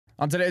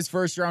On today's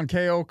First Round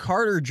KO,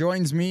 Carter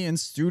joins me in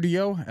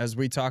studio as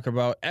we talk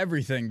about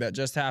everything that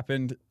just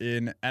happened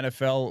in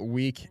NFL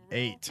Week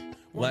 8.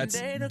 Let's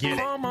get it.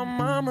 Call my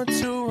mama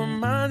to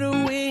remind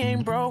her we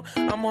ain't broke.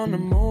 I'm on the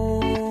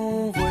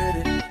move with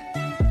it.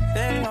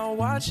 They all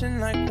watching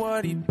like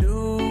what he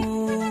do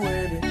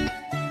with it.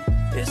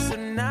 It's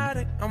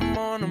hypnotic. I'm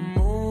on the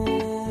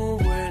move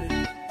with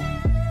it.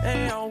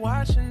 They all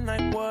watching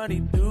like what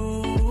he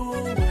do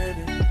with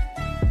it.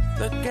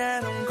 Look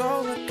at him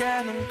go, look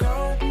at him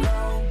go,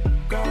 go,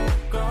 go,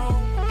 go.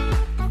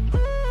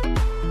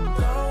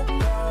 Go,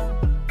 go,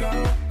 go,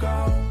 go.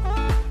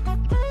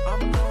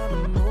 I'm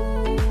on the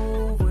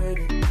move with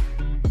it.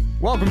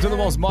 Welcome to the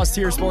most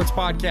must-hear sports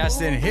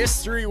podcast in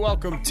history.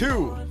 Welcome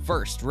to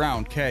First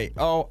Round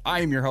KO. I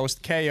am your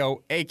host,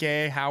 KO,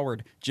 a.k.a.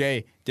 Howard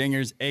J.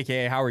 Dingers,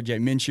 a.k.a. Howard J.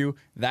 Minshew.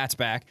 That's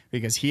back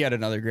because he had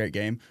another great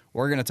game.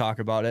 We're going to talk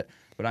about it,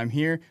 but I'm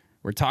here.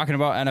 We're talking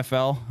about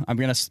NFL. I'm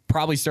going to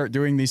probably start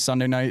doing these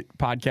Sunday night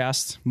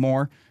podcasts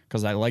more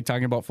because I like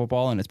talking about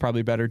football, and it's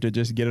probably better to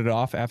just get it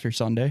off after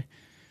Sunday.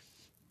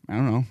 I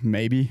don't know.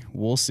 Maybe.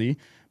 We'll see.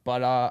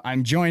 But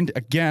I'm joined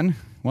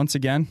once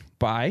again,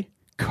 by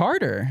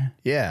Carter.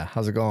 Yeah,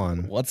 how's it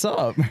going? What's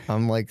up?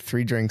 I'm like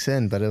 3 drinks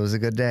in, but it was a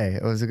good day.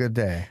 It was a good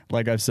day.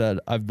 Like I've said,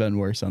 I've been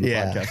worse on the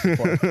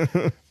podcast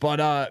before.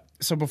 But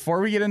so before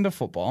we get into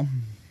football,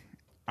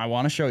 I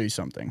want to show you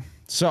something.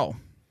 So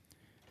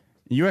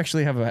you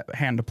actually have a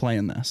hand to play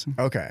in this.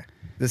 Okay.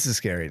 This is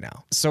scary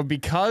now. So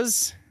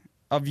because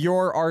of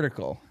your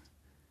article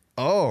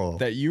Oh.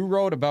 that you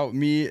wrote about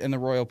me in the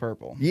Royal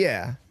Purple,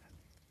 Yeah.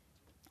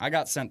 I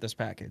got sent this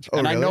package. Oh,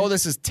 and really? I know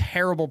this is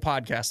terrible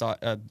podcast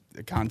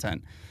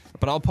content,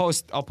 but I'll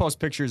post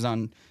pictures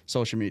on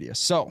social media.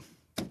 So,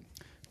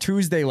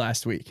 Tuesday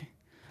last week,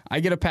 I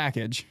get a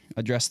package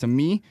addressed to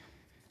me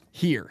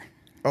here.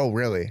 Oh,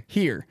 really?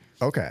 Here.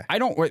 Okay. I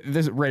don't work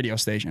this radio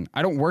station.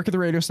 I don't work at the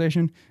radio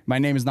station. My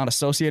name is not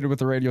associated with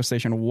the radio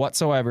station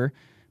whatsoever,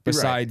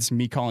 besides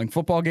me calling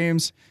football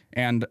games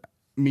and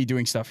me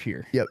doing stuff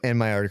here. Yep. And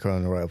my article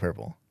on the Royal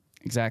Purple,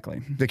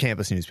 Exactly. the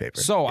campus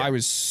newspaper. So I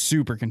was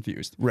super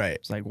confused. Right.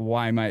 It's like,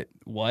 why am I,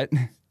 what?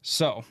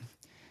 So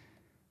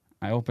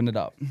I opened it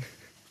up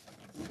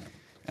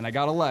and I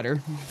got a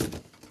letter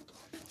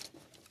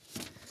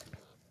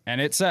and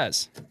it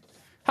says,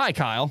 "Hi,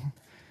 Kyle.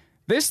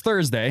 This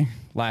Thursday,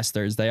 last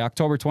Thursday,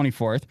 October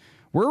 24th,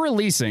 we're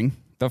releasing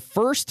the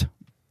first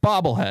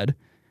bobblehead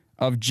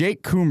of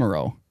Jake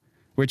Kumerow,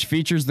 which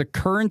features the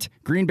current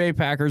Green Bay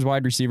Packers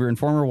wide receiver and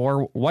former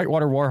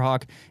Whitewater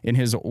Warhawk in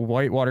his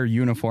Whitewater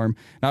uniform.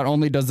 Not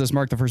only does this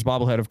mark the first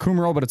bobblehead of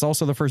Kumerow, but it's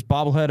also the first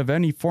bobblehead of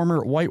any former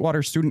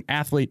Whitewater student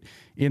athlete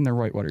in their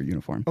Whitewater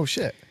uniform." Oh,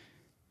 shit.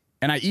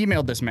 And I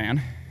emailed this man.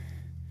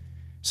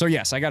 So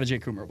yes, I got a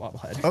Jake Kumerow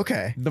bobblehead.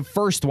 Okay. The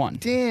first one.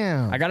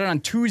 Damn. I got it on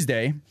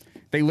Tuesday.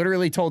 They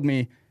literally told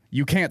me,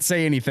 you can't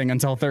say anything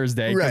until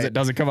Thursday because Right. it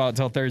doesn't come out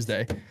until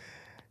Thursday.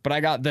 But I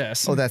got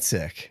this. Oh, that's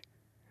sick.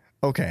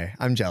 Okay.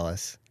 I'm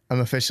jealous. I'm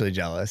officially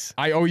jealous.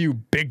 I owe you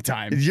big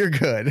time. You're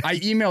good. I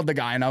emailed the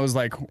guy and I was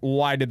like,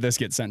 why did this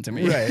get sent to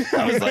me? Right.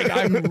 I was like,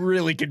 I'm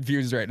really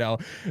confused right now.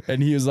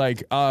 And he was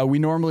like, we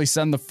normally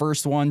send the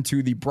first one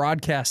to the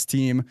broadcast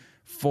team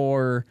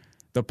for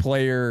the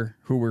player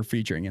who we're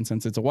featuring. And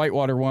since it's a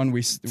Whitewater one,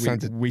 we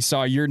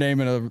saw your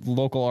name in a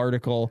local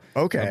article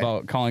Okay.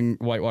 about calling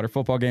Whitewater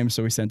football games,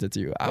 so we sent it to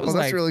you. I was Oh,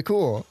 that's like, really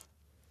cool.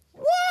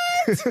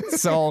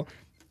 so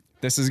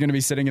this is going to be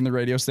sitting in the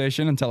radio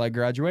station until I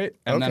graduate,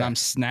 and then Okay. I'm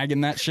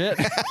snagging that shit.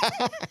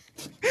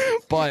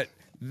 But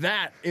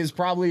that is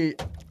probably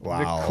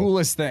Wow. the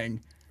coolest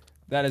thing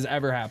that has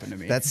ever happened to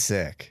me. That's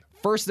sick.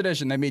 First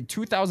edition. They made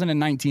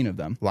 2019 of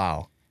them,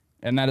 Wow.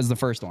 and that is the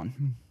first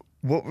one.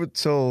 What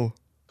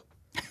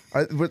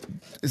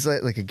is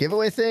that, like a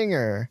giveaway thing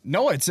or?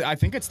 No, I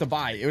think it's the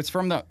buy. It's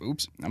from the,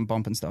 oops, I'm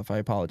bumping stuff. I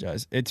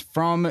apologize. It's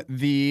from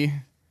the,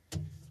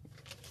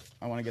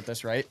 I want to get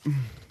this right,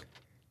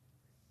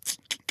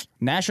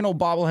 National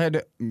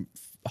Bobblehead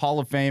Hall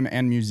of Fame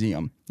and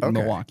Museum in Okay.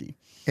 Milwaukee.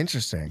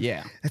 Interesting.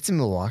 Yeah. That's in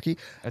Milwaukee.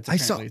 That's I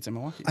saw. apparently it's in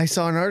Milwaukee. I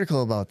saw an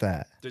article about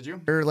that. Did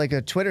you? Or like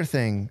a Twitter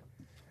thing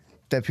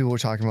that people were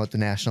talking about the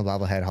National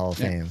Bobblehead Hall of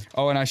Fame.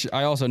 Oh, and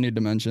I also need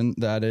to mention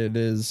that it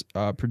is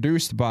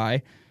produced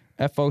by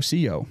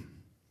FOCO.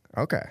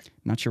 Okay.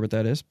 Not sure what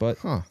that is, but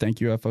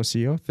thank you,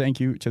 FOCO. Thank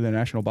you to the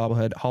National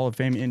Bobblehead Hall of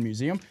Fame and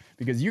Museum,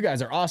 because you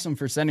guys are awesome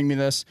for sending me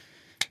this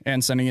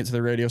and sending it to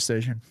the radio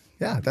station.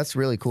 Yeah, that's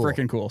really cool.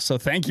 Freaking cool. So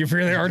thank you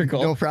for the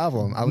article. No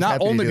problem. I was Not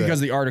happy only to do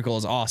because it. the article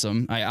is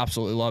awesome. I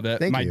absolutely love it.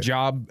 Thank My you.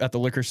 job at the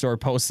liquor store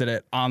posted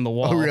it on the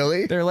wall. Oh,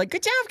 really? They're like,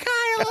 "Good job,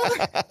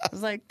 Kyle." I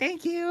was like,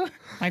 "Thank you.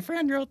 My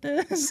friend wrote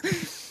this."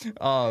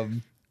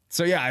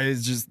 So yeah,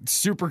 it's just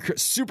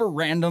super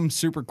random,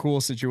 super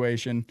cool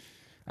situation.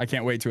 I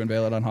can't wait to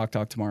unveil it on Hawk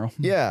Talk tomorrow.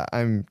 Yeah,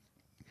 I'm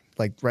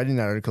like writing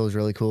that article is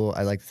really cool.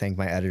 I like to thank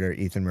my editor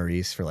Ethan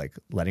Maurice for like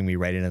letting me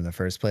write it in the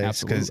first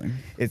place, because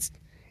Absolutely.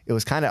 it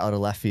was kind of out of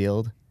left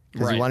field,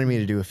 because Right. he wanted me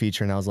to do a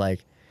feature, and I was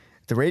like,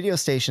 the radio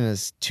station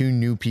is 2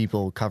 new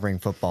people covering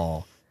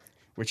football.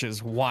 which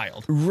is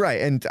wild. Right.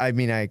 And I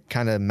mean, I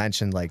kind of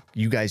mentioned like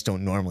you guys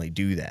don't normally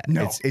do that.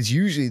 No. It's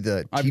usually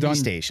the I've TV done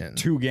station.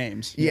 2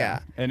 games.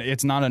 Yeah. And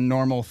it's not a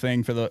normal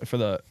thing for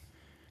the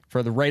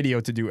radio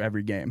to do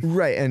every game.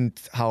 Right. And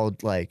how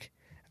like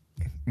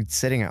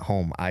sitting at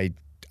home, I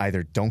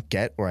either don't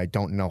get or I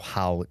don't know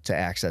how to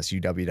access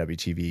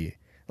UWW-TV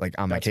like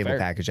on my That's cable fair.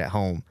 package at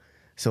home.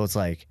 So it's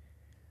like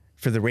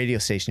for the radio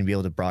station to be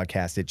able to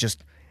broadcast it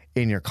just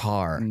in your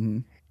car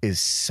is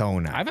so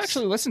nice. I've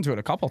actually listened to it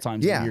a couple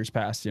times Yeah. in years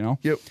past, you know?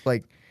 Yep.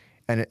 Like,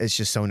 and it's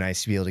just so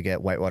nice to be able to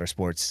get Whitewater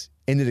Sports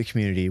into the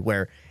community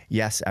where,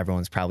 yes,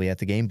 everyone's probably at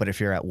the game, but if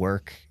you're at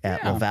work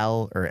at Yeah.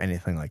 Lavelle or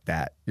anything like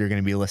that, you're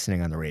going to be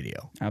listening on the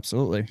radio.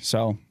 Absolutely.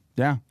 So,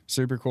 yeah,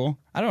 super cool.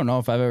 I don't know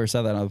if I've ever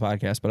said that on the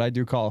podcast, but I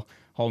do call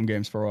home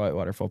games for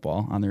Whitewater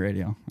football on the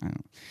radio. I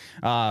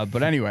don't.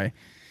 But anyway,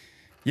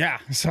 yeah,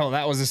 so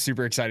that was a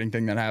super exciting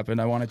thing that happened.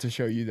 I wanted to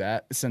show you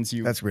that since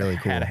you That's really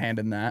cool. had a hand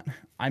in that.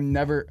 I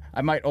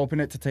might open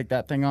it to take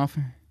that thing off.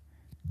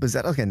 Was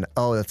that like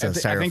that's a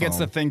styrofoam. I think it's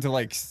the thing to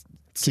like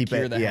Keep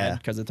secure it, the yeah. head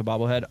because it's a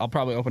bobblehead. I'll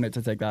probably open it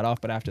to take that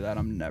off, but after that,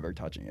 I'm never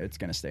touching it. It's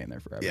going to stay in there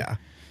forever. Yeah.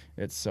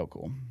 It's so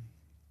cool.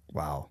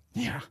 Wow.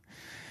 Yeah.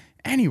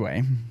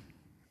 Anyway,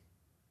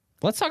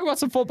 let's talk about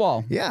some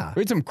football. Yeah.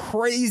 We had some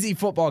crazy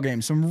football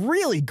games, some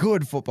really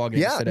good football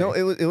games Yeah, today. no,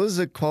 it was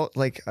a quote.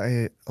 Like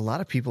a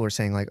lot of people were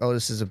saying, like, "Oh,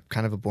 this is a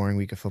kind of a boring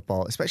week of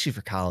football, especially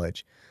for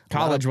college."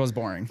 College was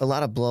boring. A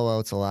lot of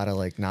blowouts, a lot of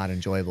like not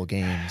enjoyable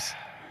games.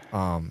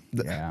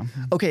 Yeah.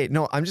 Okay,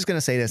 no, I'm just gonna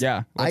say this.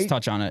 Yeah. Let's I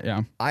touch on it.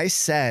 Yeah. I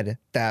said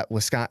that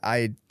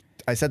Wisconsin.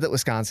 I said that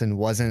Wisconsin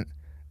wasn't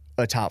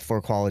a top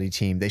 4 quality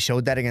team. They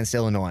showed that against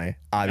Illinois,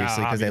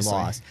 obviously, because they obviously.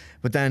 lost.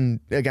 But then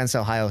against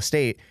Ohio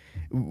State,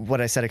 what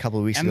I said a couple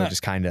of weeks And ago the-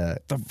 just kind of.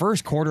 The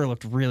first quarter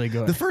looked really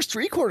good. The first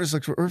 3 quarters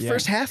looked, or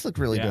first half looked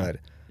really Yeah. good.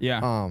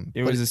 Yeah.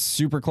 It but was a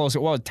super close.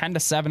 It was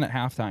 10-7 at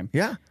halftime.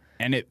 Yeah.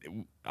 And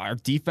our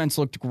defense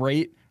looked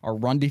great. Our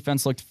run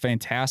defense looked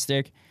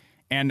fantastic.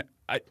 And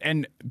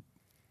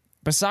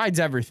besides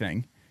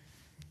everything,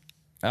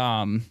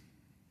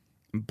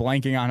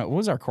 blanking on it. What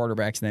was our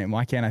quarterback's name?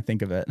 Why can't I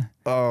think of it?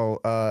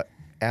 Oh,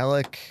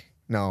 Alec.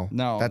 No,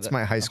 that's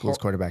my high school's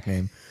quarterback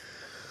name.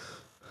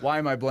 Why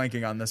am I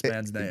blanking on this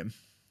man's name?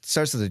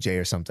 Starts with a J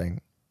or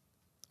something.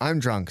 I'm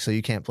drunk, so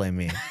you can't blame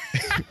me.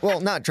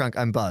 Well, not drunk.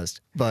 I'm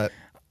buzzed. But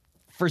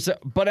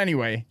But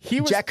anyway, he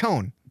was Jack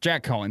Cohn.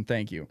 Jack Cohen.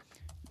 Thank you.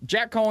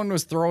 Jack Cohen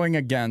was throwing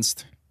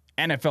against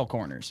NFL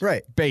corners,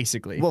 Right.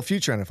 Basically. Well,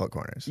 future NFL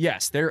corners.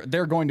 Yes, they're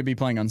going to be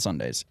playing on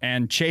Sundays.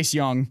 And Chase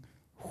Young,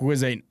 who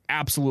is an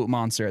absolute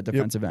monster at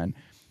defensive end,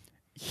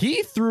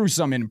 he threw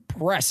some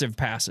impressive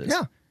passes.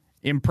 Yeah.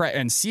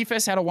 And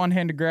Cephas had a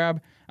one-handed grab.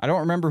 I don't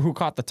remember who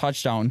caught the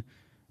touchdown,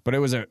 but it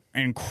was an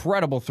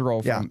incredible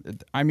throw.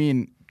 I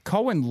mean,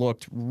 Cohen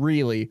looked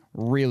really,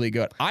 really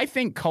good. I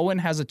think Cohen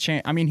has a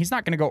chance. I mean, he's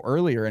not going to go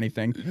early or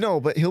anything. No,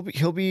 but he'll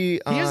be.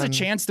 He has a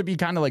chance to be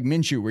kind of like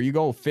Minshew, where you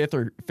go fifth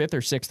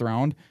or sixth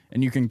round,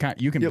 and you can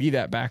be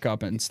that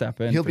backup and step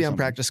in. He'll for be on something.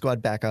 practice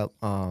squad backup.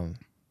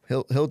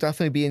 He'll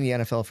definitely be in the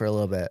NFL for a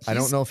little bit. I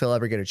don't know if he'll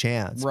ever get a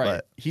chance. Right.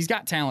 But He's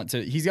got talent.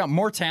 He's got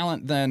more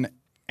talent than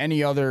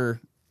any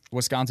other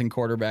Wisconsin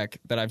quarterback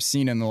that I've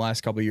seen in the last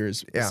couple of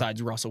years,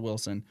 besides Russell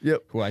Wilson,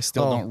 who I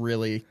still don't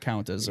really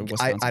count as a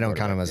Wisconsin I don't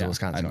count him as a quarterback.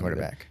 Wisconsin I don't either.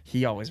 quarterback.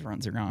 He always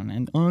runs around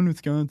and I'm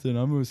Wisconsin.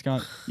 I'm a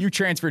Wisconsin. You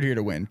transferred here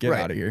to win. Get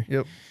out of here.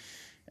 Yep.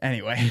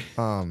 Anyway.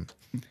 But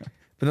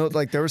no,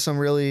 like there was some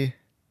really.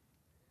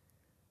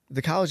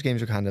 The college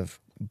games are kind of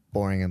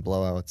boring and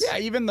blowouts. Yeah,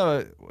 even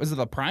the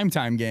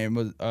primetime game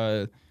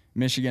was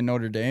Michigan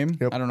Notre Dame.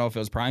 Yep. I don't know if it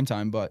was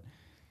primetime, but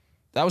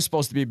that was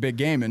supposed to be a big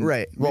game, and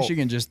Right. Well-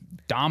 Michigan just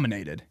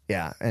dominated.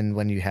 Yeah, and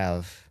when you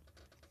have,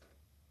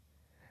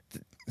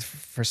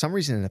 for some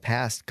reason in the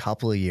past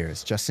couple of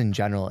years, just in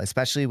general,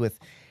 especially with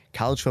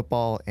college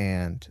football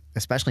and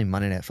especially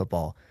Monday Night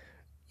Football,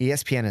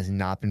 ESPN has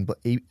not been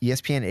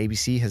ESPN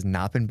ABC has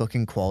not been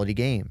booking quality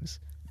games.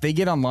 They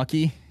get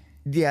unlucky.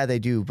 Yeah, they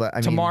do, but I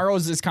mean,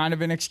 Tomorrow's is kind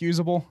of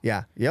inexcusable,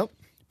 yeah, yep,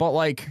 but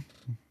like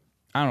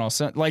I don't know.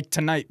 So, like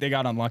tonight, they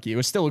got unlucky. It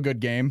was still a good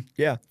game.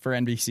 Yeah. for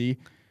NBC,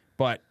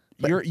 but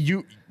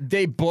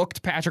they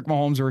booked Patrick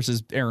Mahomes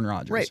versus Aaron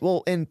Rodgers. right.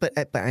 Well, but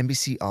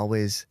NBC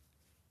always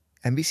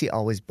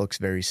books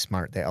very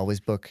smart. They always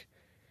book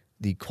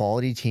the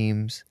quality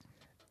teams.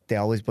 They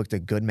always book the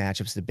good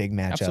matchups, the big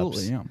matchups.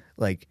 Absolutely, yeah.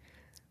 Like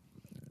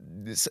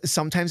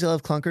sometimes they'll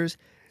have clunkers,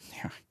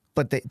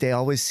 but they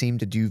always seem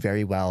to do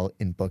very well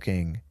in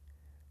booking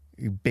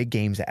big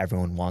games that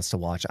everyone wants to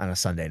watch on a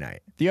Sunday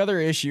night. The other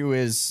issue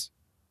is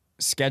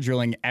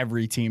scheduling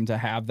every team to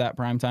have that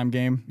primetime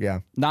game.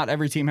 Yeah. Not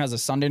every team has a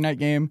Sunday night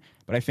game,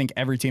 but I think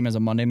every team has a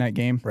Monday night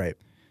game. Right.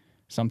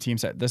 Some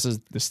teams this is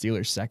the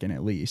Steelers' second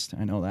at least.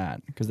 I know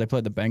that because they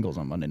played the Bengals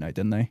on Monday night,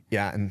 didn't they?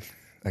 Yeah, and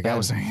That again,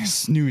 was a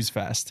snooze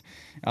fest.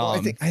 I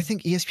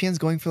think ESPN's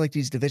going for like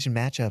these division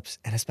matchups,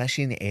 and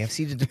especially in the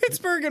AFC,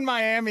 Pittsburgh and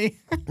Miami.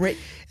 right?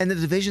 And the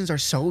divisions are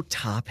so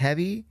top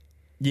heavy,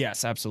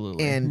 Yes,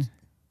 absolutely. and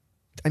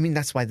I mean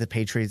that's why the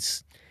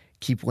Patriots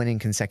keep winning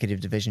consecutive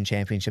division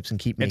championships and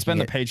keep making It's been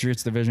the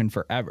Patriots division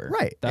forever.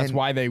 Right. That's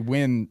why they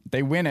win.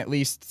 They win at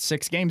least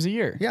 6 games a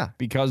year. Yeah.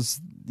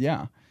 Because,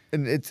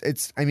 And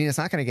it's I mean, it's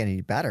not going to get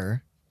any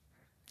better.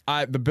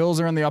 the Bills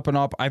are in the up and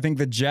up. I think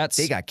the Jets.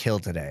 They got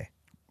killed today.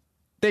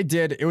 They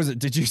did.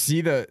 Did you see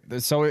there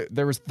was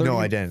 30, No,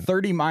 I didn't.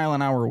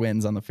 30-mile-an-hour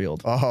winds on the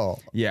field. Oh,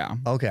 Yeah.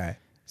 okay.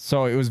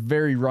 So it was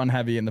very run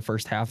heavy in the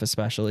first half,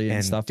 especially,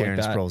 and stuff Darren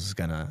like that. Sproles is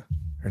gonna,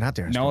 or not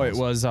Darren. No,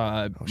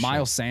 Sproles. it was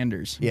Miles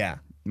Sanders. Yeah.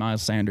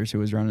 Miles Sanders who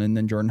was running, and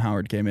then Jordan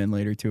Howard came in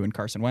later too, and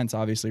Carson Wentz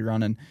obviously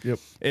running. Yep.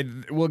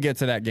 We'll get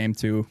to that game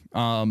too.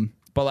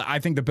 But I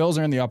think the Bills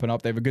are in the up and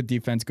up. They have a good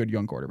defense, good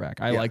young quarterback.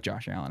 I like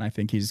Josh Allen. I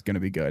think he's going to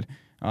be good.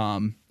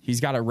 He's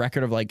got a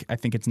record of I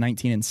think it's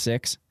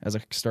 19-6 as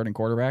a starting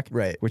quarterback,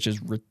 Right. Which is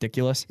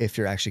ridiculous. If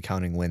you're actually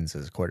counting wins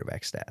as a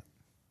quarterback stat,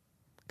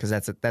 because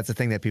that's a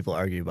thing that people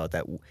argue about,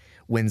 that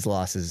wins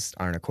losses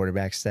aren't a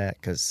quarterback stat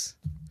because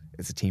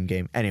it's a team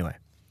game. Anyway.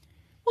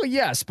 Well,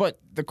 yes, but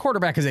the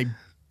quarterback is a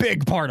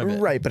big part of it.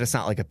 Right, but it's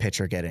not like a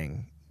pitcher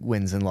getting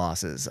wins and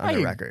losses on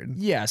the record.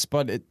 Yes,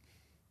 but it.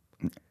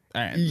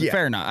 Yeah.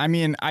 Fair enough. I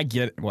mean, I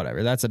get it,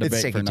 whatever. That's a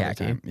debate for another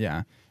ticky-tacky. time.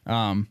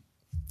 Yeah.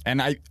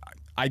 And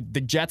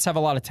the Jets have a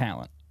lot of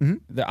talent.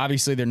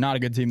 Obviously, they're not a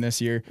good team this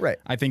year. Right.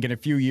 I think in a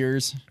few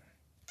years,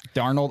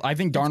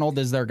 Darnold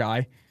is their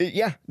guy.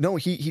 Yeah, no,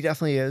 he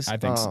definitely is. I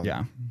think,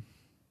 yeah.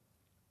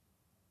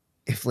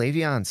 If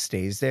Le'Veon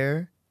stays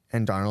there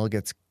and Darnold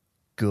gets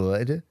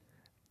good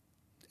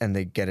and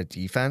they get a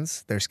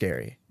defense, they're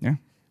scary. Yeah.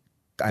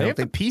 I They don't have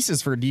the think,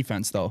 pieces for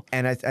defense, though.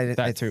 and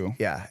I too.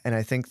 Yeah, and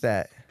I think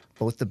that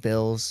both the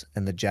Bills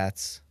and the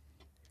Jets,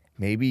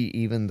 maybe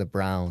even the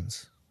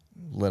Browns,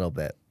 a little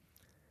bit,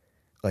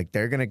 like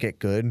they're gonna get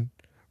good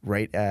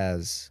right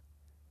as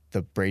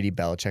the Brady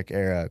Belichick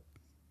era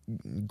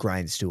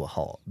grinds to a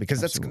halt, because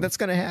that's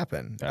gonna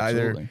happen.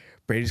 Absolutely. Either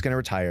Brady's gonna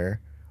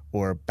retire,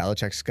 or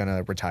Belichick's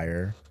gonna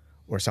retire,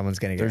 or someone's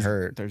gonna get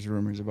hurt. There's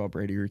rumors about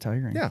Brady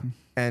retiring. Yeah,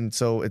 and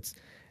so it's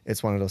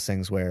one of those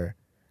things where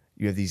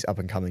you have these up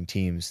and coming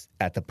teams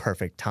at the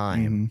perfect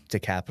time to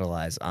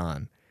capitalize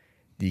on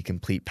the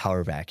complete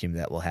power vacuum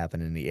that will happen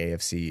in the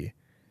AFC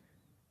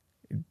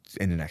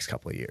in the next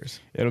couple of years.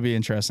 It'll be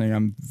interesting.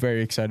 I'm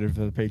very excited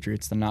for the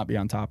Patriots to not be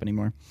on top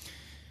anymore.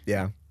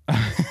 Yeah.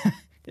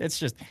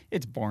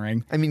 It's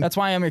boring. I mean- that's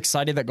why I'm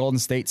excited that Golden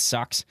State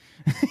sucks.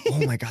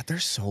 Oh my God, they're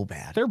so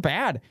bad. They're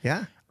bad.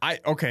 Yeah.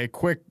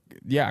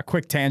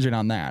 Quick tangent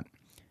on that.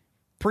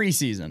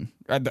 Preseason,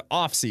 the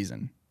off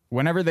season,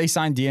 whenever they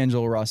signed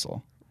D'Angelo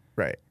Russell,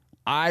 Right.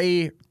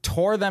 I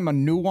tore them a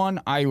new one.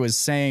 I was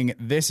saying,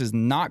 this is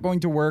not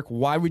going to work.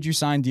 Why would you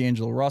sign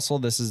D'Angelo Russell?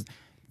 This is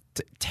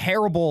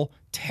terrible,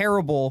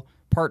 terrible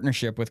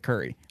partnership with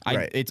Curry.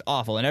 Right. It's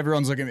awful. And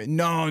everyone's looking at me,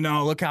 no,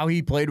 look how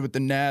he played with the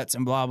Nets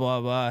and blah,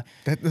 blah, blah.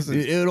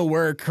 It'll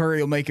work.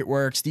 Curry will make it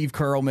work. Steve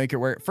Kerr will make it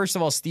work. First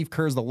of all, Steve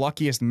Kerr is the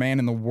luckiest man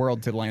in the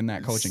world to land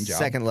that coaching job.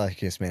 Second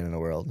luckiest man in the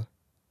world.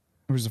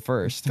 Who's the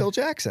first? Phil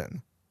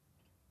Jackson.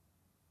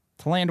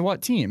 To land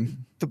what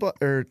team?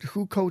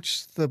 Who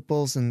coached the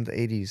Bulls in the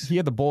 80s? He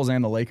had the Bulls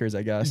and the Lakers,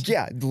 I guess.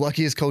 Yeah, the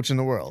luckiest coach in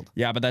the world.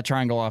 Yeah, but that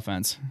triangle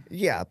offense.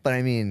 Yeah, but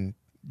I mean,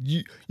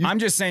 I'm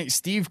just saying,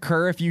 Steve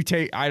Kerr, if you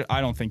take, I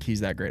don't think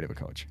he's that great of a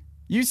coach.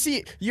 You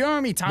know how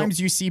many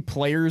times you see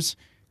players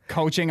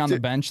coaching on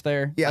the bench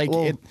there? yeah.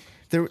 Well,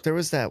 there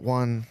was that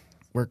one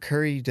where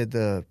Curry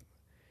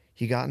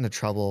he got into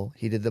trouble.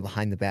 He did the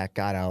behind the back,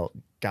 got out,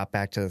 got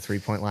back to the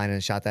 3-point line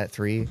and shot that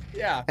three.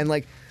 Yeah. And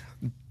like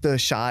the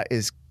shot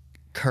is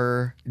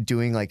Kerr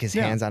doing like his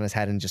hands on his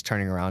head and just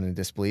turning around in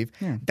disbelief.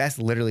 Yeah. That's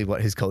literally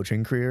what his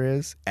coaching career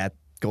is at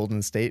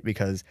Golden State,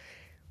 because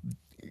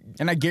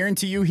And I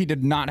guarantee you he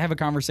did not have a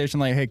conversation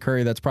like, hey,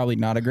 Curry, that's probably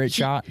not a great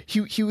shot.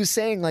 he was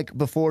saying like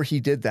before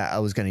he did that, I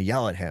was going to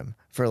yell at him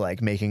for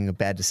like making a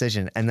bad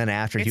decision. And then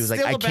after he was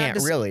like, I can't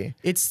really.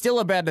 It's still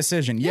a bad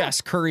decision.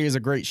 Yes, Curry is a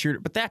great shooter,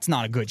 but that's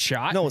not a good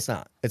shot. No, it's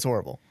not. It's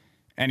horrible.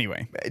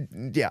 Anyway,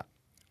 Yeah.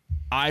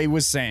 I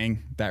was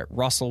saying that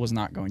Russell was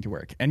not going to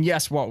work. And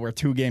yes, we're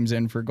 2 games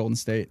in for Golden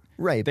State.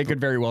 Right. They could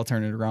very well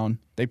turn it around.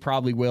 They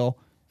probably will.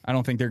 I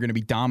don't think they're going to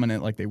be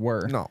dominant like they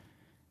were. No.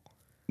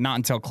 Not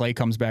until Klay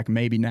comes back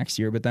maybe next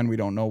year, but then we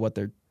don't know what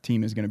their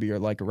team is going to be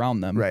like around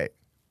them. Right.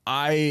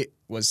 I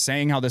was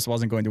saying how this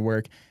wasn't going to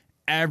work.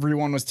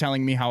 Everyone was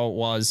telling me how it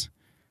was.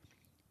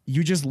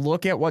 You just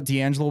look at what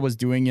D'Angelo was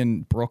doing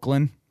in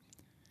Brooklyn.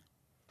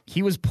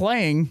 He was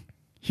playing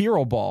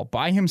hero ball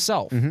by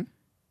himself,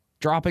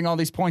 dropping all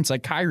these points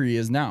like Kyrie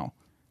is now.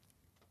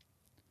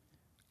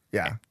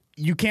 Yeah.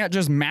 You can't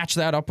just match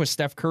that up with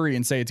Steph Curry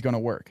and say it's going to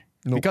work.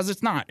 Nope. Because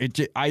it's not.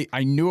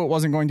 I knew it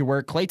wasn't going to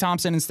work. Klay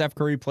Thompson and Steph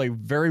Curry play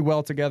very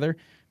well together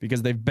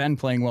because they've been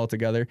playing well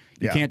together.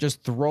 You can't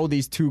just throw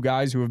these 2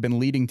 guys who have been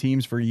leading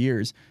teams for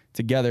years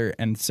together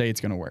and say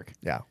it's going to work.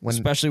 Yeah.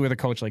 Especially with a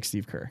coach like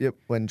Steve Kerr. Yep.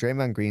 When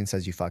Draymond Green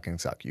says you fucking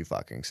suck, you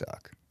fucking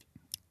suck.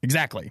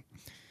 Exactly.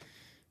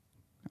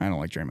 I don't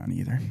like Draymond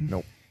either.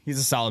 Nope. He's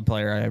a solid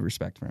player. I have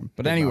respect for him.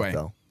 But Big anyway. mouth,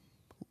 though.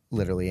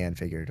 Literally and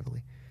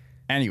figuratively.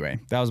 Anyway,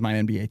 that was my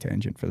NBA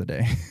tangent for the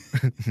day.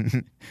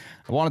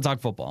 I want to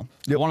talk football.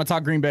 I want to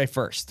talk Green Bay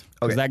first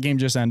because that game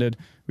just ended.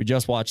 We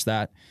just watched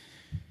that.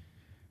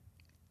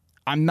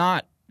 I'm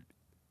not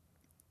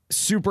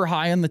super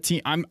high on the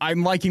team.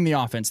 I'm liking the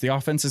offense. The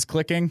offense is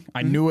clicking.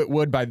 I knew it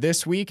would by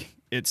this week.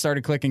 It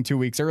started clicking 2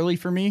 weeks early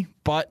for me,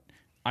 but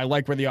I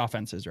like where the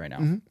offense is right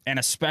now, and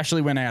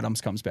especially when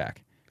Adams comes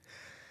back.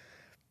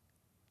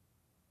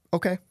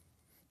 Okay.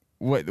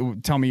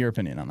 Tell me your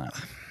opinion on that.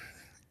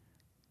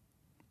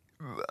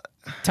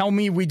 Tell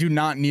me we do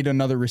not need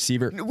another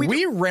receiver.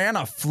 We ran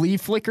a flea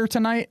flicker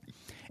tonight,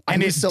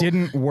 and it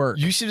didn't work.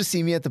 You should have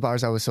seen me at the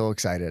bars. I was so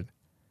excited.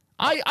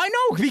 I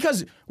know,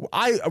 because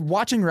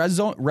watching Red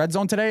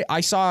Zone today,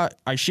 I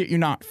shit you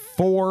not,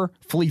 4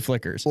 flea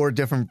flickers. Or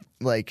different,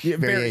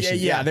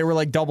 variations. Yeah, they were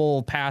like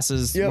double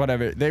passes,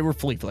 whatever. They were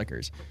flea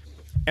flickers.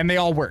 And they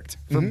all worked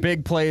for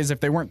big plays. If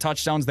they weren't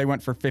touchdowns, they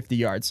went for 50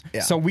 yards.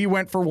 Yeah. So we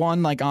went for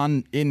one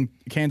in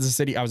Kansas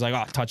City. I was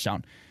like,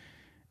 touchdown.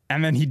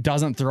 And then he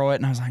doesn't throw it,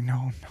 and I was like,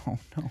 no.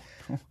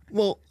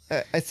 Well,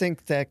 I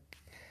think that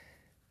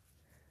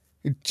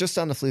just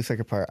on the flea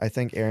flicker part, I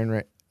think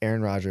Aaron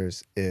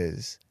Rodgers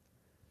is,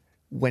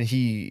 when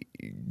he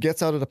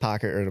gets out of the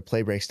pocket or the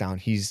play breaks down,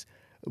 he's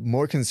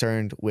more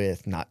concerned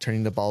with not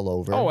turning the ball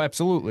over. Oh,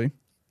 absolutely.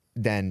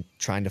 Than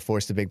trying to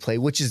force the big play,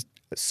 which is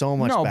so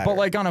much better. No, but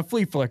like on a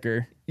flea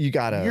flicker,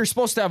 you're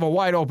supposed to have a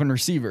wide open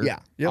receiver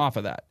off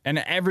of that. And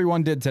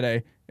everyone did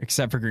today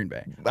except for Green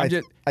Bay.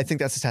 I think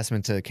that's a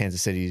testament to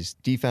Kansas City's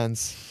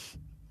defense.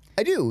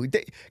 I do.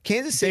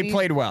 They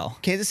played well.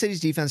 Kansas City's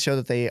defense showed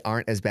that they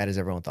aren't as bad as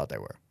everyone thought they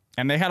were.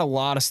 And they had a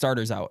lot of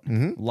starters out.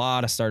 A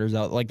lot of starters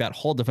out. Like that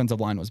whole defensive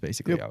line was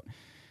basically out.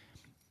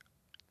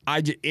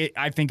 I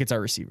think it's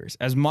our receivers.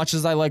 As much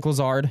as I like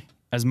Lazard,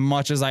 as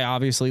much as I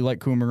obviously like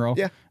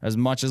Kumaro, as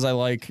much as I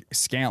like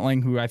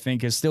Scantling, who I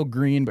think is still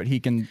green, but he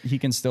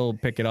can still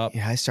pick it up.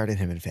 Yeah, I started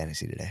him in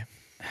fantasy today.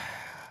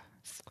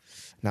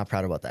 Not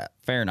proud about that.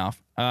 Fair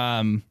enough.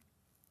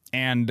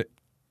 And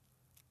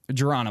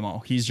Geronimo,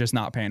 he's just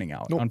not panning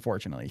out,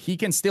 unfortunately. He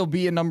can still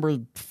be a number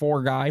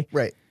 4 guy.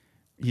 Right.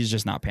 He's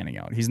just not panning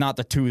out. He's not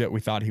the 2 that we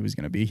thought he was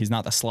going to be. He's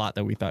not the slot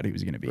that we thought he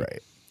was going to be.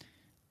 Right.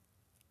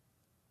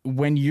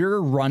 When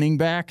your running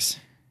backs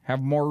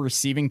have more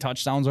receiving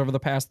touchdowns over the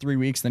past 3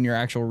 weeks than your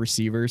actual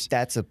receivers.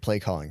 That's a play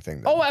calling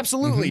thing, though. Oh,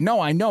 absolutely. No,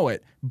 I know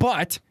it.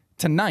 But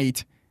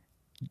tonight,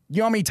 you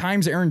know how many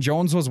times Aaron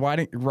Jones was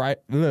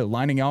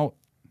lining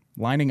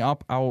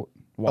up out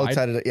wide?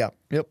 Outside of it, yeah.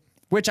 Yep.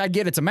 Which I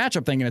get, it's a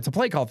matchup thing and it's a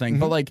play call thing,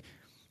 but like,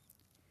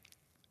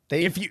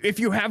 if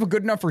you have a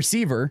good enough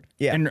receiver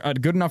and a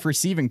good enough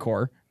receiving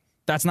core,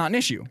 that's not an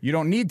issue. You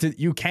don't need to.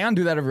 You can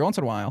do that every once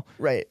in a while,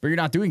 right? But you're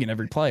not doing it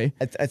every play.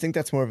 I think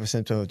that's more of a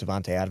symptom of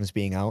Devontae Adams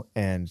being out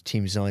and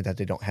teams knowing that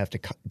they don't have to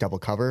double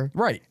cover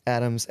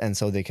Adams, and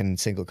so they can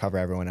single cover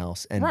everyone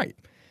else. And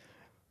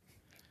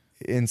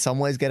in some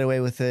ways get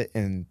away with it,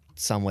 in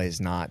some ways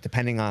not,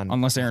 depending on,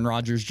 unless Aaron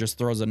Rodgers just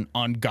throws an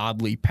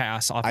ungodly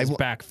pass off his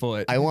back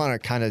foot. I want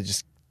to kind of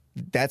just.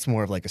 That's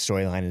more of like a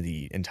storyline of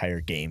the entire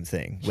game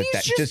thing.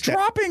 He's just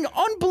dropping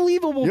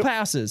unbelievable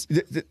passes.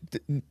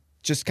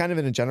 Just kind of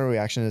in a general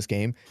reaction to this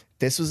game,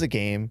 this was a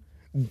game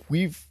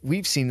we've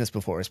seen this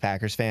before as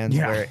Packers fans,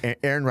 where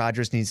Aaron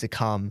Rodgers needs to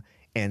come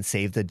and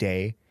save the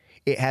day.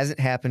 It hasn't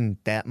happened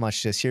that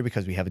much this year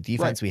because we have a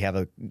defense, we have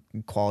a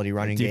quality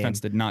running game. Defense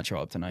did not show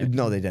up tonight.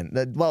 No, they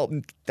didn't. Well,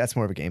 that's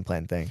more of a game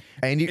plan thing.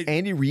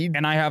 Andy Reid,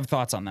 and I have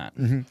thoughts on that.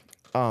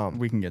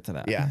 We can get to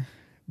that. Yeah.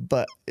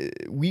 But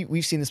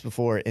we've seen this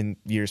before in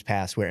years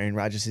past where Aaron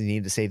Rodgers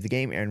needed to save the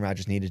game. Aaron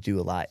Rodgers needed to do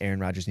a lot. Aaron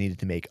Rodgers needed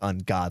to make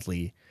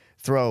ungodly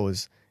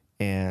throws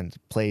and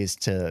plays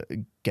to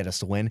get us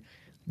to win.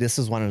 This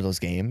is one of those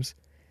games.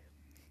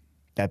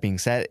 That being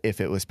said,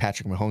 if it was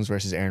Patrick Mahomes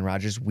versus Aaron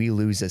Rodgers, we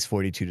lose as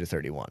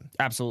 42-31.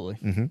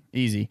 Absolutely.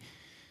 Easy.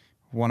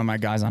 One of my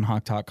guys on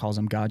Hawk Talk calls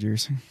him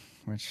Godgers,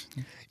 which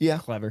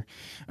clever.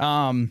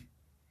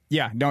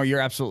 Yeah, no, you're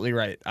absolutely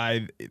right.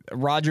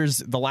 Rodgers,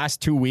 the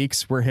last 2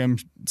 weeks were him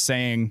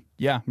saying,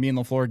 "Yeah, me and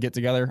LaFleur get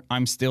together.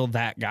 I'm still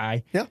that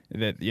guy." Yeah,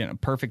 that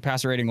perfect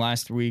passer rating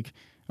last week,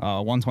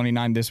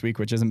 129 this week,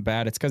 which isn't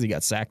bad. It's because he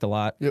got sacked a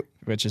lot,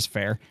 which is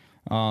fair.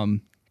 The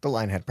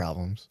line had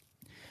problems.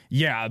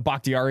 Yeah,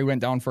 Bakhtiari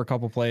went down for a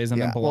couple plays,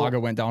 and then Bulaga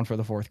went down for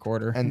the fourth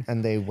quarter.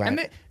 And they went.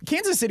 And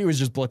Kansas City was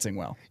just blitzing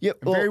well.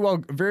 Yep.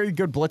 Very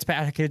good blitz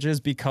packages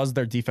because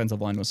their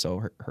defensive line was so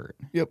hurt.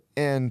 Yep.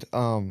 And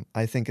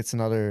I think it's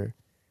another,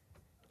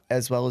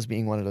 as well as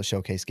being one of those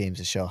showcase games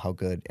to show how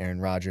good Aaron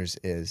Rodgers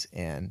is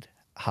and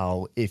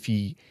how if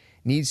he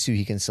needs to,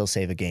 he can still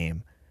save a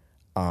game.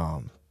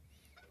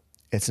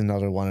 It's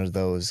another one of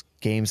those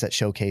games that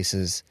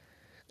showcases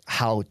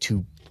how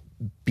to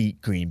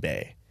beat Green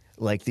Bay.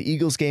 Like the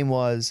Eagles game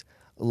was,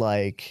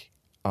 like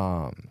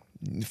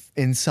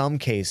in some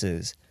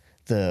cases,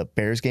 the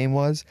Bears game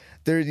was.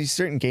 There are these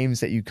certain games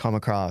that you come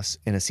across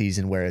in a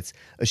season where it's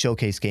a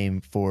showcase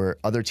game for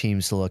other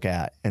teams to look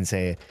at and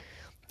say,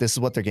 this is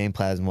what their game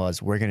plan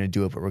was. We're going to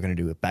do it, but we're going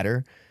to do it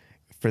better.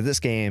 For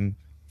this game,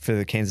 for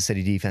the Kansas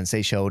City defense,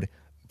 they showed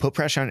put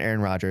pressure on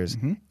Aaron Rodgers,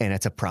 and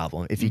it's a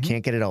problem. If you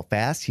can't get it out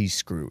fast, he's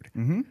screwed.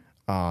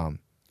 Well,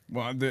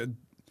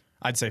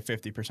 I'd say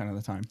 50% of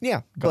the time.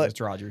 Yeah, because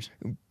it's Rodgers.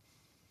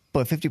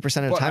 But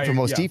 50% of the time for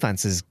most yeah.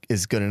 defense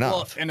is good enough.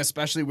 Well, and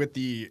especially with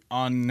the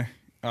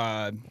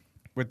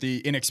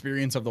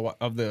inexperience of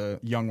the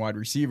young wide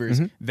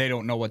receivers, they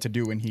don't know what to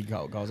do when he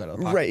goes out of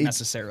the pocket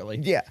necessarily.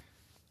 Yeah.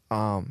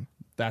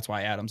 That's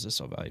why Adams is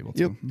so valuable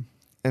too. Yep.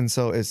 And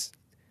so it's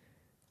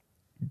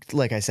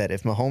like I said,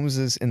 if Mahomes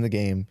is in the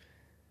game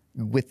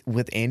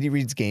with Andy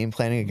Reid's game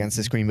planning against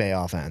this Green Bay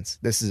offense,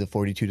 this is a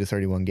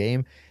 42-31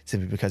 game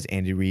simply because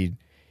Andy Reid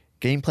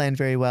game planned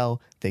very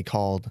well. They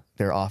called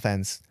their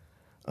offense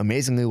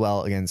amazingly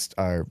well against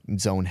our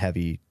zone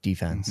heavy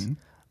defense.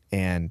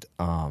 And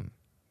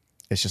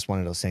it's just one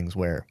of those things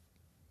where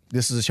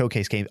this is a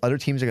showcase game. Other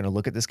teams are going to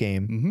look at this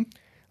game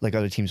like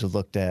other teams have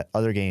looked at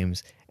other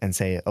games and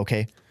say,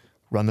 okay,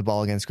 run the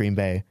ball against Green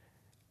Bay,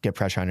 get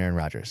pressure on Aaron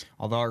Rodgers.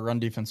 Although our run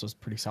defense was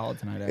pretty solid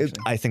tonight, actually.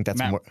 I think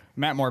that's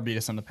Matt Moore beat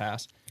us in the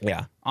pass.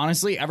 Yeah.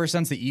 Honestly, ever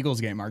since the Eagles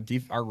game,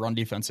 our run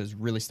defense has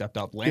really stepped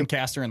up.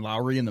 Lancaster and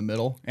Lowry in the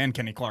middle, and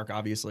Kenny Clark,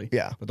 obviously.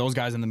 Yeah. But those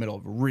guys in the middle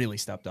have really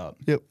stepped up.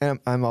 Yep. And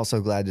I'm also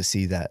glad to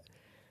see that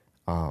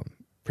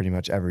pretty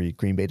much every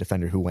Green Bay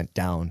defender who went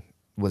down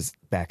was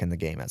back in the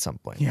game at some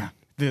point. Yeah.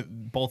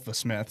 Both the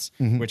Smiths,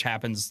 which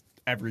happens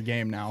every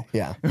game now.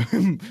 Yeah.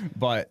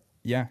 But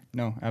yeah,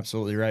 no,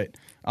 absolutely right.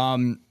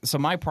 So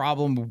my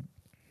problem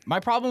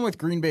with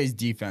Green Bay's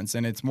defense,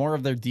 and it's more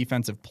of their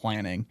defensive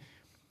planning.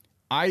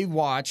 I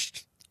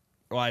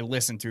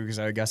listened to because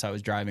I guess I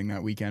was driving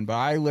that weekend, but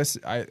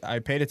I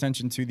paid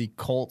attention to the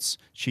Colts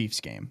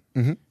Chiefs game.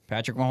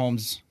 Patrick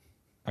Mahomes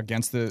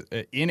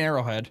in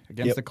Arrowhead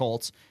against the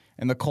Colts,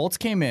 and the Colts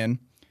came in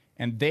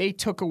and they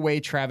took away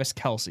Travis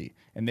Kelce,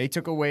 and they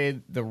took away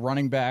the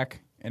running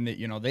back, and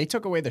they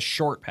took away the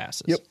short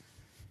passes. Yep.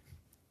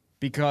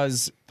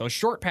 Because those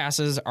short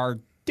passes are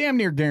damn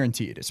near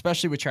guaranteed,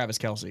 especially with Travis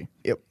Kelce.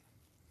 Yep.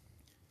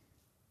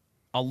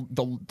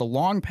 The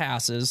long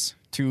passes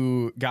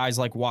to guys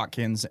like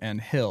Watkins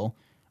and Hill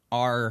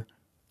they're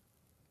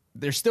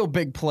still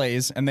big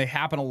plays, and they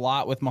happen a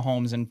lot with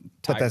Mahomes and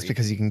Tyreek. But that's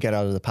because you can get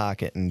out of the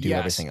pocket and do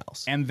everything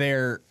else. And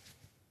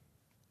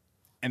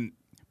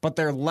but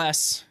they're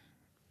less.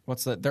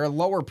 They're a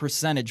lower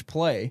percentage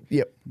play.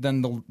 Yep.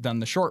 Than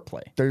the short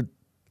play.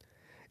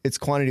 It's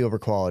quantity over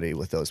quality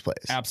with those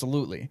plays.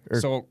 Absolutely.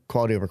 So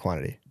quality over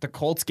quantity. The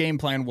Colts' game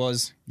plan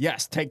was,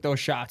 yes, take those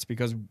shots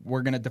because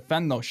we're going to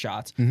defend those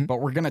shots,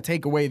 but we're going to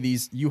take away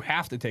these. You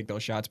have to take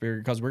those shots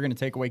because we're going to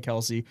take away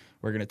Kelce,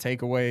 we're going to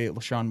take away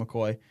LaShawn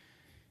McCoy,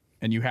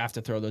 and you have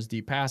to throw those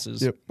deep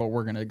passes, but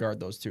we're going to guard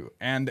those too.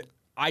 And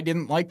I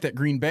didn't like that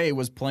Green Bay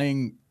was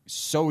playing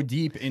so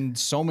deep in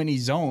so many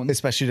zones.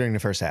 Especially during the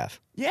first half.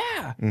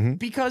 Yeah,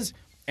 because...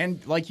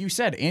 And like you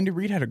said, Andy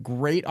Reid had a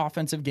great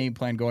offensive game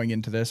plan going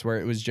into this, where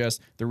it was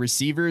just the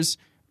receivers.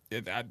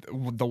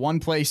 The one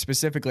play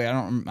specifically, I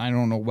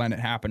don't know when it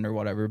happened or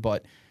whatever,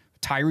 but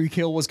Tyreek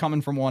Hill was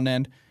coming from one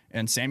end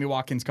and Sammy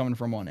Watkins coming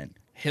from one end.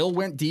 Hill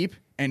went deep,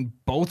 and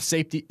both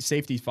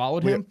safeties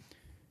followed him,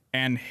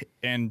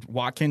 and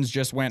Watkins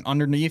just went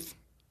underneath,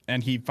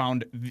 and he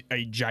found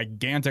a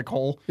gigantic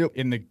hole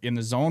in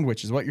the zone,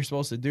 which is what you're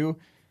supposed to do.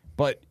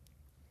 But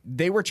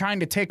they were trying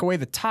to take away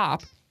the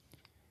top.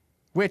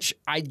 Which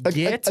I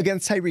get.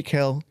 Against Tyreek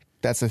Hill,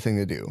 that's the thing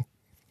to do.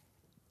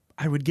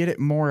 I would get it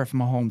more if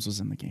Mahomes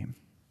was in the game.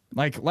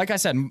 Like I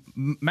said,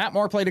 Matt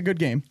Moore played a good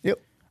game. Yep.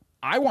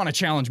 I want to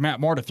challenge Matt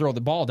Moore to throw the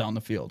ball down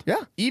the field.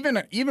 Yeah. Even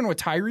with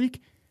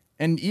Tyreek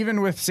and even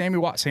with Sammy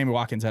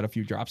Watkins had a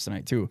few drops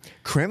tonight too.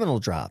 Criminal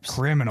drops.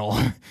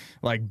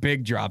 Like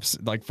big drops,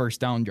 like first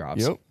down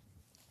drops. Yep.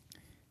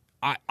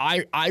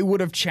 I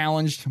would have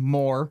challenged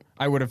more.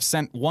 I would have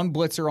sent one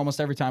blitzer almost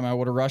every time. I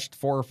would have rushed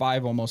 4 or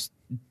 5 almost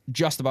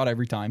just about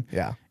every time.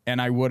 Yeah.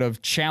 And I would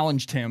have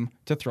challenged him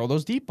to throw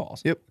those deep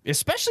balls. Yep.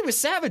 Especially with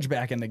Savage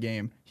back in the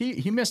game.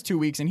 He missed 2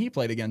 weeks and he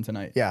played again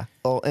tonight. Yeah.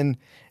 Oh, and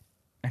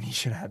he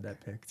should have had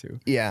that pick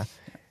too. Yeah.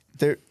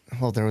 There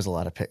was a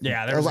lot of picks.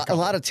 Yeah, there was was a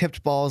lot of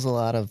tipped balls, a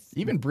lot of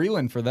even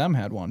Breland for them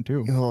had one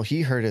too. Well,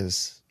 he hurt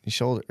his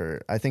shoulder,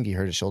 or I think he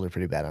hurt his shoulder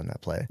pretty bad on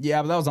that play.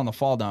 Yeah, but that was on the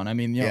fall down. I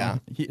mean,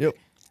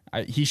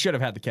 he should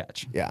have had the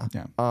catch. Yeah.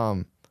 Yeah.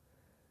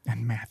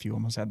 And Matthew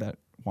almost had that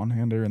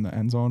one-hander in the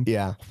end zone.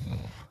 Yeah.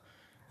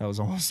 That was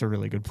almost a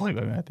really good play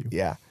by Matthew.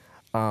 Yeah.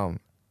 I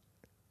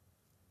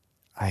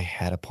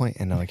had a point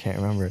and now I can't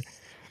remember it.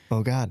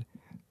 Oh God.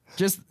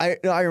 I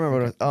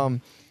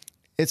remember.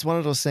 It's one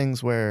of those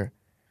things where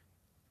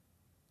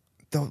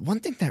the one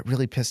thing that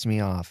really pissed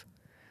me off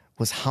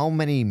was how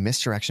many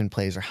misdirection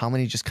plays or how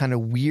many just kind of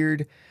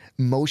weird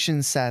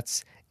motion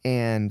sets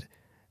and.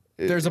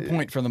 There's a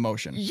point for the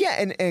motion.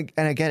 Yeah, and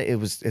I get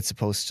it. It's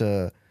supposed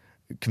to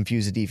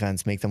confuse the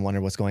defense, make them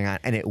wonder what's going on,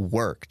 and it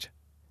worked.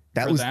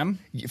 That for was them?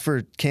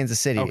 For Kansas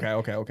City.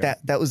 Okay.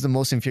 That was the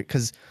most infuriating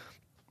because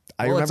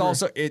I remember. It's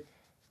also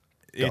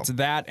it's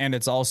that, and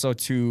it's also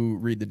to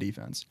read the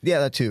defense. Yeah,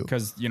 that too.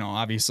 Because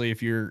obviously,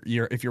 if your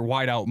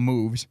wideout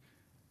moves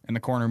and the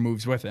corner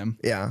moves with him,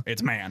 yeah,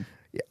 it's man.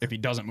 If he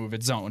doesn't move,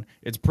 it's zone.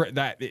 It's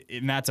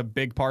and that's a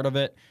big part of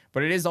it.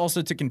 But it is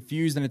also to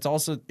confuse, and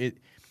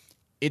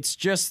it's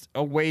just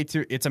a way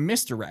to. It's a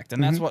misdirect,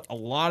 and that's what a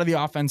lot of the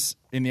offense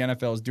in the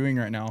NFL is doing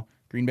right now.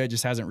 Green Bay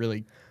just hasn't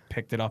really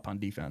picked it up on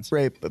defense.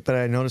 Right, but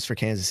I noticed for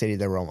Kansas City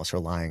they were almost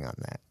relying on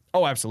that.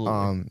 Oh,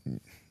 absolutely.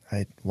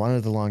 One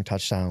of the long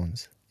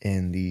touchdowns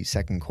in the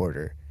second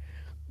quarter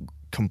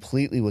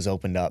completely was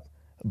opened up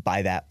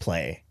by that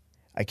play.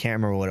 I can't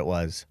remember what it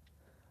was.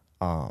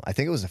 I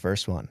think it was the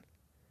first one.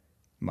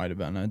 Might have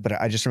been.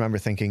 But I just remember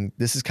thinking,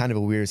 this is kind of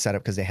a weird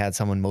setup because they had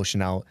someone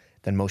motion out,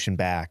 then motion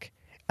back,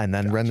 and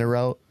then run the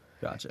route.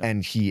 Gotcha.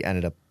 And he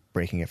ended up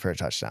breaking it for a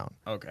touchdown.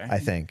 Okay. I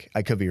think.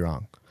 I could be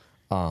wrong.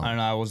 I don't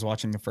know. I was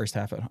watching the first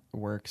half at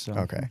work. So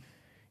Okay.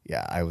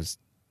 Yeah, I was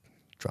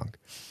drunk.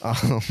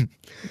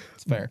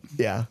 It's fair.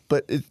 Yeah,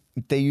 but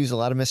they use a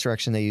lot of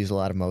misdirection. They use a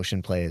lot of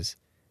motion plays.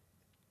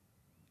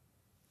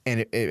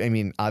 And I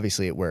mean,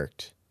 obviously it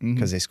worked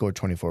because they scored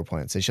 24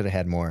 points. They should have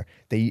had more.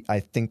 I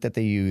think that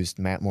they used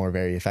Matt Moore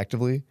very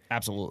effectively.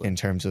 Absolutely. In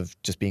terms of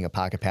just being a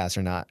pocket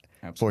passer, not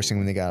forcing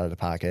when they got out of the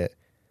pocket.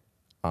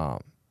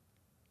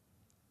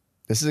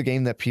 This is a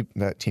game that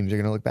teams are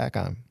going to look back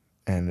on,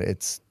 and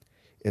it's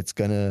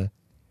gonna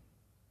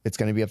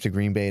be up to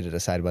Green Bay to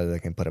decide whether they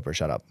can put up or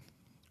shut up.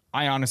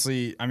 I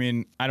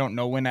don't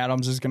know when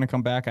Adams is going to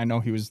come back. I know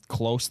he was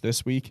close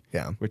this week.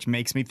 Yeah. Which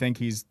makes me think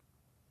he's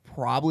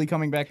probably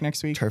coming back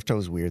next week. Turf toe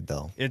is weird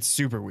though. It's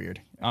super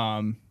weird.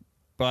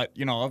 But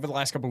over the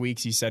last couple of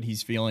weeks, he said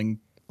he's feeling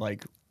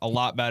like a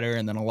lot better,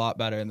 and then a lot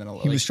better, and then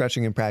he was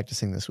stretching and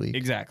practicing this week.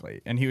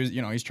 Exactly, and he was,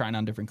 he's trying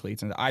on different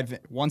cleats, and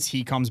once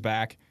he comes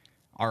back,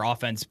 our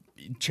offense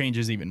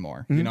changes even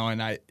more. And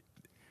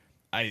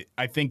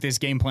I think this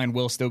game plan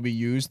will still be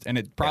used, and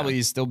it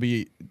probably still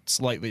be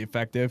slightly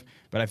effective.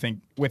 But I think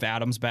with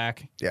Adams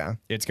back,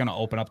 it's going to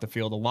open up the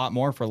field a lot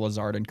more for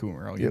Lazard and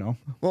Kumaro. You know.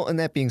 Well, and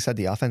that being said,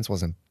 the offense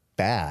wasn't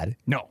bad.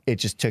 No, it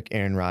just took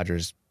Aaron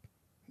Rodgers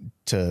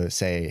to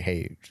say,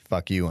 "Hey,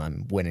 fuck you,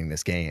 I'm winning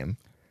this game."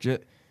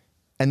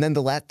 And then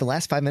the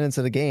last 5 minutes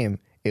of the game,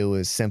 it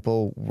was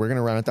simple. We're going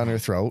to run it down their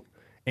throat.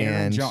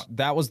 Aaron Jones.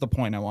 That was the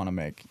point I want to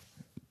make.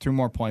 2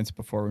 more points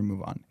before we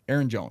move on.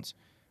 Aaron Jones.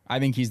 I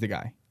think he's the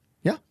guy.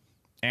 Yeah.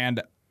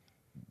 And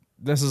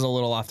this is a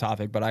little off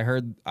topic, but I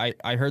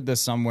heard this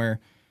somewhere,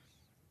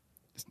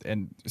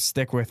 and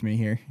stick with me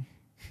here.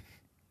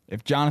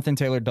 If Jonathan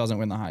Taylor doesn't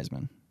win the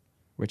Heisman,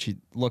 which he's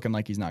looking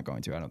like he's not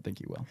going to, I don't think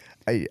he will.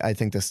 I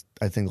think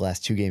the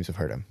last 2 games have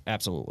hurt him.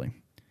 Absolutely.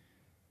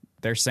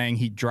 They're saying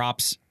he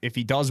drops. If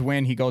he does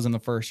win, he goes in the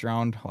first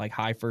round, like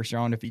high first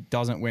round. If he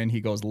doesn't win, he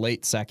goes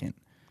late second.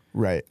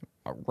 Right.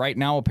 Right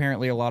now,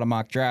 apparently, a lot of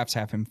mock drafts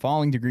have him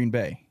falling to Green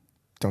Bay.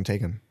 Don't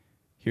take him.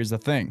 Here's the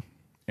thing.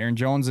 Aaron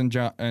Jones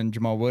and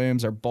Jamal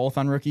Williams are both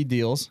on rookie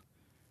deals.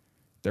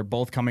 They're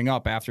both coming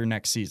up after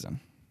next season.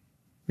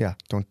 Yeah.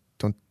 Don't.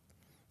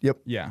 Yep.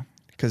 Yeah.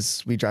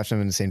 Because we drafted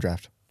him in the same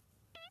draft.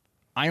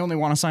 I only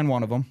want to sign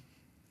one of them.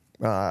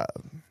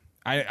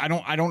 I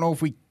don't know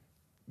if we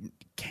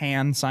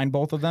can sign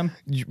both of them.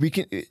 We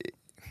can.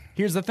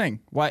 Here's the thing.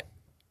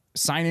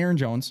 Sign Aaron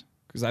Jones,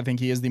 because I think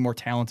he is the more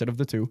talented of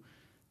the two.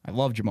 I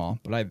love Jamal,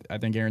 but I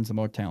think Aaron's the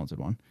more talented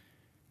one.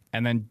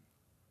 And then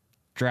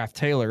draft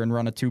Taylor and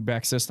run a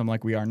 2-back system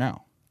like we are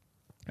now.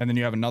 And then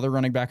you have another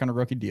running back on a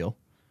rookie deal.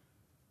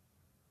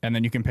 And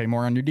then you can pay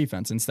more on your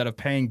defense instead of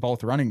paying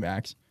both running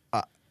backs.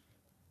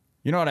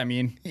 You know what I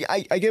mean? Yeah,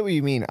 I get what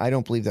you mean. I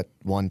don't believe that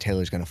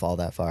Taylor's going to fall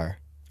that far.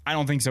 I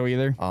don't think so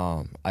either.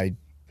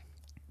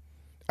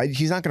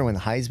 He's not going to win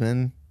the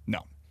Heisman.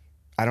 No.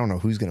 I don't know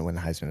who's going to win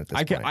the Heisman at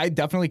this point. I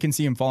definitely can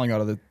see him falling out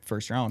of the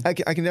first round. I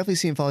can definitely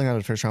see him falling out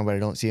of the first round, but I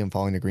don't see him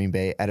falling to Green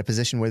Bay at a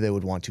position where they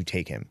would want to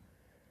take him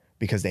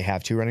because they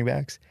have 2 running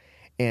backs.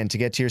 And to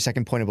get to your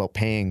second point about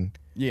paying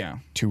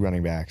 2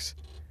 running backs,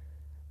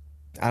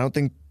 I don't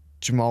think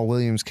Jamal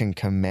Williams can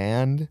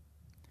command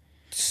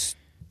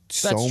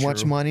so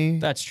much money.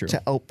 That's true.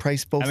 To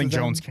outprice both of them. I think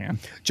Jones can.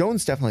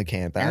 Jones definitely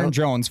can. But Aaron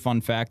Jones,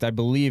 fun fact, I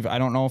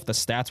don't know if the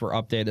stats were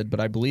updated, but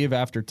I believe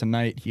after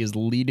tonight he is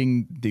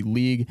leading the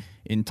league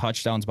in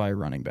touchdowns by a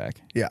running back.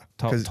 Yeah.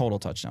 Total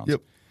touchdowns.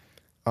 Yep.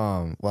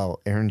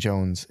 Well, Aaron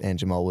Jones and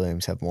Jamal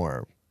Williams have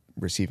more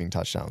receiving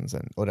touchdowns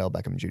than Odell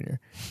Beckham Jr.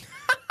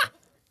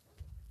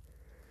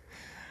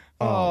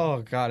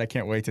 Oh, God, I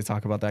can't wait to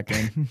talk about that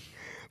game.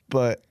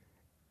 But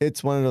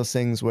it's one of those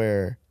things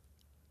where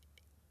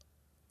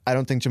I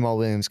don't think Jamal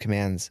Williams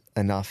commands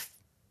enough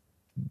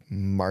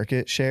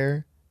market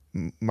share,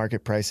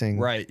 market pricing.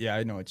 Right, yeah,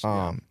 I know it's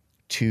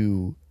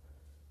to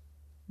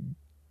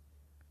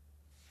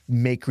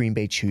make Green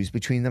Bay choose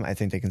between them. I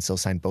think they can still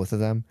sign both of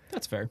them.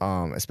 That's fair.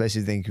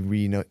 Especially if they can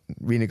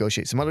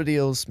renegotiate some other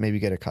deals, maybe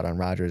get a cut on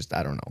Rodgers.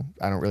 I don't know.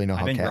 I don't really know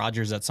how. I think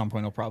Rodgers at some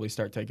point will probably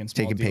start taking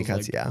pay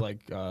cuts, like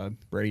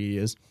Brady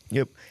is.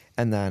 Yep.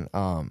 And then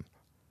I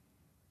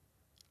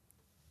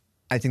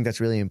think that's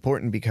really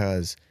important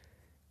because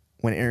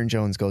when Aaron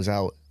Jones goes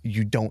out,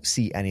 you don't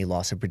see any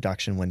loss of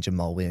production when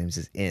Jamal Williams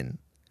is in.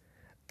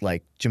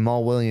 Like,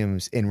 Jamal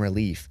Williams in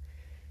relief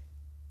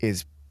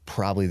is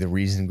probably the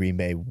reason Green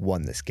Bay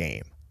won this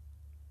game.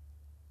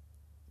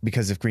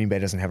 because if Green Bay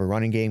doesn't have a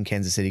running game,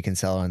 Kansas City can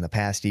sell on the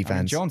pass I mean,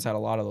 defense. Jones had a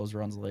lot of those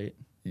runs late.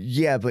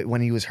 Yeah, but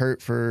when he was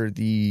hurt for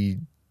the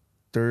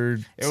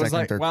third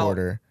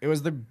quarter. It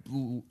was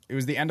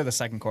the end of the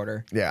second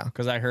quarter. Yeah.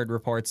 Because I heard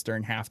reports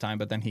during halftime,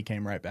 but then he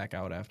came right back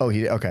out after. Oh,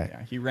 okay.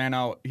 Yeah, he ran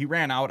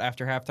out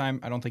after halftime.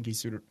 I don't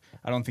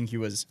think he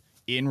was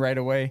in right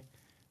away.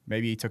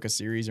 Maybe he took a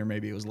series, or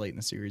maybe it was late in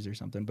the series or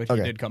something. But he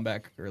did come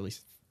back early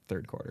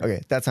third quarter.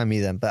 Okay, that's on me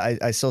then.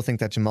 But I still think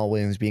that Jamal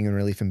Williams being in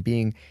relief and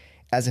being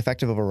as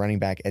effective of a running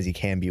back as he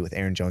can be with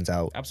Aaron Jones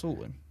out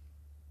Absolutely.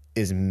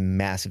 is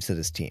massive to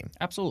this team.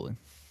 Absolutely.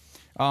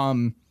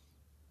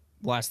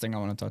 Last thing I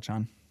want to touch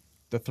on,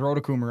 the throw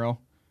to Kumaro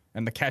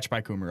and the catch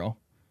by Kumaro.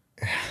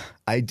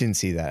 I didn't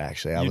see that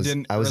actually. I was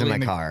in really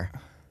my car.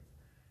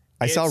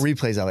 I saw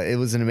replays of it. It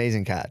was an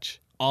amazing catch.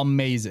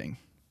 Amazing.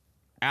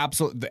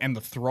 Absolutely. And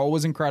the throw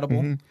was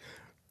incredible.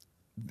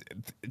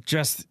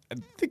 Just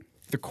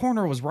the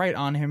corner was right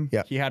on him.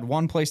 Yep. He had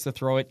one place to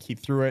throw it. He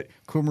threw it.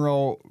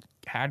 Kumaro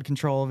had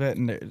control of it,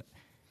 and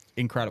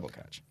incredible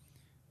catch.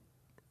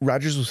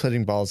 Rodgers was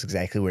hitting balls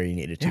exactly where he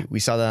needed to. Yeah. We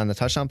saw that on the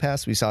touchdown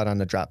pass. We saw it on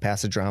the drop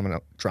pass to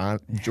Geronimo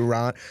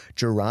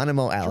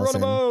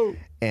Allison.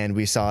 And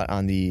we saw it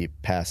on the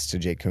pass to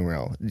Jake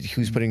Kumaro.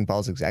 He was putting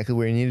balls exactly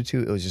where he needed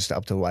to. It was just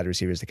up to the wide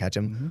receivers to catch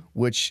him,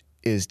 which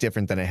is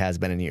different than it has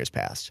been in years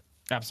past.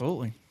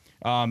 Absolutely.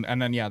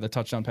 And then, the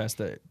touchdown pass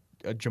to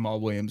Jamal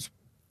Williams.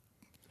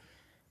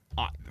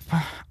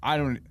 I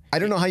don't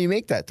know how you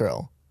make that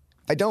throw.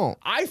 I don't.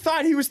 I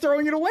thought he was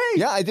throwing it away.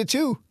 Yeah, I did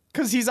too.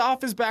 Because he's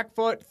off his back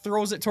foot,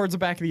 throws it towards the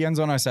back of the end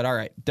zone. I said, all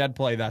right, dead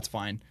play, that's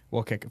fine.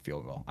 We'll kick a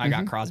field goal. I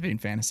got Crosby in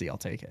fantasy. I'll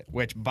take it.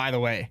 Which, by the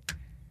way,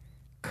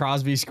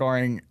 Crosby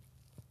scoring,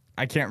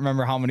 I can't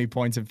remember how many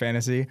points in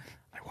fantasy.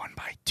 I won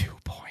by 2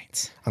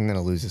 points. I'm going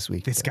to lose this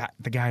week.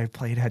 The guy who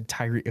played had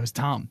Tyreek. It was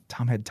Tom.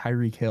 Tom had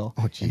Tyreek Hill.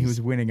 Oh, geez. And he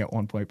was winning at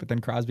one point. But then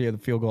Crosby had the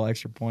field goal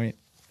extra point.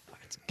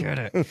 Let's get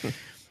it.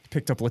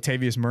 Picked up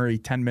Latavius Murray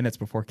 10 minutes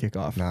before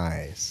kickoff.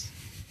 Nice.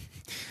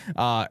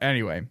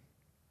 Anyway.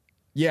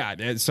 Yeah,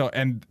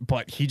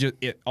 but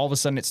all of a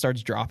sudden it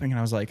starts dropping, and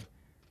I was like,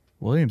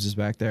 Williams is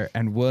back there,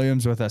 and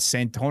Williams with a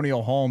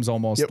Santonio Holmes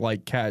almost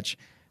like catch,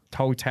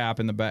 toe tap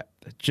in the back,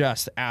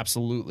 just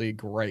absolutely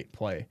great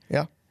play.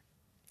 Yeah,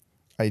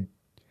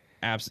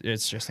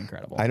 it's just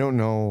incredible. I don't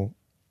know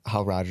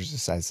how Rodgers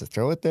decides to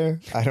throw it there.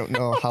 I don't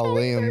know how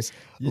Williams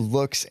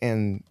looks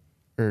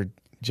or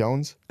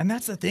Jones, and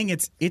that's the thing.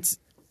 It's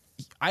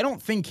I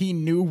don't think he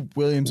knew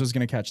Williams was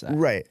going to catch that.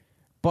 Right.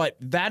 But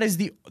that is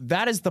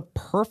the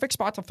perfect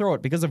spot to throw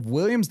it, because if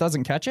Williams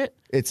doesn't catch it,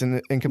 it's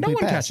an incomplete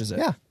pass. No one pass. catches it.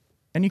 Yeah.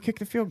 And you kick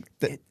the field.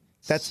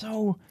 That's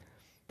so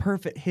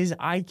perfect. His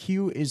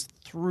IQ is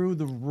through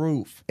the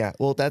roof. Yeah.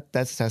 Well, that's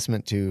a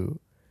testament to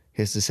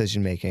his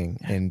decision making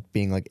and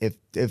being like, if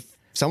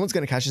someone's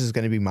going to catch this, it's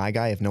going to be my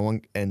guy. If no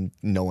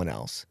one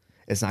else,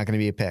 it's not going to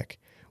be a pick.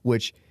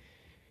 Which,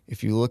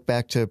 if you look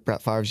back to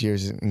Brett Favre's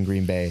years in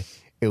Green Bay,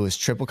 it was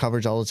triple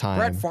coverage all the time.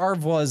 Brett Favre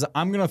was,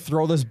 I'm going to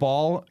throw this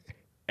ball,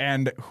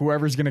 and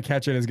whoever's going to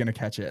catch it is going to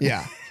catch it.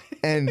 Yeah.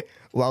 And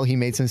while he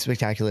made some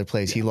spectacular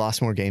plays, he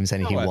lost more games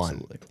than he won.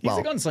 Absolutely. He's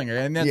a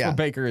gunslinger, and that's what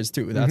Baker is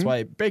too. That's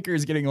why Baker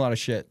is getting a lot of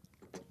shit.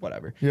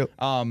 Whatever. Yep.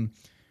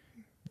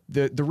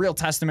 The real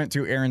testament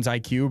to Aaron's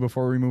IQ,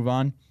 before we move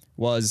on,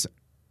 was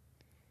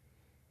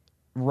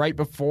right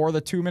before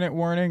the 2-minute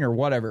warning, or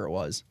whatever it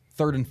was,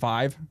 3rd and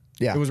 5.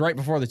 Yeah. It was right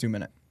before the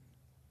 2-minute.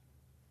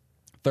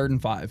 3rd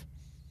and 5.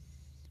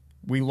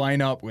 We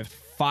line up with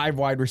 5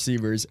 wide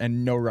receivers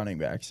and no running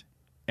backs.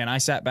 And I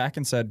sat back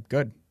and said,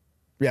 good.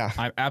 Yeah.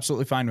 I'm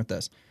absolutely fine with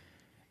this.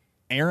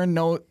 Aaron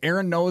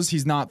knows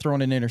he's not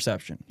throwing an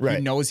interception. Right.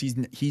 He knows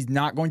he's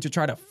not going to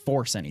try to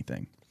force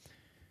anything.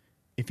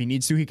 If he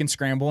needs to, he can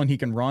scramble and he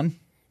can run.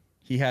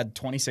 He had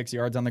 26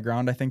 yards on the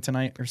ground, I think,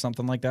 tonight or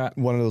something like that.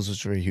 One of those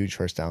was a huge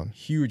first down.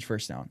 Huge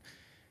first down.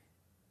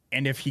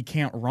 And if he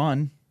can't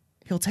run,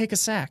 he'll take a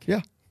sack.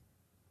 Yeah.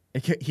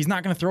 He's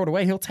not going to throw it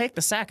away. He'll take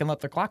the sack and let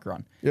the clock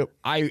run. Yep.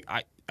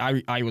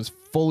 I was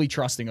fully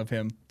trusting of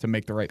him to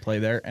make the right play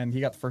there, and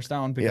he got the first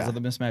down because of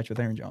the mismatch with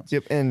Aaron Jones.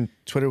 Yep, and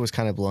Twitter was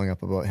kind of blowing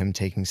up about him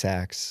taking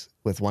sacks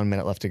with 1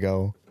 minute left to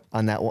go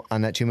on that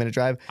 2-minute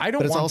drive. I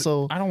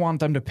don't want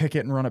them to pick it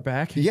and run it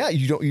back. Yeah,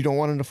 you don't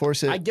want him to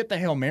force it. I get the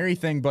Hail Mary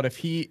thing, but if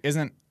he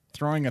isn't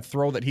throwing a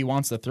throw that he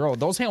wants to throw,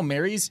 those Hail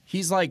Marys,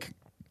 he's like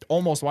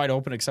almost wide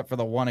open except for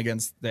the one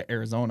against the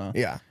Arizona.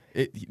 Yeah.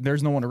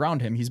 There's no one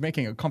around him. He's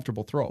making a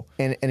comfortable throw.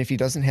 And if he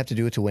doesn't have to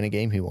do it to win a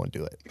game, he won't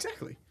do it.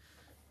 Exactly.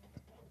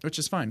 Which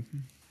is fine.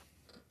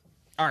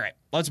 All right,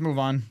 let's move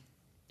on.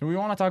 Do we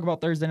want to talk about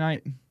Thursday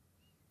night?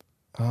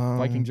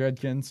 Viking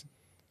Redskins.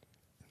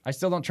 I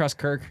still don't trust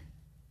Kirk.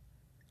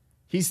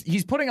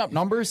 He's putting up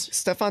numbers.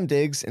 Stephon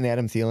Diggs and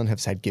Adam Thielen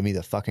have said, "Give me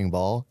the fucking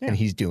ball," and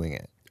he's doing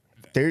it.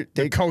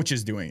 The coach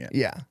is doing it.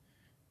 Yeah.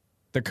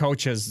 The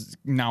coach has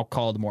now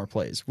called more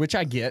plays, which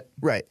I get.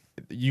 Right.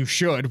 You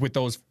should with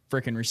those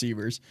freaking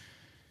receivers.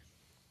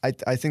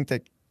 I think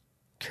that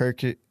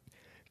Kirk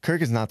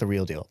Kirk is not the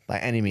real deal by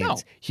any means. No.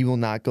 He will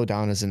not go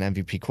down as an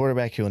MVP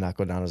quarterback. He will not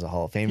go down as a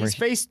Hall of Famer. He's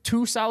faced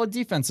 2 solid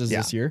defenses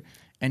this year,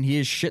 and he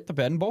has shit the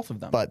bed in both of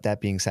them. But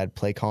that being said,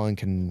 play calling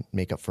can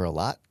make up for a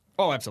lot.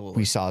 Oh, absolutely.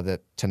 We saw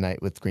that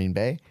tonight with Green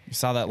Bay. You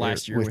saw that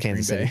last year with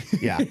Kansas Green City.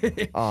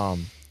 Bay. Yeah.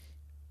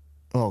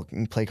 Well,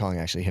 play calling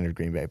actually hindered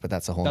Green Bay, but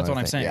that's a whole. That's nother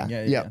what I'm thing.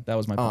 saying. Yeah. That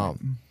was my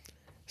point.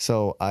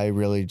 So I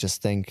really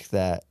just think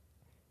that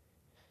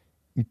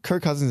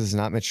Kirk Cousins is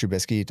not Mitch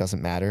Trubisky. It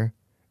doesn't matter.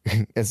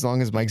 As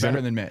long as Mike Zimmer.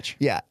 Better than Mitch.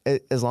 Yeah.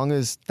 As long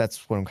as,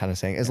 that's what I'm kind of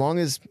saying. As long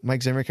as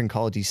Mike Zimmer can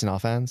call a decent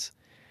offense,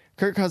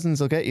 Kirk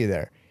Cousins will get you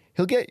there.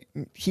 He'll get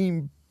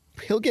you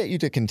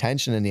to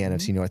contention in the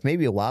NFC North,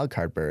 maybe a wild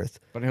card berth.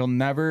 But he'll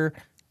never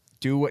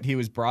do what he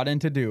was brought in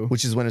to do,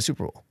 which is win a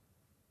Super Bowl.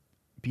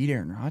 Beat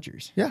Aaron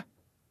Rodgers. Yeah.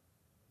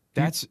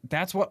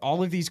 That's what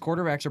all of these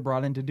quarterbacks are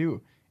brought in to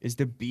do, is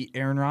to beat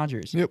Aaron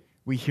Rodgers. Yep.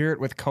 We hear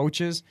it with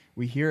coaches.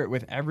 We hear it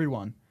with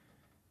everyone.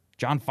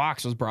 John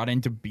Fox was brought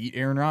in to beat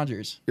Aaron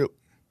Rodgers. Yep.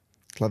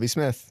 Lovie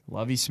Smith.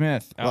 Lovie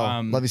Smith.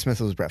 Well, Lovie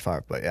Smith was Brett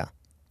Favre, but yeah.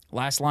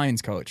 Last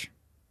Lions coach.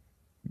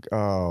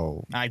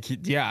 Oh.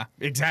 Yeah,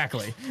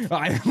 exactly.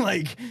 I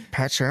like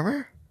Pat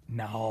Shurmur?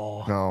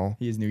 No.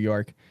 He is New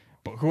York.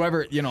 But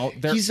whoever,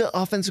 he's the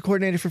offensive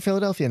coordinator for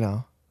Philadelphia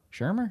now.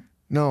 Shurmur?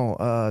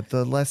 No,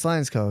 the Last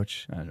Lions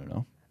coach. I don't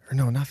know. Or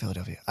no, not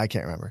Philadelphia. I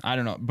can't remember. I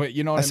don't know. But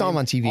you know what I saw him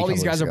on TV. All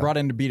these guys are ago. brought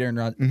in to beat Aaron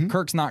Rodgers.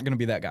 Kirk's not going to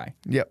be that guy.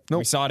 Yep. Nope.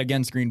 We saw it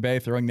against Green Bay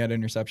throwing that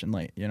interception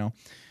late,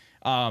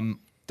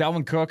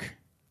 Dalvin Cook,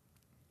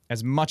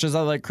 as much as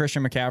I like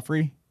Christian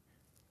McCaffrey,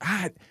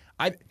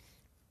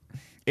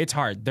 it's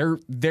hard.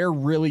 They're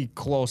really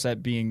close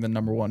at being the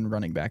number 1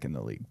 running back in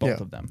the league, both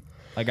of them.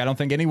 Like, I don't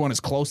think anyone is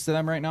close to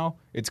them right now.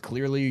 It's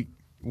clearly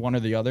one or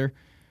the other.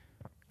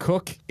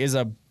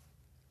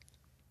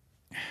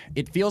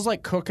 It feels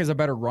like Cook is a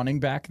better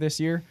running back this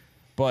year,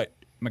 but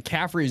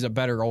McCaffrey is a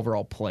better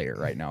overall player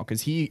right now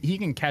because he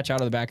can catch out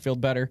of the backfield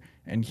better,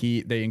 and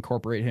they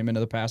incorporate him into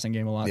the passing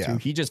game a lot too.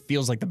 He just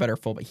feels like the better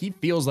fullback. He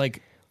feels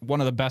like one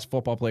of the best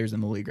football players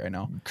in the league right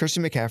now.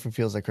 Christian McCaffrey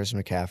feels like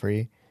Christian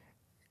McCaffrey.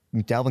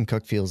 Dalvin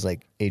Cook feels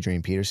like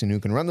Adrian Peterson, who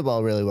can run the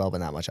ball really well, but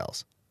not much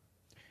else.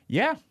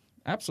 Yeah,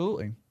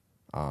 absolutely.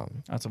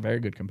 That's a very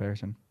good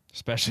comparison,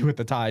 especially with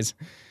the ties.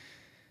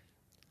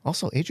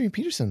 Also, Adrian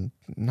Peterson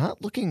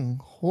not looking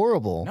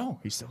horrible. No,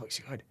 he still looks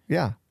good.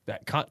 Yeah.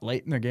 That cut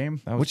late in the game.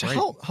 That was great.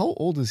 How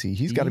old is he?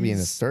 He's got to be in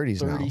his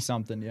 30s now.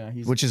 30-something, yeah.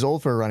 Which is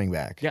old for a running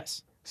back.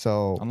 Yes.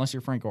 So unless you're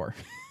Frank Gore.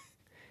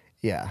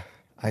 Yeah.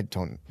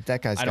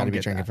 That guy's got to be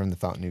drinking from the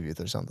fountain of youth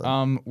or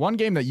something. One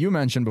game that you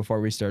mentioned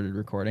before we started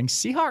recording,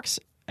 Seahawks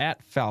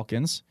at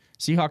Falcons.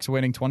 Seahawks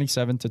winning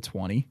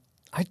 27-20.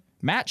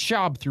 Matt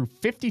Schaub threw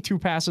 52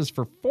 passes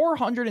for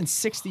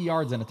 460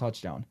 yards and a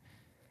touchdown.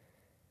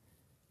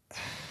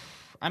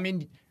 I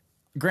mean,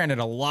 granted,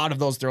 a lot of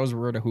those throws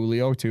were to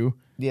Julio, too.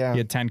 Yeah. He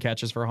had 10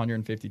 catches for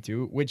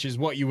 152, which is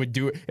what you would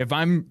do. If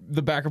I'm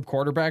the backup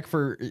quarterback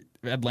for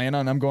Atlanta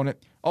and I'm going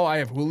I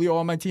have Julio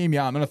on my team,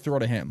 yeah, I'm going to throw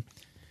to him.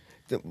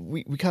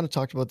 We kind of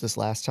talked about this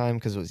last time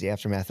because it was the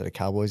aftermath of the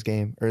Cowboys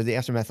game, or the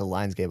aftermath of the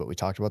Lions game, but we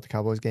talked about the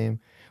Cowboys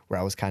game where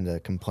I was kind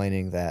of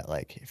complaining that,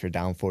 like, if you're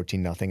down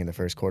 14-0 in the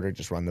first quarter,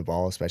 just run the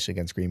ball, especially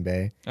against Green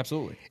Bay.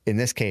 Absolutely. In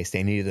this case,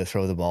 they needed to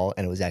throw the ball,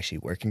 and it was actually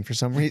working for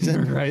some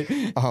reason. Right.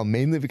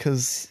 Mainly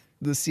because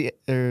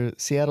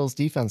Seattle's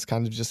defense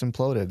kind of just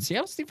imploded.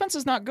 Seattle's defense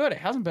is not good. It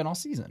hasn't been all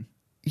season.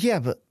 Yeah,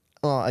 but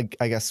I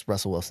guess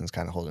Russell Wilson's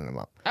kind of holding them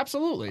up.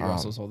 Absolutely,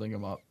 Russell's holding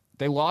them up.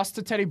 They lost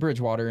to Teddy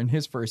Bridgewater in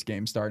his first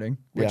game starting,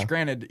 which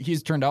granted,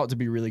 he's turned out to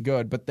be really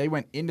good, but they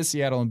went into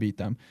Seattle and beat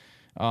them.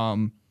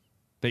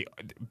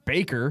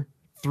 Baker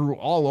threw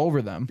all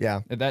over them. Yeah.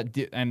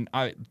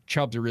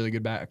 Chubb's a really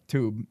good back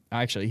too.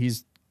 Actually,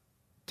 he's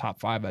top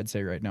 5, I'd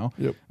say right now.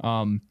 Yep.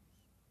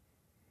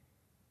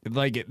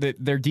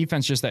 Their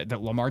defense, just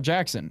that Lamar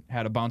Jackson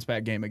had a bounce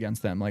back game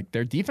against them. Like,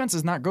 their defense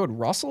is not good.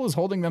 Russell is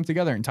holding them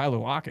together, and Tyler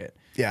Lockett.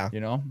 Yeah.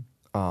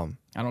 I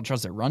don't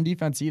trust their run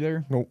defense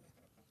either. Nope.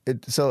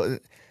 So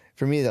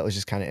for me, that was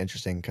just kind of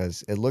interesting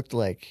because it looked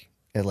like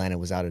Atlanta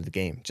was out of the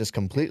game just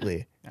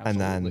completely. And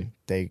then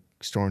they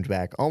stormed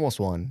back, almost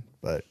won,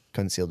 but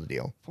couldn't seal the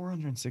deal.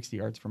 460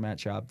 yards for Matt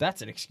Schaub.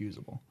 That's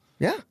inexcusable.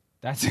 Yeah.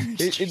 That's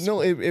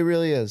inexcusable. It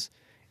really is.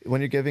 When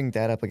you're giving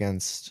that up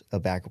against a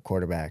backup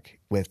quarterback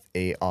with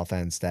a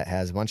offense that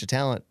has a bunch of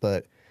talent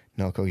but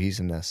no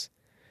cohesiveness,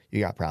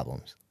 you got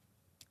problems.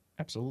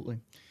 Absolutely.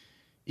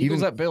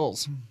 Eagles at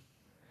Bills.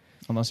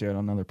 Unless you had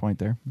another point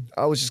there.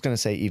 I was just going to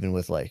say, even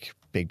with like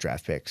big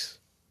draft picks.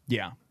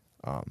 Yeah.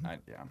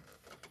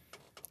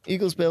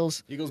 Eagles,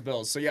 Bills.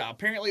 So yeah,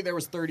 apparently there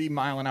was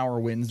 30-mile-an-hour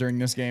winds during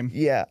this game.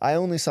 Yeah, I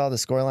only saw the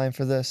scoreline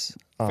for this.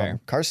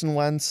 Fair. Carson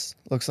Wentz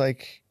looks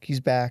like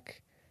he's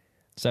back.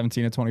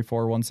 17-24,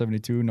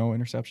 172, no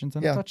interceptions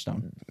and a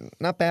touchdown.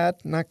 Not bad.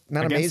 Not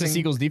Against amazing. Against the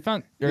Eagles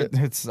defense?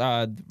 It's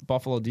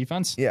Buffalo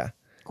defense? Yeah.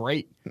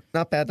 Great.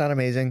 Not bad, not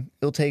amazing.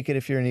 You'll take it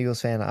if you're an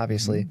Eagles fan,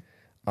 obviously.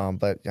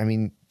 But, I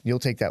mean, you'll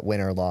take that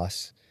win or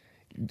loss.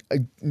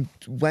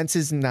 Wentz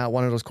is not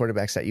one of those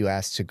quarterbacks that you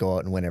ask to go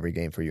out and win every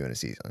game for you in a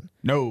season.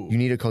 No. You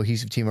need a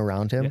cohesive team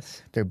around him.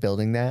 Yes. They're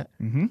building that.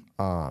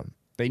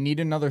 They need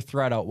another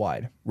threat out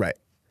wide. Right.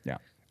 Yeah.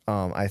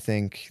 I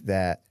think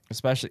that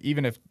Especially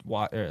even if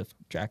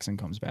Jackson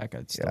comes back,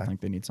 I still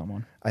think they need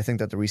someone. I think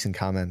that the recent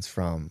comments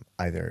from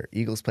either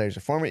Eagles players or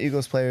former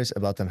Eagles players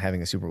about them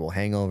having a Super Bowl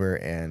hangover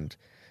and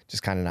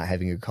just kind of not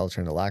having a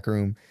culture in the locker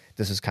room,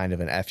 this is kind of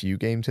an FU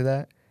game to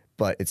that,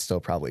 but it's still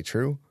probably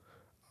true.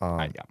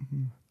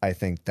 I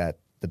think that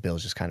the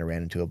Bills just kind of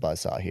ran into a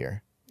buzzsaw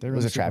here. It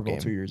was a Super trap Bowl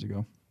game 2 years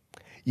ago.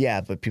 Yeah,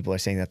 but people are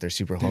saying that their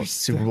Super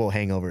Bowl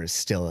hangover is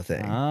still a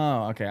thing.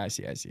 Oh, okay. I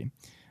see.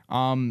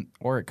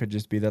 Or it could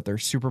just be that their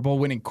Super Bowl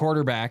winning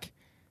quarterback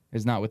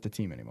is not with the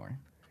team anymore.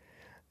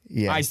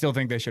 Yeah, I still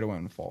think they should have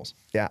went with Foles.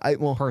 Yeah,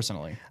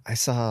 Personally, I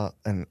saw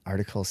an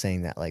article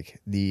saying that like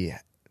the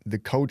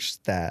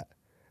coach that,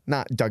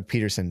 not Doug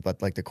Peterson,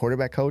 but like the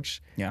quarterback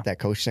coach that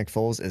coached Nick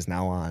Foles is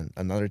now on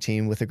another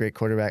team with a great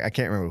quarterback. I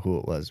can't remember who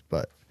it was,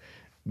 but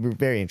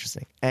very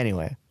interesting.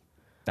 Anyway,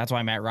 that's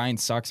why Matt Ryan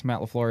sucks. Matt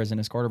LaFleur isn't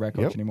his quarterback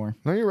coach anymore.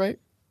 No, you're right.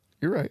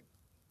 You're right.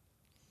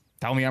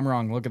 Tell me I'm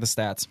wrong. Look at the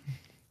stats.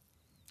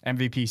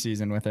 MVP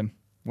season with him.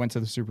 Went to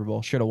the Super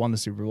Bowl. Should have won the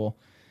Super Bowl.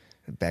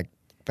 Bad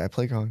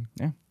play calling.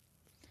 Yeah.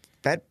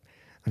 I'm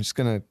just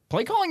gonna.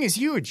 Play calling is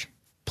huge.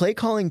 Play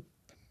calling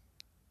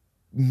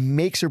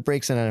makes or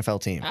breaks an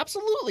NFL team.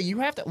 Absolutely. You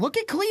have to look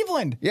at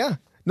Cleveland. Yeah.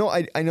 No,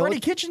 I know. Freddie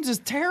Kitchens is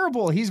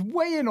terrible. He's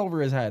way in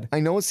over his head. I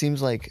know it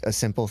seems like a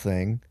simple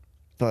thing,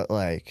 but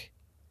like,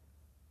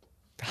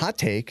 hot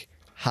take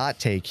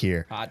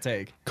here. Hot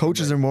take.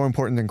 Coaches are more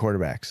important than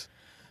quarterbacks.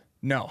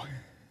 No.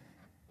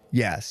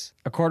 Yes.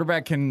 A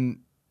quarterback can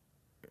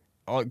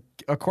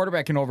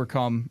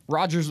overcome.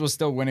 Rodgers was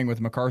still winning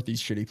with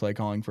McCarthy's shitty play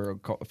calling for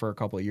a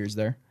couple of years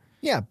there.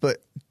 Yeah, but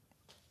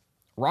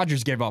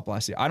Rodgers gave up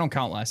last season. I don't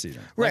count last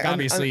season. Right, Like,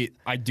 obviously,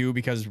 I do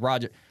because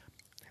there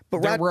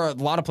were a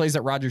lot of plays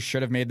that Rodgers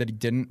should have made that he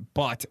didn't,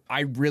 but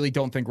I really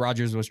don't think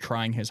Rodgers was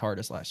trying his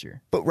hardest last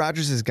year. But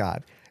Rodgers is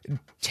God.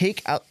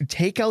 Take out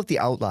the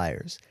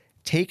outliers.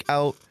 Take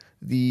out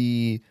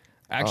the.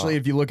 Actually,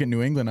 if you look at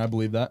New England, I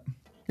believe that.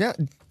 Yeah.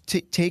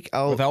 Take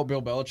out. Without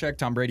Bill Belichick,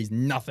 Tom Brady's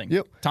nothing.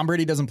 Yep. Tom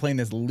Brady doesn't play in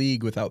this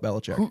league without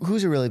Belichick.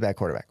 Who's a really bad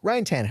quarterback?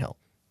 Ryan Tannehill.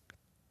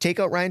 Take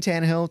out Ryan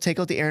Tannehill. Take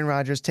out the Aaron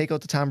Rodgers. Take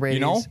out the Tom Brady's.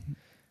 You know,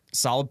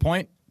 solid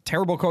point.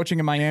 Terrible coaching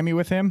in Miami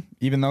with him,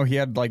 even though he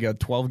had like a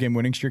 12-game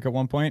winning streak at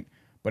one point.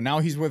 But now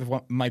he's with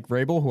Mike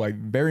Vrabel, who I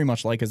very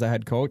much like as a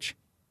head coach.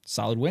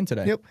 Solid win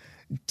today. Yep.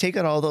 Take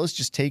out all those.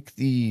 Just take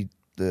the.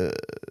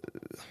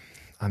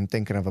 I'm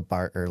thinking of a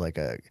bar or like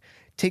a.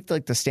 Take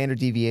like the standard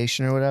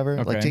deviation or whatever.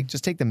 Okay. Like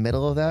just take the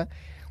middle of that.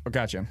 Oh,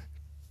 gotcha.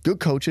 Good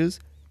coaches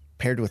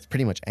paired with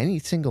pretty much any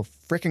single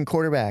freaking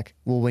quarterback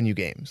will win you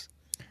games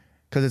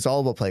because it's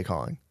all about play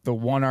calling. The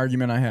one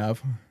argument I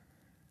have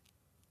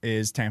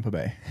is Tampa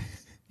Bay.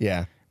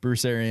 Yeah.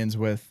 Bruce Arians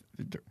with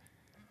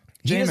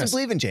He doesn't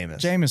believe in Jameis.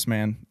 Jameis,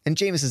 man. And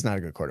Jameis is not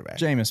a good quarterback.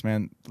 Jameis,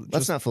 man.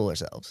 Let's not fool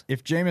ourselves.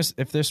 If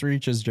this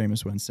reaches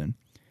Jameis Winston,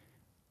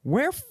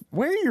 where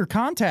are your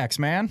contacts,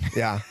 man?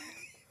 Yeah.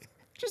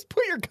 Just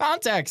put your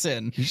contacts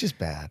in. He's just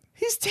bad.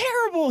 He's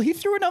terrible. He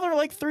threw another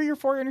like 3 or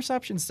 4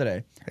 interceptions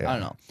today. Yeah. I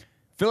don't know.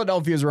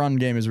 Philadelphia's run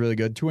game is really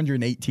good.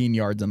 218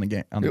 yards on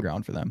the the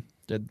ground for them.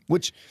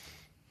 Which,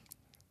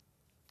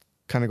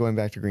 kind of going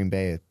back to Green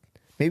Bay,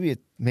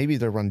 maybe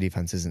their run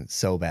defense isn't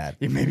so bad.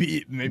 Yeah,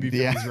 maybe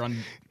Philly's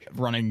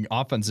running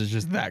offense is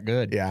just that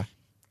good. Yeah.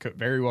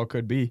 Very well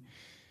could be.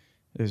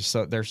 They're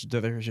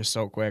just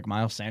so quick.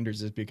 Miles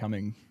Sanders is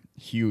becoming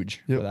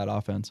huge for that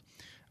offense.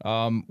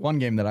 One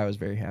game that I was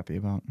very happy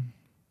about.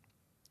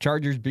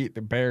 Chargers beat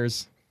the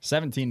Bears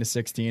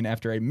 17-16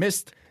 after a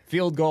missed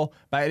field goal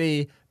by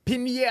Eddie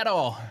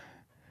Pinheiro.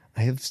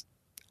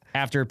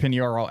 After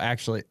Pinheiro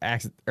actually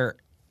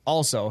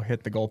also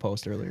hit the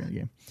goalpost earlier in the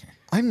game.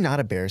 I'm not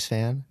a Bears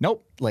fan.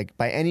 Nope. Like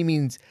by any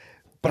means.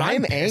 But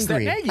I'm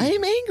angry. I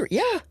am angry.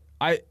 Yeah.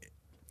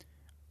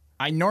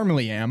 I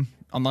normally am,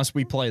 unless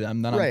we play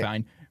them, then I'm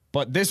fine.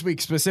 But this week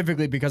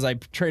specifically because I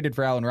traded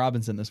for Allen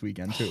Robinson this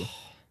weekend too.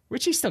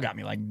 Which he still got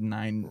me like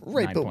 9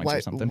 points or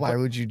something. Why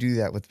would you do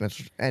that with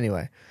Mitchell?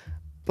 Anyway,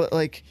 but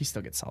like he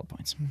still gets solid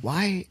points.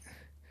 Why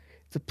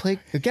the play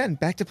again?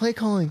 Back to play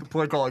calling.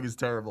 Play calling is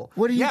terrible.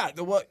 What do you?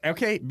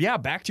 Yeah.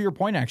 Back to your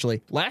point.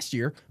 Actually, last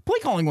year play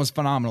calling was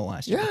phenomenal.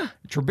 Last year, yeah.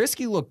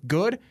 Trubisky looked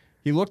good.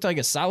 He looked like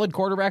a solid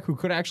quarterback who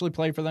could actually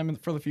play for them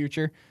for the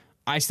future.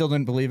 I still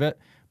didn't believe it,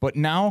 but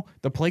now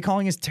the play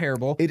calling is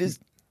terrible. It is.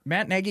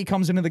 Matt Nagy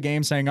comes into the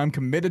game saying, "I'm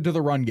committed to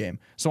the run game."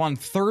 So on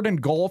 3rd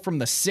and goal from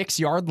the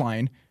 6-yard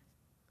line.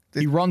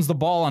 He runs the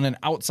ball on an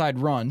outside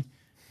run,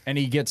 and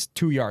he gets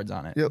 2 yards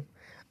on it. Yep.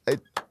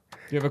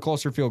 You have a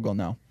closer field goal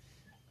now.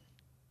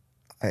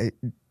 I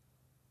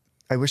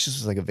wish this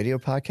was like a video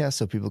podcast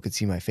so people could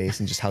see my face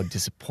and just how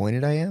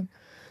disappointed I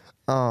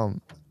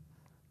am.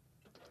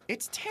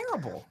 It's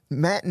terrible.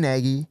 Matt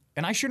Nagy.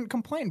 And I shouldn't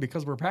complain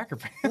because we're Packer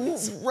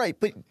fans. Right,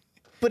 but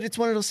But it's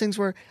one of those things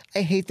where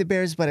I hate the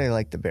Bears, but I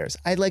like the Bears.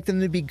 I like them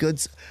to be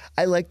good.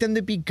 I like them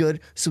to be good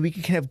so we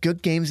can have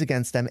good games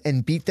against them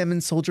and beat them in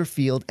Soldier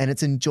Field, and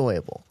it's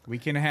enjoyable. We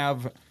can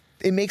have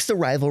It makes the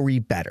rivalry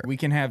better.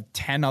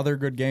 10 other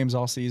good games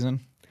all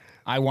season.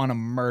 I want to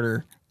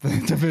murder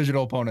the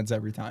divisional opponents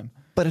every time.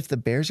 But if the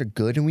Bears are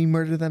good and we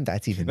murder them,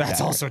 that's even better.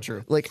 That's also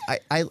true. Like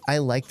I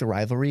like the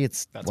rivalry.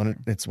 It's one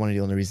of the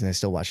only reasons I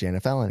still watch the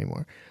NFL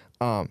anymore.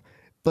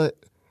 But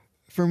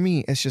for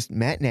me, it's just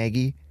Matt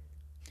Nagy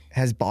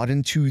has bought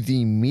into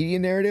the media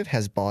narrative,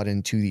 has bought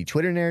into the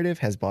Twitter narrative,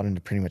 has bought into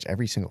pretty much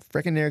every single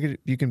freaking narrative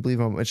you can believe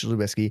on Mitchell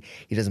Trubisky.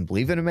 He doesn't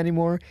believe in him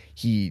anymore.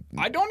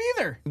 I don't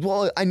either.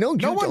 Well, I know you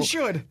No one don't.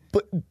 should.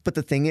 But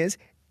the thing is,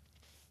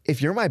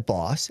 if you're my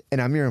boss and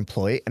I'm your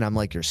employee and I'm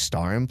like your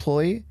star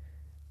employee,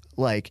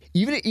 like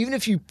even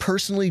if you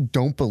personally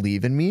don't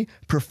believe in me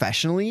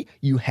professionally,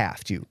 you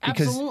have to.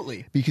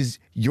 Absolutely. Because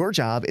your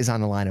job is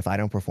on the line if I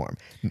don't perform.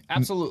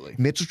 Absolutely.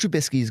 Mitchell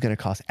Trubisky is going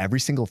to cost every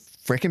single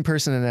freaking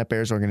person in that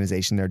Bears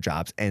organization their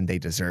jobs, and they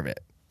deserve it.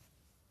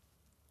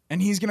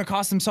 And he's going to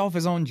cost himself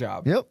his own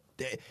job. Yep.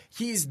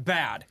 He's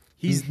bad.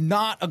 He's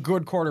not a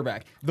good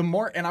quarterback.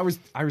 I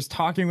was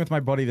talking with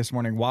my buddy this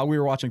morning while we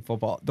were watching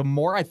football. The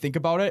more I think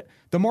about it,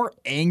 the more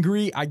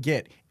angry I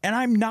get. And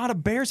I'm not a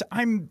Bears.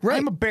 I'm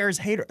a Bears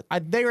hater.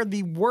 They are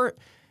the worst.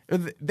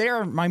 They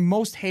are my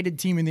most hated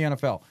team in the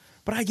NFL.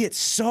 But I get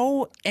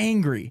so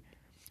angry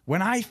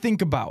when I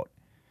think about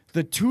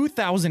the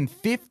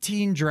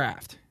 2015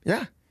 draft.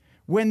 Yeah.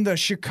 When the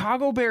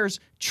Chicago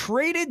Bears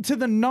traded to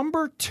the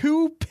number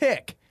 2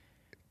 pick.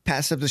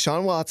 Passed up to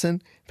Deshaun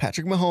Watson,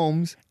 Patrick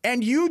Mahomes.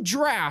 And you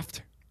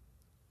draft,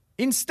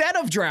 instead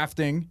of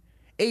drafting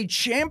a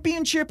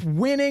championship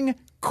winning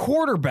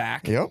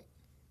quarterback, Yep.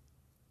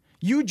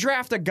 you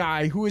draft a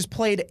guy who has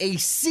played a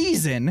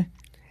season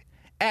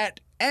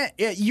at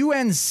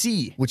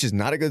UNC. Which is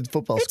not a good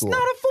football It's school.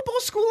 not a football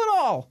school at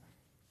all.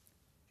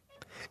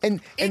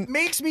 And It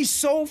makes me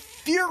so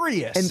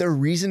furious. the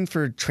reason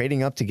for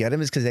trading up to get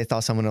him is because they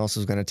thought someone else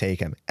was going to take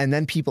him. And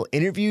then people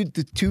interviewed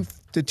the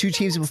two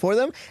teams before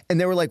them, and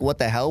they were like, "What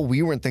the hell?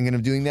 We weren't thinking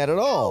of doing that at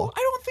all. No, I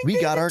don't think we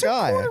they got even our took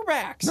guy."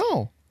 quarterbacks.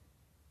 No.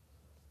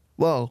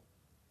 Well,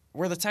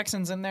 Were the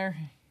Texans in there?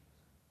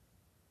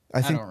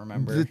 I think don't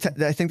remember.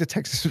 I think the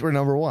Texans were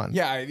number one.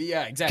 Yeah,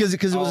 exactly.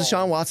 Because it was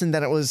Deshaun Watson,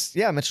 then it was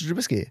Mitchell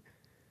Trubisky.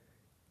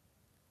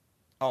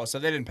 Oh, so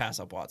they didn't pass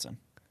up Watson.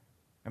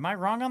 Am I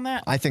wrong on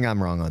that? I think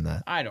I'm wrong on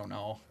that. I don't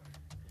know.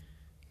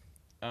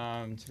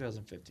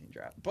 2015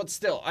 draft, but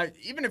still,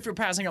 even if you're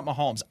passing up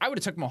Mahomes, I would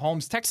have took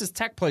Mahomes. Texas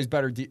Tech plays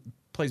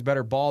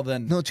better ball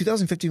than. No,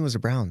 2015 was the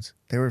Browns.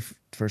 They were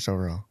first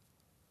overall.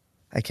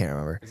 I can't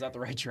remember. Is that the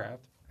right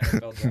draft?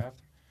 NFL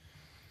draft.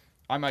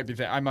 I might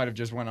have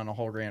just went on a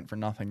whole rant for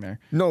nothing there.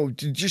 No,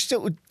 you're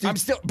still. I'm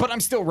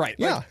still right.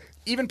 Yeah. Like,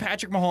 even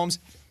Patrick Mahomes,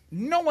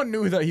 no one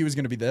knew that he was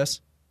going to be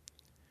this.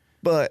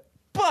 But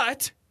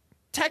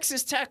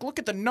Texas Tech, look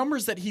at the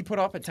numbers that he put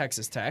up at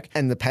Texas Tech.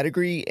 and the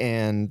pedigree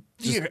and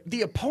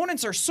The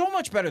opponents are so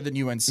much better than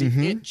UNC.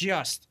 Mm-hmm. It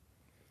just,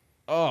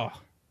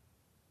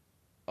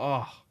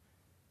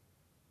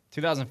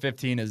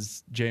 2015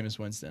 is Jameis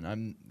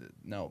Winston.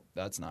 No,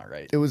 that's not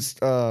right. it was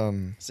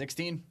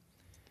 16?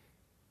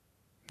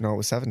 no, it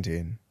was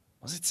 17.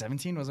 Was it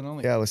 17? Was it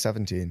only? Yeah, it was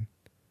 17.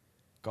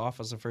 Goff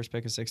was the first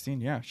pick of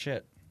 16? Yeah,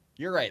 shit.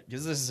 You're right,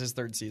 because this is his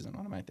third season.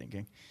 What am I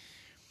thinking?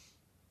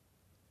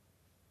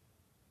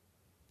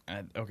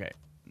 Okay,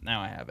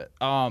 now I have it.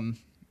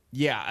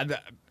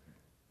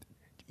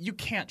 You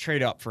can't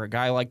trade up for a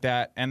guy like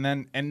that,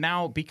 and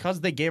now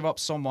because they gave up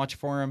so much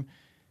for him,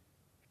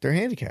 They're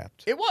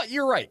handicapped.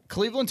 You're right.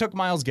 Cleveland took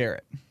Myles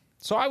Garrett,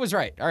 so I was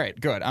right. All right,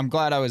 good. I'm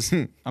glad I was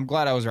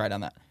right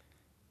on that.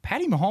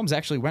 Patty Mahomes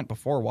actually went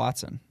before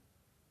Watson.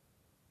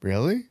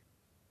 Really?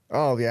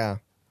 Oh yeah,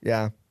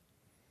 yeah.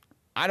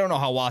 I don't know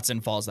how Watson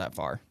falls that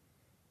far.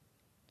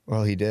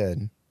 Well, he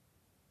did.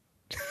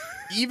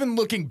 Even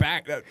looking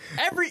back,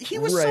 he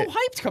was Right. so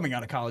hyped coming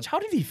out of college. How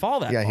did he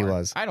fall that Yeah, far? he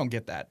was. I don't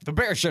get that. The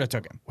Bears should have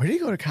took him. Where did he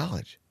go to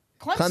college?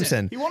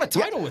 Clemson. He won a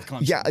title with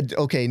Clemson. Yeah.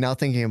 Okay. Now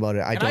thinking about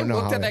it, I don't know I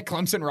looked how at that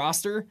Clemson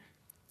roster.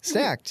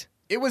 stacked.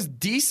 It was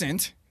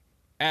decent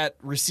at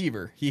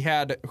receiver. He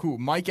had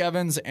Mike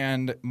Evans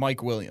and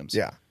Mike Williams.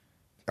 Yeah.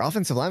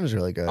 Offensive line was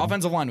really good.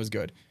 Offensive line was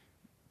good.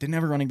 Didn't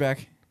have a running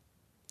back.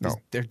 No.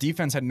 Their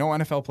defense had no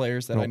NFL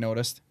players that I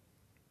noticed.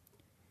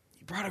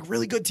 He brought a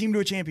really good team to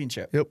a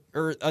championship. Yep.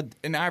 Or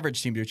an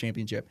average team to a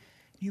championship.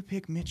 You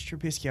pick Mitch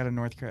Trubisky out of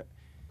North Carolina.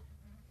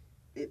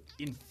 It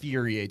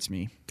infuriates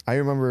me. I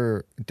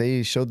remember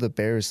they showed the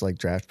Bears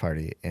draft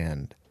party,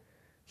 and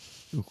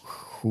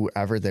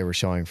whoever they were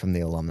showing from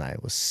the alumni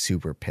was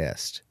super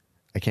pissed.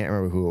 I can't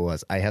remember who it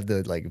was. I have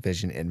the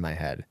vision in my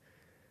head.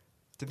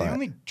 Did they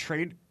only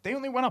trade? They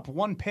only went up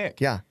one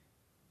pick. Yeah,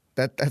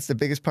 that's the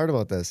biggest part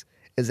about this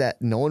is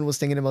that no one was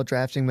thinking about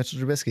drafting Mitchell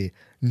Trubisky.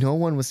 No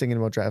one was thinking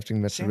about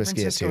drafting Mitchell San Trubisky at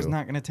 2. Francisco's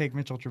not going to take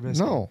Mitchell Trubisky.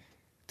 No,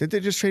 did they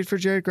just trade for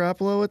Jared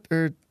Garoppolo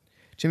or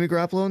Jimmy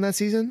Garoppolo in that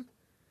season?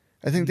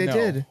 I think they No.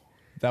 did.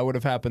 That would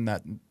have happened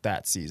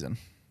that season.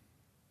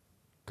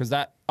 Because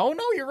that. Oh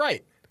no, you're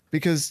right.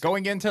 because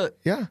Going into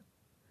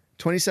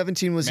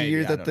 2017 was the Maybe,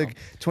 year I that don't the know.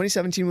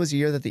 2017 was the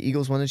year that the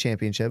Eagles won the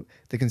championship.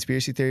 The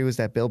conspiracy theory was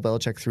that Bill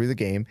Belichick threw the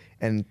game,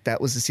 and that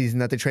was the season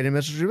that they traded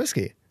Mitchell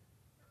Trubisky.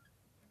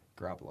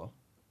 Garoppolo.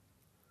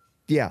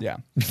 Yeah. Yeah.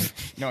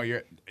 No,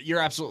 you're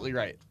absolutely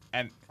right.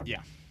 And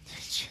yeah.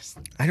 It's just,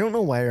 I don't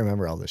know why I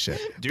remember all this shit,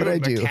 dude, but I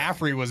do.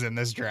 McCaffrey was in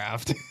this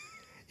draft.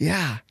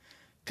 Yeah.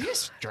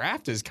 This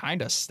draft is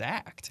kind of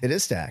stacked. It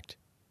is stacked.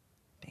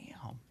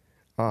 Damn.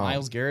 Um,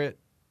 Myles Garrett.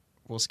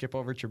 We'll skip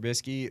over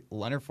Trubisky,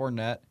 Leonard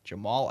Fournette,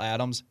 Jamal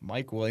Adams,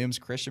 Mike Williams,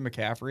 Christian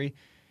McCaffrey.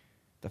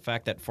 The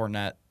fact that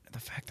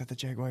the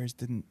Jaguars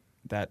didn't,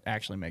 that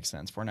actually makes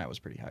sense. Fournette was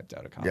pretty hyped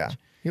out of college. Yeah,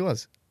 he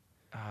was.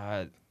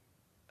 Uh,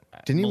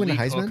 Didn't he win the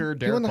Malik Heisman? Hooker, He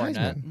Derek won the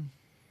Barnett. Heisman.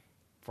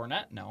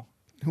 Fournette? No.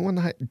 Who won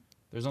the Heisman?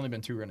 There's only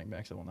been 2 running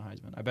backs that won the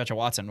Heisman. I bet you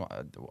Watson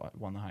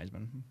won the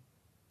Heisman.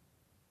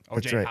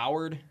 That's O.J. right.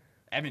 Howard,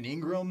 Evan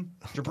Ingram,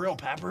 Jabril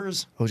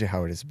Peppers. OJ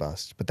Howard is a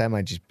bust, but that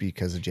might just be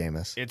because of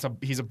Jameis.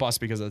 He's a bust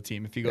because of the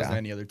team. If he goes to Yeah.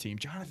 any other team,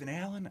 Jonathan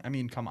Allen. I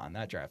mean, come on,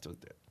 that draft was.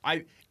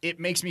 It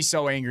makes me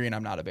so angry, and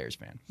I'm not a Bears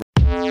fan.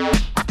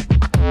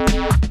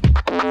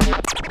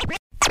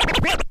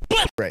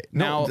 Right.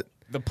 Now, No,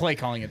 the play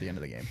calling at the end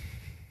of the game.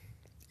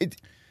 it,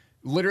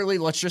 Literally,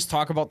 let's just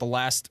talk about the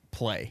last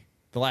play,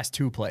 the last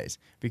 2 plays,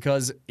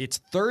 because it's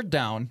 3rd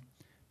down,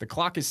 the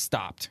clock is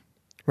stopped,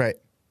 right.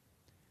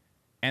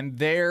 and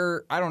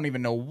I don't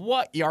even know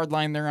what yard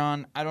line they're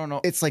on. I don't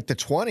know. It's like the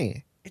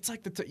 20. It's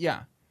like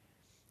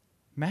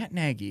Matt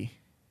Nagy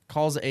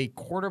calls a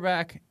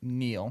quarterback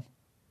kneel,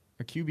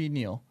 a QB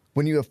kneel.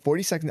 When you have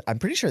 40 seconds, I'm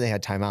pretty sure they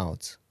had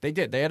timeouts They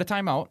did. They had a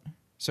timeout.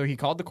 So he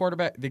called the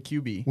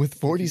QB. with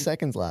 40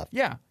 seconds left.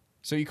 Yeah.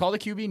 So you call the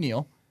QB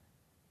kneel.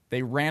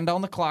 They ran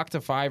down the clock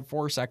to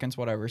 4 seconds,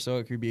 whatever, so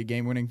it could be a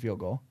game-winning field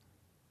goal.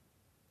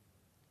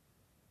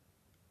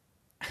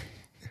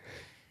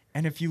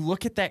 And if you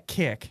look at that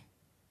kick,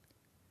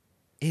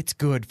 it's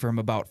good from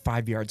about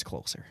 5 yards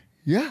closer.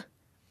 Yeah.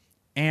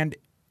 And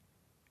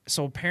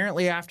so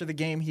apparently after the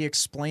game, he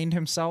explained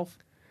himself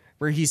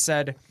where he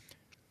said,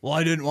 well,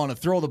 I didn't want to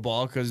throw the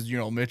ball because,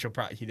 Mitchell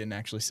probably, he didn't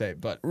actually say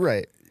it, but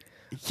Right.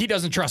 he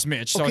doesn't trust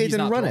Mitch, so Okay, he's then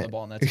not run throwing it. the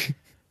ball. And that's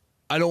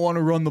I don't want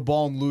to run the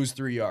ball and lose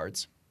 3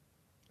 yards.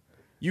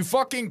 You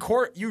fucking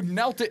you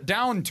knelt it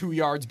down 2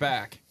 yards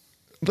back.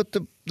 But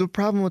the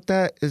problem with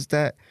that is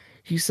that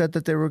he said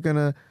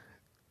that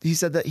he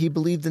said that he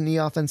believed in the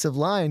offensive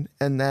line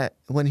and that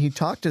when he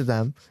talked to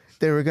them,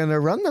 they were going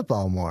to run the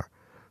ball more.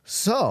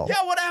 So.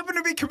 Yeah, what happened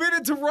to be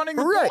committed to running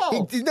the Right.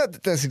 ball?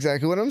 That's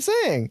exactly what I'm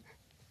saying.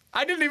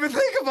 I didn't even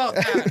think about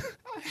that.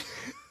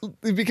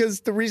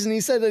 Because the reason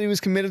he said that he was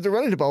committed to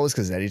running the ball was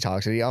because then he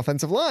talked to the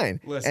offensive line.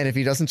 Listen. And if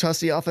he doesn't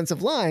trust the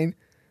offensive line,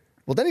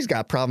 well, then he's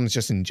got problems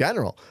just in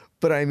general.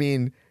 But I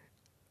mean,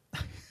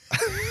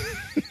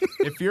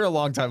 If you're a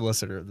longtime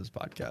listener of this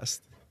podcast,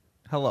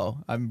 hello,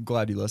 I'm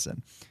glad you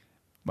listen.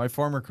 My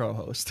former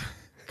co-host,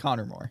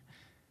 Connor Moore,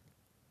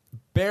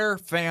 Bear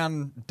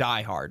fan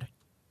diehard.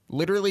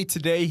 Literally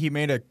today, he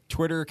made a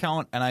Twitter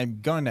account, and I'm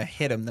going to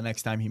hit him the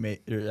next time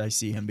I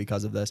see him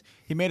because of this.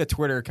 He made a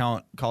Twitter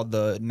account called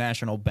the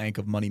National Bank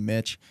of Money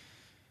Mitch,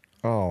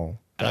 oh,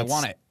 and I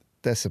want it.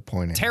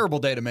 disappointing. Terrible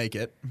day to make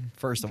it,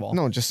 first of all.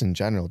 No, just in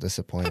general,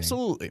 disappointing.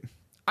 Absolutely.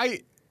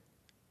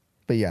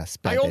 But yes,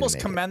 bad I day to almost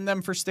make it. commend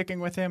them for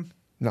sticking with him.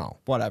 No,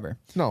 Whatever.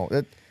 no,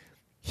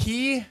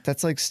 He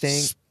that's like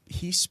staying.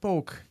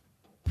 spoke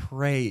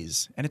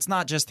praise, and it's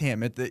not just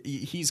him.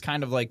 He's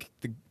kind of like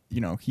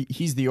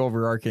he's the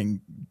overarching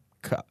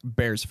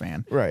Bears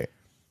fan. Right.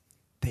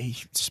 They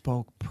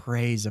spoke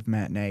praise of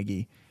Matt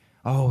Nagy.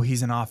 Oh,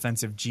 he's an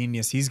offensive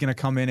genius. He's going to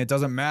come in. It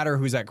doesn't matter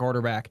who's at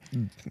quarterback.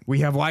 We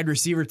have wide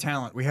receiver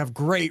talent. We have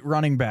great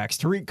running backs.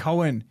 Tariq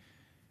Cohen.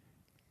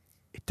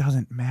 It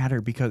doesn't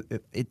matter because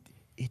it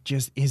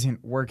just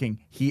isn't working.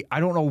 I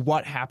don't know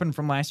what happened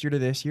from last year to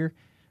this year,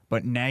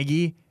 but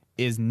Nagy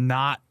is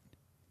not.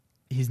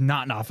 He's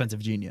not an offensive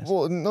genius.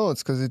 Well, no,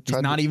 it's because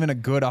He's not even a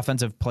good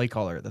offensive play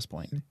caller at this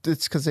point.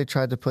 It's because they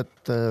tried to put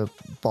the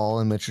ball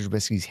in Mitchell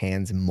Trubisky's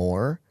hands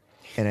more,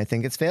 and I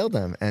think it's failed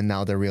them. And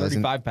now they're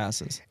realizing 35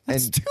 passes.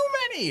 That's And too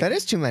many. that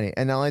is too many.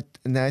 And now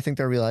I think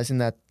they're realizing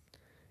that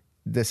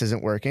this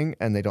isn't working,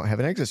 and they don't have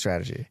an exit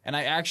strategy. And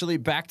I actually,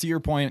 back to your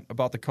point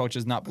about the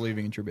coaches not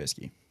believing in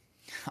Trubisky,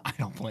 I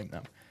don't blame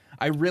them.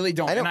 I really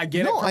don't. And I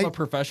get it from a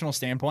professional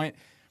standpoint,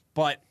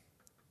 but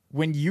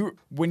when you're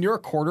a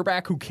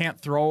quarterback who can't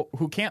throw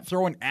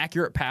an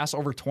accurate pass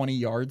over 20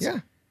 yards, Yeah.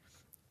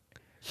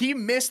 he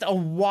missed a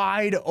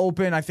wide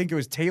open. I think it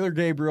was Taylor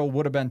Gabriel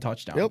would have been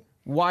touchdown. Yep.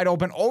 Wide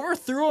open,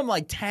 overthrew him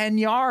like 10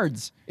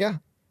 yards. Yeah.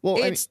 Well,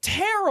 It's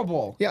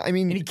terrible. Yeah, I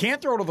mean- and he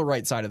can't throw to the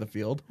right side of the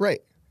field.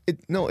 right.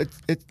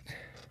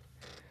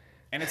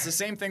 And it's the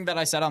same thing that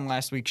I said on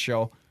last week's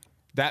show.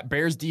 That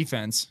Bears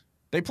defense,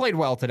 they played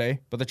well today,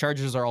 but the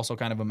Chargers are also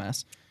kind of a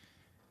mess.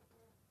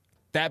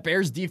 That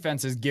Bears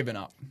defense has given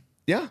up.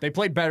 Yeah. They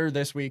played better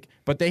this week,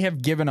 but they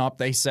have given up.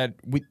 They said,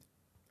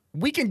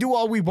 we can do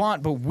all we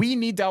want, but we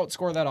need to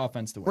outscore that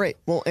offense to win. Right.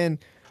 Well, and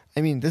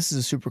I mean, this is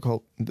a Super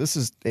Bowl. This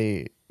is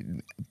a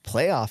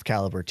playoff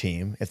caliber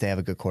team if they have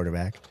a good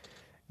quarterback.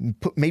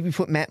 Maybe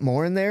put Matt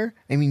Moore in there.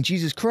 I mean,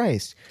 Jesus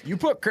Christ. You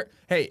put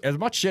hey, as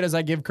much shit as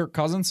I give Kirk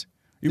Cousins,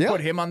 you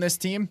put him on this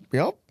team,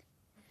 Yep.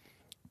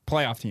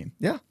 playoff team.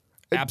 Yeah.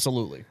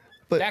 Absolutely.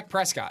 But- Dak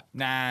Prescott,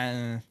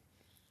 nah,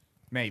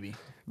 maybe.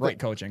 Right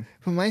coaching.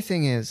 But my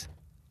thing is,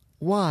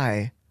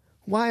 why?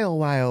 Why, oh,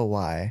 why, oh,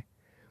 why?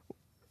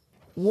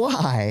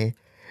 Why?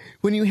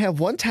 When you have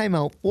one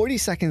timeout, 40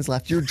 seconds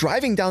left, you're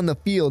driving down the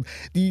field.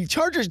 The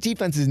Chargers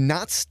defense is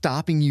not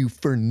stopping you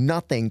for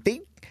nothing.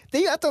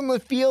 They got down the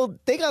field.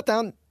 They got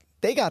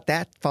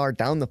that far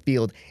down the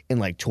field in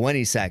like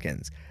 20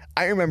 seconds.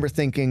 I remember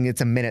thinking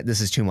it's a minute. This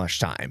is too much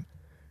time.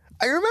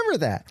 I remember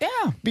that.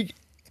 Yeah.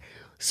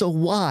 So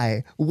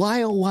why,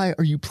 oh, why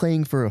are you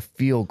playing for a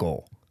field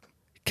goal?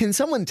 Can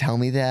someone tell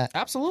me that?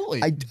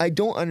 Absolutely. I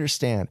don't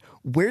understand.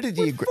 Where did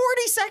the 40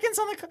 seconds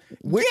on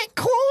the get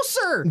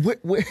closer.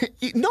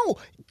 no,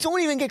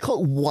 don't even get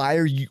close.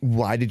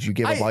 Why did you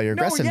give up all your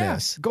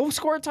aggressiveness? Go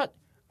score a touch.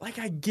 Like,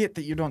 I get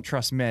that you don't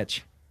trust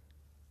Mitch,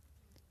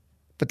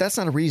 But that's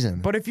not a reason.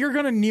 but if you're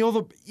gonna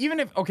kneel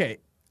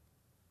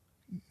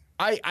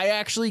I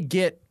actually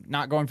get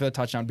not going for the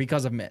touchdown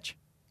because of Mitch.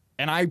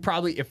 And I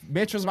probably, if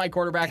Mitch was my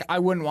quarterback, I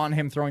wouldn't want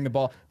him throwing the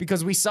ball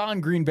because we saw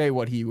in Green Bay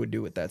what he would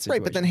do with that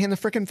situation. Right, but then hand the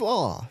freaking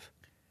ball off.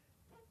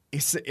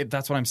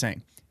 That's what I'm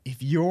saying.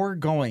 If you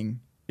want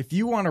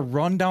to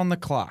run down the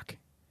clock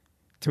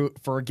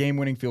for a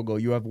game-winning field goal,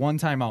 you have one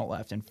timeout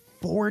left and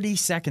 40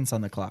 seconds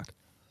on the clock.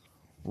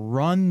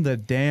 Run the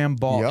damn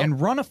ball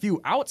and run a few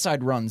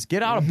outside runs.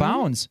 Get out of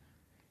bounds.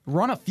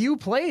 Run a few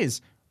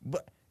plays.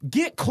 But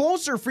get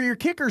closer for your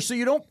kicker so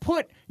you don't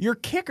put your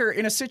kicker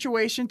in a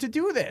situation to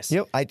do this.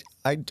 Yep, I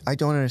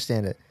don't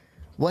understand it.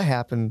 What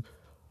happened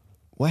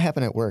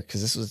at work?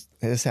 Because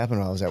this happened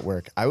when I was at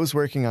work. I was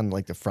working on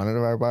like the front of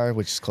our bar,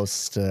 which is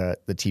closest to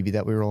the TV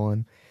that we roll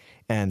in,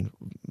 and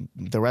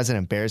the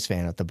resident Bears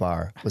fan at the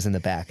bar was in the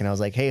back, and I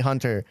was like, "Hey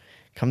Hunter,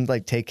 come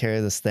like take care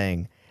of this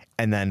thing,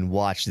 and then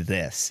watch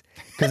this,"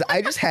 because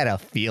I just had a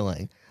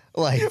feeling.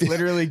 Like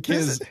Literally,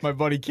 my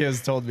buddy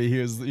Kiz told me he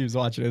was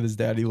watching it with his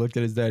dad. He looked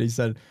at his dad. He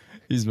said,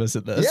 "He's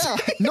missing this." Yeah,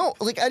 no,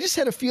 like I just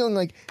had a feeling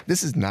like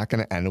this is not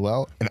going to end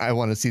well, and I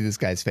want to see this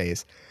guy's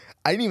face.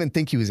 I didn't even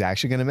think he was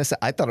actually going to miss it.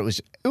 I thought it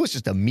was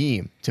just a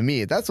meme to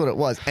me. That's what it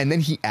was. And then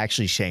he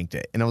actually shanked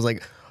it, and I was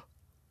like,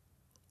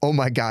 "Oh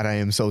my god, I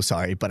am so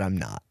sorry, but I'm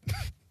not."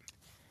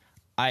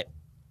 I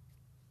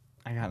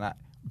got that.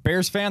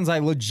 Bears fans, I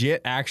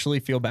legit actually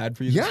feel bad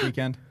for you this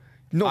weekend.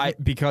 No,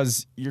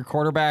 because your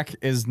quarterback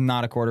is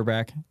not a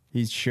quarterback.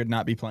 He should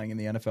not be playing in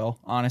the NFL,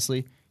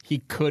 honestly. He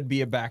could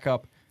be a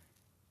backup.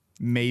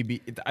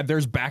 Maybe.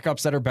 There's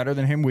backups that are better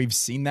than him. We've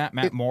seen that.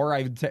 Matt Moore,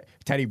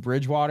 Teddy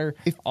Bridgewater,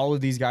 all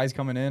of these guys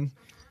coming in.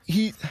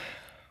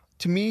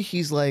 To me,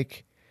 he's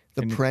like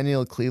the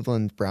perennial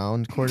Cleveland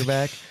Brown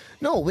quarterback.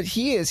 No, but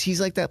he's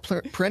like that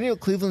perennial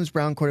Cleveland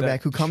Brown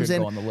quarterback who comes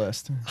in on the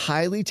list.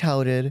 Highly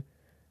touted,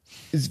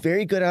 is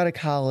very good out of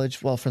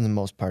college. Well, for the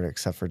most part,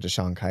 except for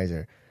Deshaun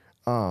Kaiser.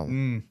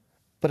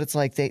 But it's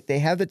like they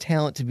have the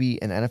talent to be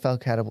an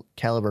NFL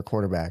caliber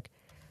quarterback.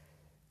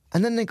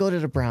 And then they go to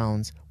the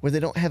Browns where they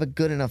don't have a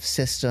good enough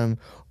system,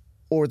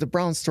 or the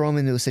Browns throw them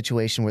into a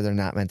situation where they're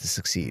not meant to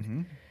succeed.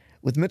 Mm-hmm.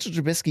 With Mitchell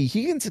Trubisky,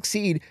 he can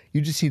succeed.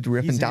 You just need to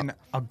rip him down. He's in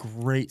a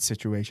great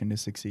situation to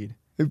succeed.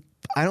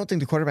 I don't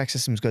think the quarterback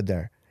system is good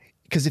there.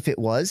 Because if it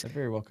was... That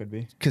very well could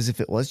be. Because if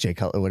it was, Jay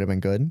Cutler would have been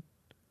good.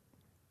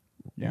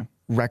 Yeah.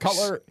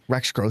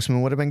 Rex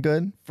Grossman would have been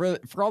good.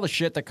 For all the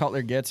shit that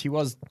Cutler gets, he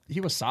was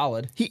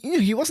solid.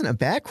 He wasn't a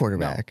bad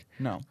quarterback.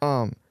 No.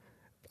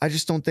 I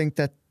just don't think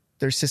that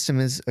their system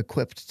is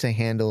equipped to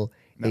handle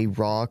a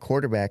raw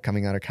quarterback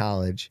coming out of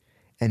college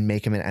and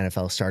make him an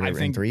NFL starter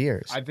in 3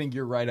 years. I think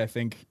you're right. I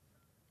think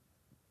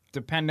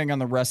depending on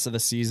the rest of the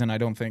season, I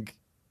don't think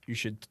you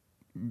should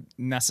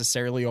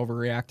necessarily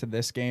overreact to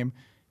this game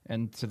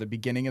and to the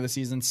beginning of the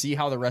season. See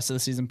how the rest of the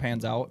season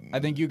pans out. I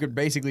think you could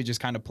basically just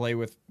kind of play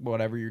with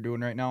whatever you're doing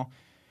right now.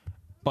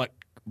 But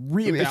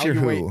reevaluate. If you're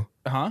who?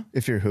 Huh?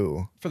 If you're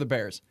who? For the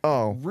Bears.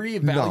 Oh.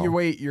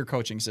 Reevaluate your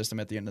coaching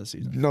system at the end of the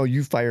season. No,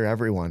 you fire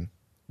everyone.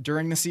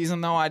 During the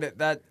season, though,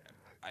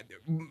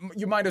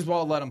 you might as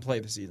well let them play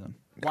the season.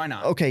 Why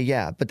not? Okay,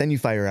 yeah, but then you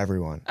fire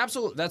everyone.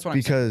 Absolutely. That's what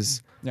I'm saying.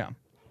 Yeah.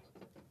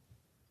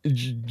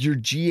 Your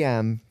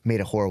GM made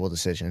a horrible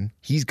decision.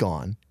 He's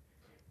gone.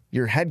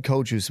 Your head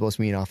coach, who's supposed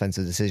to be an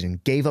offensive decision,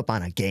 gave up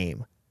on a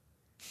game.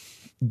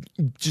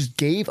 Just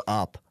gave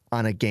up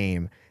on a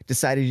game.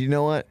 Decided, you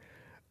know what?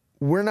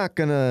 We're not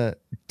going to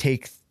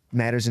take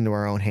matters into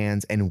our own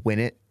hands and win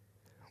it.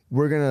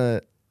 We're going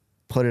to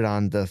put it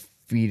on the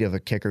feet of a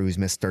kicker who's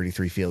missed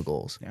 33 field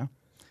goals. Yeah.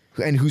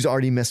 And who's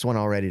already missed one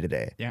already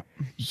today. Yeah.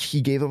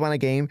 He gave up on a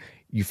game.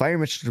 You fire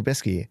Mitchell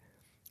Trubisky.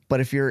 But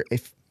if you're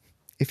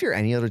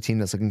any other team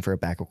that's looking for a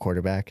backup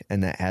quarterback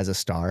and that has a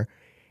star,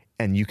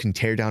 and you can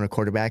tear down a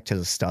quarterback to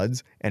the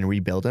studs and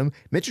rebuild him,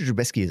 Mitchell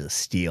Trubisky is a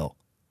steal.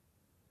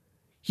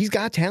 He's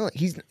got talent.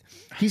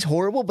 He's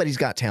horrible, but he's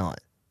got talent.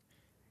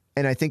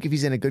 And I think if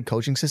he's in a good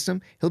coaching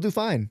system, he'll do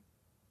fine.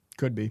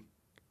 Could be.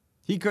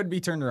 He could be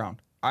turned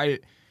around.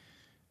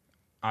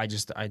 I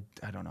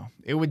don't know.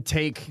 It would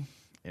take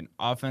an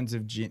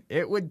offensive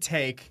it would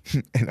take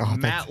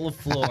Matt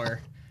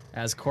LaFleur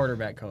as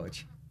quarterback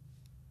coach.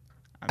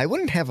 I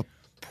wouldn't have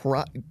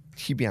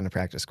he'd be on the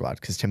practice squad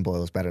because Tim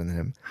Boyle is better than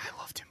him. I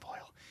love Tim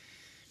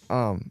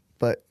Boyle.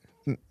 But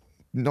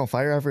no,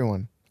 fire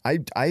everyone.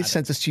 I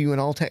sent this to you in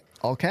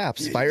all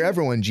caps. Fire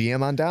everyone,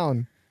 GM on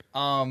down.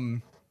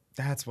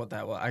 That's what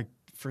that was.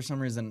 For some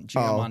reason,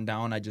 GM on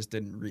down, I just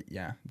didn't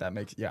that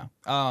makes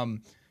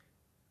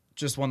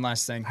just one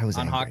last thing. I was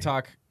on angry. Hawk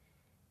Talk.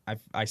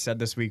 I said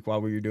this week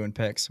while we were doing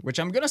picks, which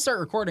I'm going to start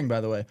recording,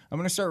 by the way. I'm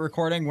going to start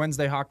recording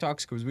Wednesday Hawk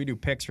Talks because we do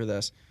picks for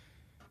this.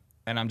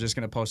 And I'm just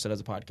going to post it as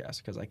a podcast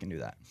because I can do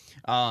that.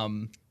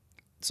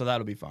 So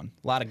that'll be fun.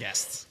 A lot of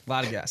guests.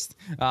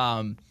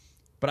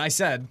 But I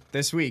said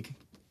this week,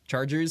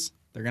 Chargers,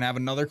 they're going to have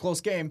another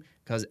close game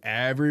because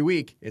every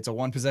week it's a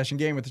one-possession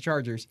game with the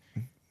Chargers.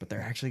 But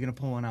they're actually going to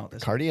pull one out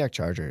this week. Cardiac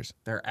Chargers.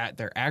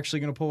 They're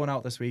actually going to pull one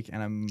out this week,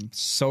 and I'm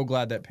so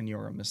glad that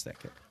Pinora missed that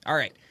kick. All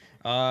right.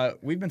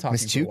 We've been talking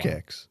Missed two for a while.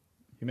 kicks.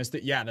 He missed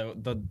it. Yeah,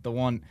 the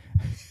one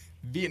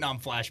Vietnam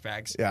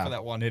flashbacks for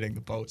that one hitting the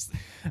post.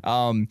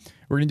 We're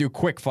gonna do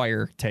quick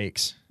fire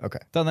takes. Okay.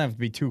 Doesn't have to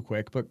be too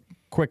quick, but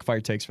quick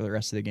fire takes for the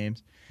rest of the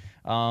games.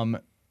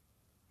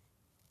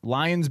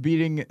 Lions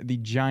beating the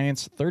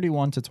Giants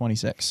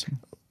 31-26.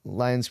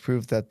 Lions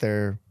proved that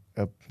they're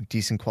a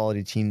decent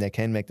quality team that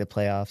can make the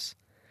playoffs.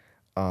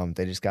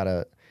 They just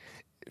gotta.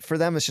 For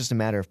them, it's just a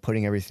matter of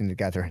putting everything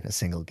together in a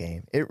single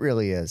game. It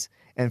really is.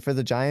 And for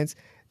the Giants,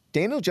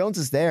 Daniel Jones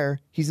is there.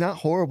 He's not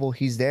horrible.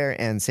 He's there,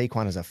 and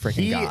Saquon is a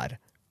freaking god.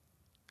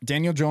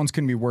 Daniel Jones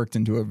can be worked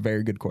into a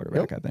very good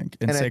quarterback, I think.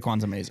 And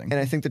Saquon's amazing. And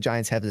I think the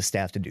Giants have the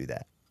staff to do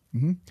that.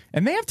 Mm-hmm.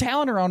 And they have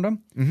talent around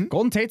them. Mm-hmm.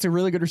 Golden Tate's a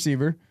really good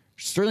receiver.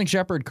 Sterling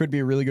Shepard could be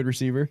a really good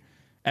receiver.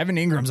 Evan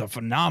Ingram's a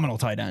phenomenal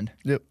tight end.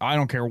 Yep. I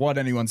don't care what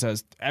anyone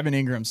says. Evan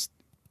Ingram's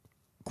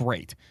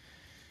great.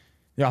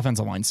 The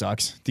offensive line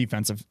sucks.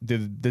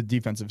 The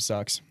defensive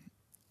sucks.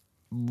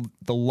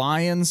 The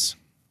Lions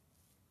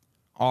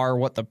are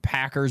what the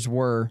Packers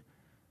were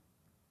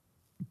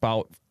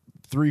about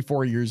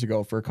 3-4 years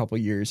ago for a couple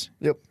of years.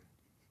 Yep.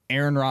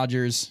 Aaron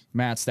Rodgers,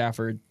 Matt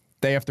Stafford,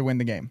 they have to win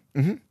the game.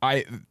 Mm-hmm.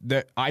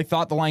 I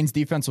thought the Lions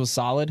defense was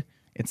solid.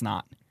 It's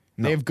not.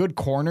 No. They have good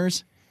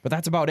corners, but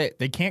that's about it.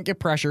 They can't get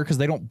pressure because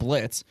they don't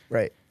blitz.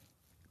 Right.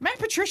 Matt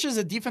Patricia's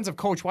a defensive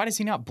coach. Why does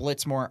he not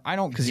blitz more? I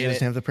don't get it. Because he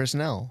doesn't have the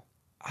personnel.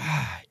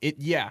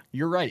 Yeah,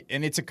 you're right.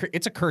 And it's a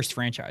cursed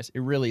franchise.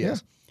 It really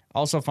is.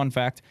 Also, fun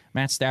fact,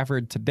 Matt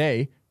Stafford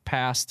today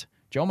passed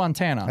Joe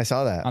Montana. I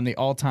saw that. On the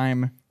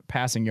all-time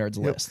passing yards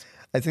list.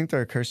 I think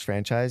they're a cursed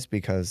franchise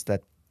because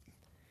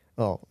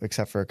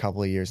except for a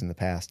couple of years in the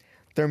past,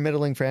 they're a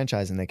middling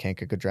franchise and they can't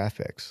get good draft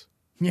picks.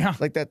 Yeah.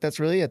 Like that's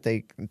really it.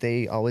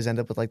 They always end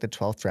up with like the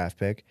 12th draft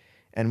pick.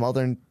 And while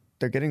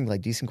they're getting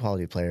like decent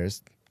quality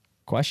players.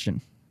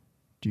 Question.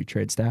 Do you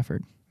trade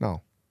Stafford?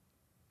 No.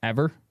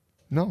 Ever?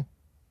 No.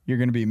 You're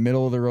going to be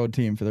middle of the road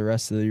team for the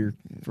rest of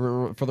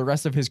for the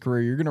rest of his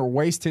career. You're going to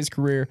waste his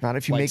career. Not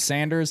if you like make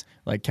Sanders,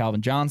 like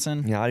Calvin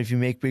Johnson. Not if you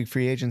make big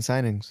free agent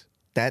signings.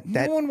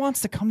 No one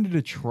wants to come to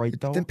Detroit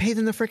though. Then pay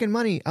them the freaking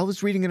money. I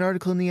was reading an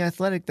article in The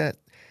Athletic that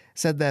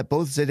said that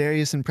both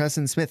Za'Darius and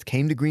Preston Smith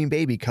came to Green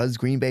Bay because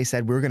Green Bay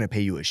said we're going to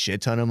pay you a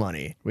shit ton of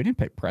money. We didn't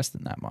pay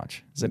Preston that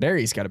much.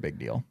 Za'Darius got a big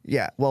deal.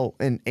 Yeah, well,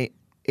 and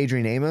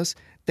Adrian Amos,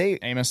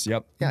 Amos,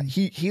 yep. Yeah,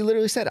 he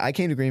literally said I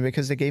came to Green Bay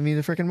because they gave me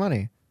the freaking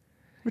money.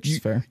 Which is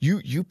fair.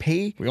 You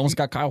pay. We almost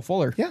got Kyle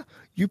Fuller. Yeah,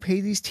 you pay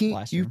these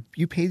teams.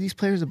 You pay these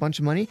players a bunch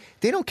of money.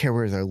 They don't care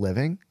where they're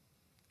living.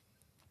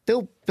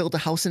 They'll build a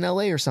house in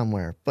L.A. or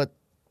somewhere, but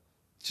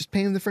just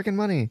pay them the freaking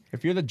money.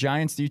 If you're the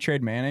Giants, do you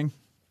trade Manning?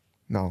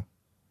 No.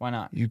 Why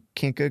not? You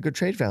can't get a good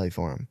trade value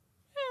for him.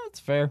 Yeah, that's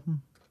fair.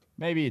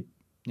 Maybe.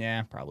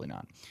 Yeah, probably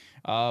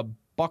not.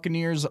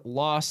 Buccaneers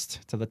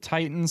lost to the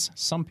Titans.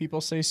 Some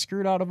people say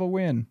screwed out of a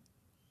win.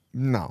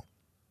 No.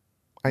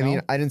 I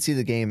mean, I didn't see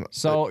the game.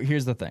 So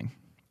here's the thing.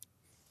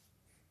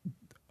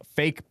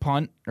 Fake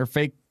punt or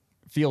fake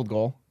field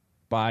goal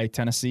by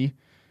Tennessee.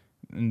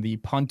 And the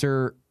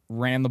punter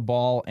ran the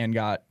ball and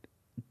got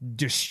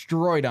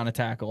destroyed on a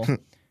tackle.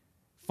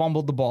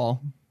 Fumbled the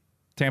ball.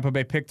 Tampa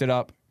Bay picked it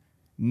up.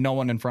 No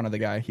one in front of the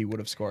guy. He would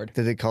have scored.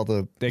 Did they call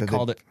the? They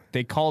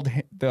called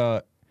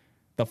the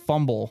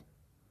fumble.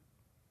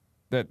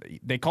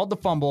 They called the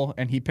fumble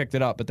and he picked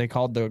it up, but they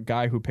called the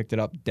guy who picked it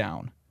up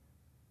down.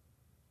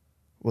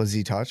 Was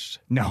he touched?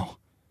 No.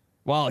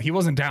 Well, he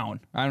wasn't down.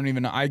 I don't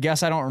even know. I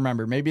guess I don't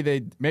remember. Maybe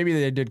they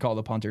did call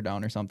the punter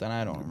down or something.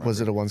 I don't remember.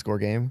 Was it a one-score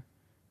game?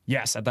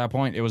 Yes, at that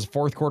point. It was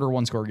fourth quarter,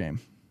 one-score game.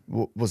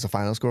 Was the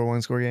final score a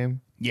one-score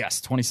game?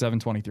 Yes,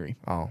 27-23.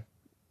 Oh.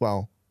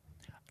 Well,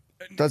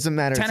 doesn't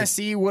matter.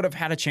 Tennessee would have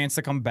had a chance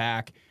to come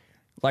back.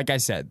 Like I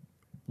said,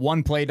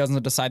 one play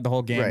doesn't decide the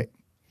whole game. Right.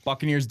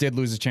 Buccaneers did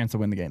lose a chance to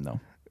win the game, though,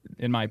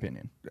 in my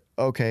opinion.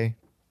 Okay.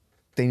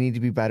 They need to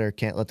be better.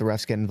 Can't let the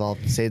refs get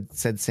involved. Said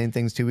the same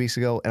things 2 weeks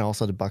ago, and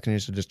also the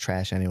Buccaneers are just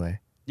trash anyway.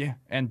 Yeah,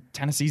 and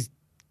Tennessee's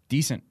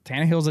decent.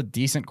 Tannehill's a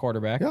decent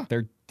quarterback. Yeah.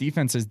 Their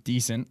defense is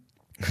decent.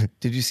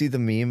 Did you see the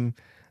meme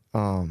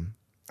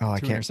Oh, I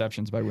 2 can't.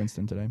 interceptions by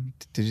Winston today.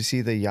 Did you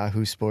see the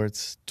Yahoo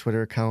Sports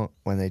Twitter account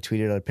when they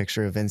tweeted a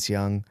picture of Vince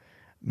Young,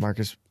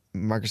 Vince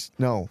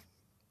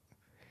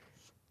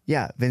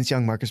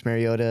Young, Marcus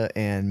Mariota,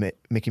 and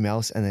Mickey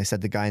Mouse, and they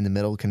said the guy in the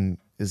middle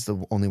is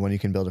the only one you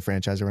can build a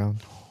franchise around?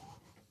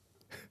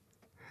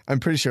 I'm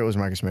pretty sure it was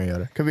Marcus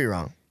Mariota. Could be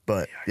wrong,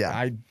 but yeah.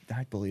 I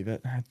believe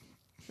it. I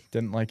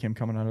didn't like him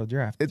coming out of the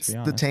draft. It's to be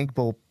the honest. Tank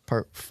Bowl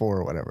Part 4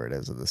 or whatever it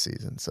is of the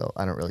season, so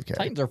I don't really care.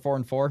 Titans are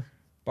 4-4.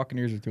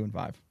 Buccaneers are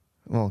 2-5.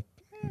 Well,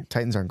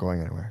 Titans aren't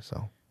going anywhere,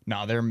 so.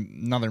 No, they're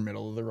another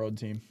middle of the road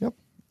team. Yep.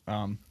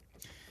 All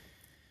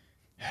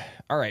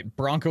right,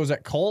 Broncos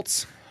at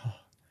Colts.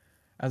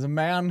 As a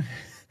man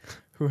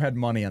who had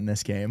money on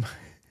this game,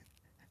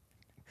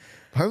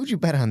 Why would you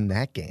bet on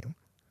that game?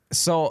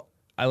 so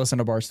I listen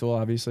to Barstool,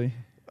 obviously.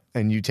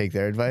 And you take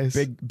their advice?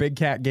 Big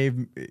Cat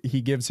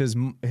gives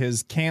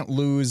his can't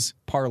lose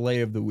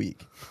parlay of the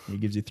week. He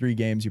gives you 3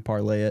 games, you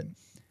parlay it.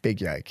 Big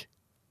yike.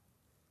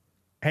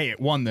 Hey, it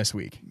won this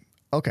week.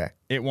 Okay.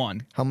 It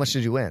won. How much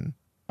did you win?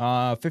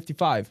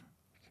 55.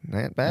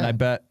 Not bad. And I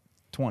bet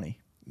 20.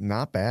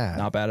 Not bad.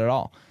 Not bad at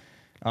all.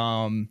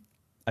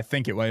 I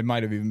think it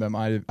might have even been.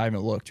 I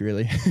haven't looked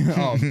really.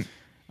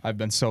 I've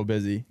been so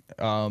busy.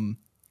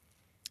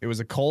 It was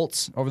the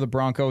Colts over the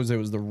Broncos. It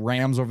was the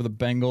Rams over the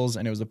Bengals,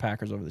 and it was the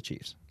Packers over the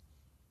Chiefs.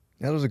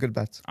 Yeah, those are good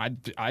bets.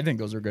 I think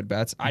those are good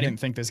bets. I didn't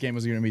think this game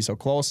was going to be so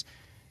close.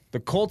 The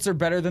Colts are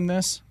better than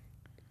this.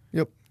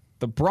 Yep.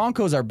 The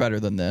Broncos are better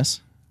than this.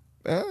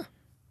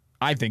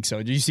 I think so.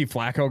 Did you see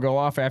Flacco go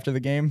off after the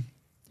game?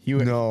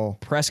 No.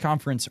 Press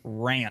conference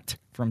rant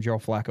from Joe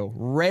Flacco.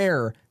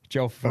 Rare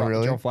Joe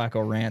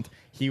Flacco rant.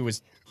 He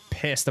was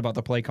pissed about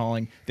the play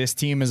calling. This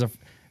team is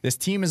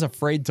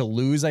afraid to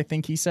lose, I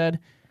think he said.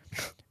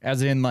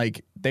 As in,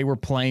 like, they were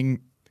playing.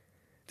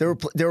 They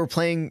were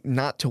playing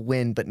not to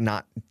win, but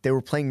not. They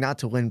were playing not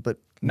to win, but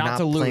not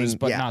to lose,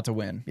 but yeah. not to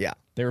win. Yeah.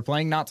 They were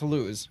playing not to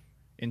lose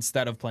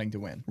instead of playing to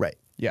win. Right.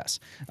 Yes.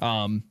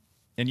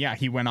 And yeah,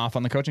 he went off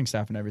on the coaching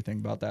staff and everything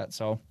about that.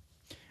 So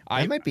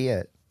That might be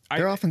it.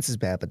 Their offense is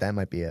bad, but that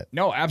might be it.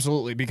 No,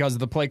 absolutely, because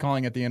the play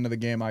calling at the end of the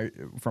game,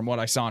 from what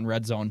I saw in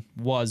red zone,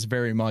 was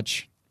very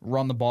much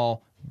run the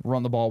ball.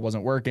 Run the ball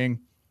wasn't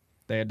working.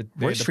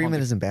 Royce Freeman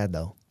isn't bad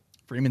though.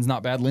 Freeman's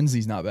not bad.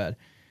 Lindsey's not bad.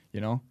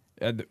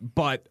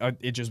 But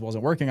it just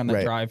wasn't working on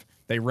that drive.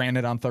 They ran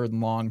it on 3rd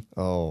and long.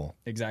 Oh,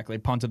 Exactly.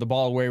 Punted the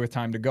ball away with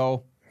time to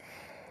go.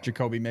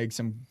 Jacoby made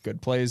some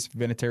good plays.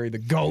 Vinatieri, the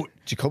GOAT.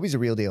 Jacoby's a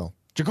real deal.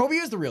 Jacoby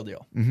is the real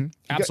deal. Mm-hmm.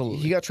 Absolutely.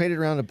 He got traded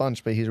around a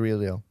bunch, but he's a real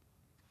deal.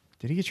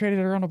 Did he get traded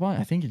around a bunch?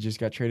 I think he just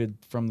got traded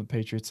from the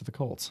Patriots to the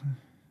Colts.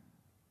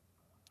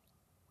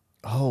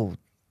 Oh,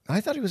 I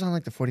thought he was on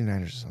like the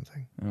 49ers or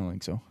something. I don't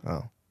think so.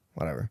 Oh,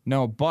 whatever.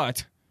 No,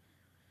 but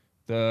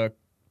the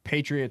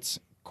Patriots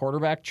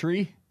quarterback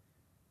tree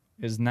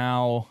is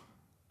now,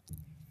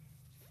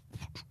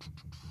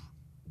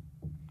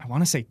 I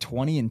want to say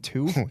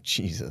 20-2. Oh,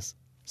 Jesus.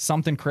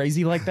 Something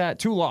crazy like that.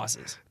 2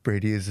 losses.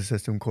 Brady is the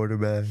system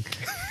quarterback.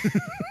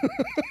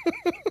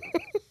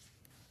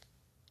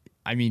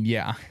 I mean,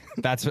 yeah,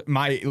 that's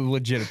my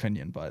legit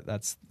opinion, but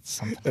that's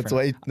something.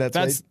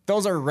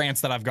 Those are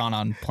rants that I've gone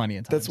on plenty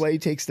of times. That's why he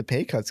takes the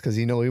pay cuts, because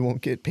he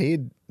won't get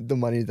paid the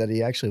money that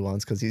he actually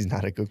wants because he's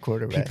not a good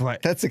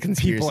quarterback. That's a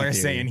conspiracy. People are theory,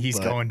 saying he's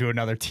but going to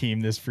another team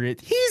this free.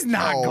 He's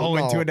not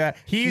going to another.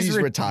 He's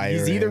retiring.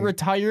 He's either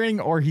retiring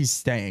or he's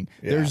staying.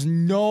 Yeah. There's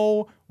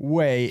no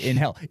way in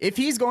hell. If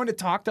he's going to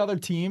talk to other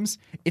teams,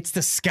 it's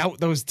to scout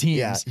those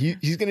teams. Yeah,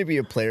 he's going to be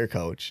a player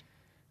coach.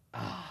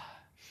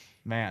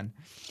 Man.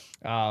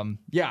 I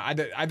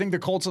think the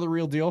Colts are the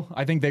real deal.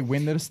 I think they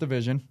win this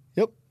division.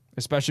 Yep.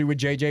 Especially with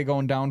JJ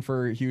going down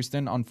for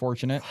Houston.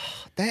 Unfortunate.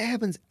 That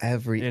happens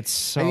every. It's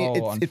so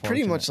unfortunate. It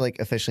pretty much like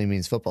officially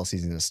means football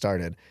season has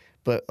started,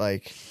 but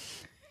like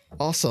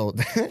also,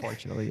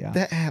 unfortunately, yeah,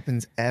 that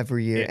happens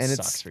every year, and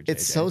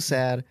it's so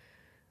sad.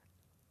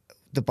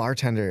 The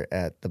bartender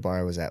at the bar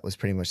I was at was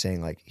pretty much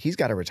saying like he's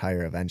got to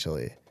retire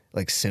eventually,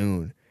 like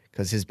soon.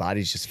 Because his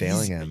body's just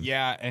failing him.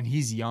 Yeah, and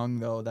he's young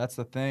though. That's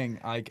the thing.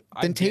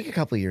 Then take a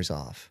couple of years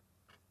off.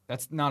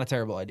 That's not a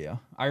terrible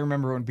idea. I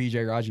remember when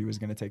BJ Raji was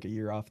going to take a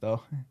year off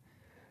though.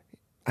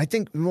 I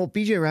think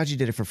BJ Raji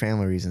did it for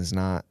family reasons,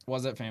 not.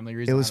 Was it family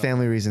reasons? It was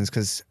family reasons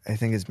because I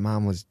think his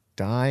mom was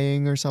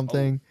dying or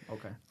something. Oh,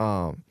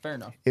 okay. Fair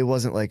enough. It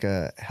wasn't like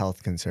a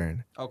health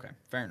concern. Okay,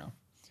 fair enough.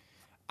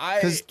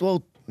 Because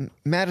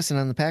Madison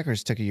on the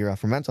Packers took a year off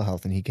for mental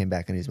health, and he came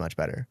back and he's much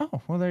better.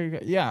 Oh, well, there you go.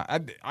 Yeah,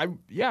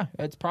 yeah,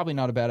 it's probably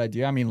not a bad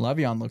idea. I mean,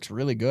 Le'Veon looks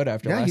really good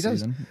after last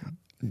season.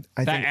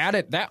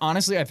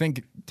 Honestly, I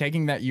think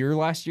taking that year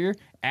last year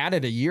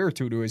added a year or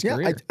two to his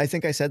career. I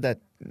think I said that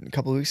a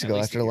couple of weeks ago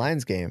after the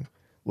Lions game,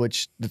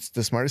 which that's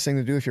the smartest thing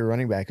to do if you're a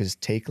running back is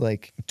take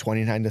like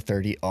 29 to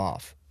 30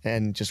 off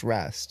and just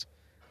rest.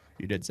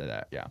 You did say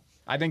that, yeah.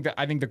 I think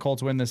the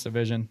Colts win this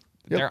division.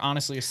 Yep. They're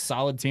honestly a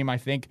solid team, I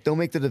think. They'll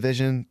make the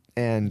division,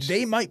 and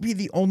they might be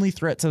the only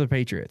threat to the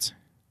Patriots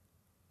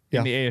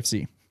in the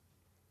AFC.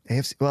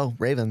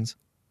 Ravens.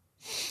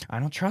 I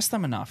don't trust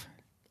them enough.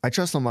 I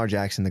trust Lamar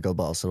Jackson to go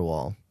balls to the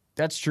wall.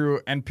 That's true.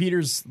 And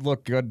Peters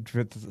looked good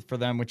for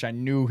them, which I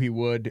knew he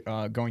would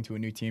going to a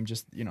new team.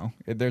 Just,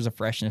 there's a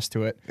freshness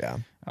to it. Yeah.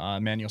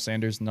 Emmanuel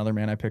Sanders, another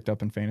man I picked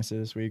up in fantasy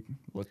this week,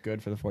 looked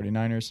good for the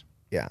 49ers.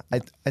 Yeah.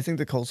 I think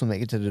the Colts will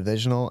make it to the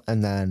divisional.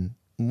 And then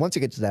once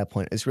you get to that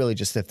point, it's really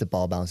just if the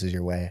ball bounces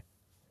your way.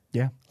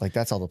 Yeah. Like,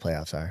 that's all the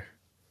playoffs are.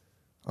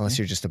 Unless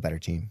you're just a better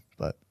team.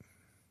 But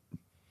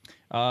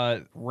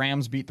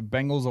Rams beat the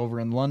Bengals over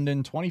in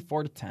London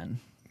 24-10.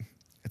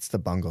 it's the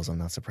Bungles. I'm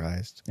not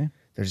surprised. Yeah.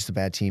 They're just a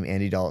bad team.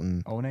 Andy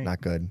Dalton, 0-8.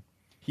 not good.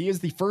 He is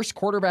the first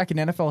quarterback in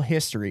NFL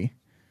history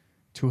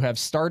to have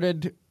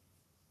started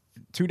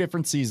 2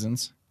 different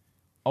seasons,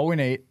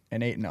 0-8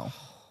 and 8-0.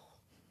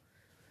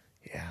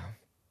 Yeah.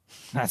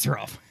 That's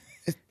rough.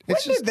 When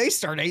Did they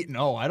start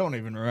 8-0? I don't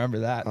even remember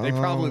that. They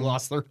probably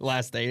lost their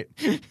last 8.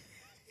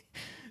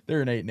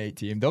 They're an 8-8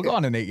 team. They'll go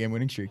on an 8-game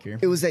winning streak here.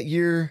 It was that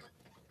year.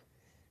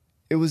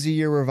 It was the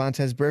year where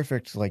Vontaze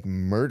Burfict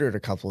murdered a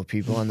couple of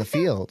people on the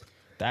field.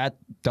 That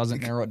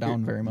doesn't narrow it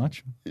down very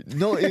much.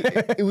 No,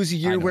 it was a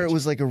year where it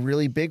was a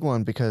really big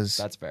one because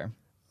That's fair.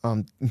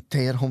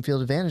 they had home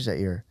field advantage that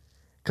year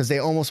because they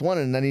almost won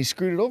it and then he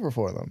screwed it over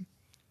for them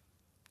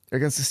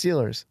against the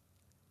Steelers.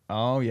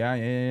 Oh,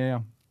 yeah.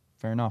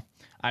 Fair enough.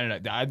 I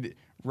don't know.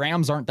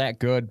 Rams aren't that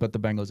good, but the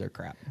Bengals are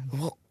crap.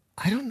 Well,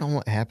 I don't know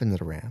what happened to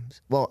the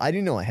Rams. Well, I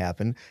do know what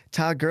happened.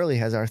 Todd Gurley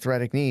has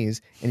arthritic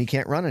knees and he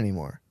can't run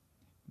anymore.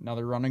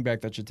 Another running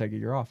back that should take a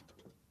year off.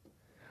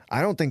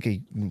 I don't think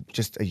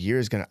just a year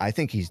is going to. I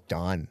think he's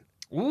done.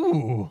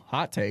 Ooh,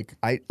 hot take.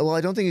 I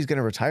don't think he's going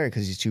to retire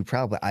because he's too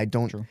proud, but I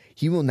don't. True.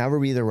 He will never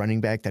be the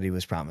running back that he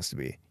was promised to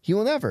be. He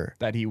will never.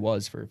 That he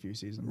was for a few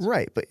seasons.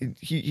 Right, but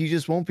he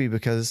just won't be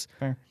because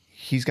Fair.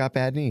 he's got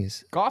bad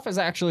knees. Goff is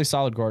actually a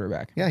solid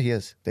quarterback. Yeah, he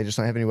is. They just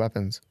don't have any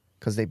weapons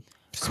because they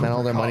spent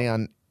all their money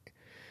on.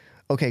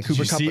 Okay,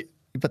 Cooper Kupp,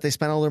 but they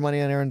spent all their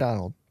money on Aaron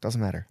Donald.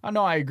 Doesn't matter. Oh,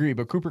 no, I agree.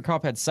 But Cooper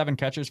Kupp had 7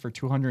 catches for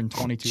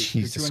 222.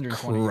 Jesus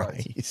 220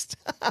 Christ.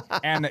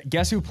 And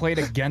guess who played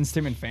against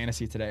him in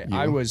fantasy today?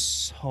 I was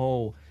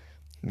so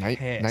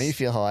pissed. Now you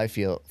feel how I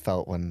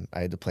felt when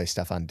I had to play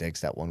Stephon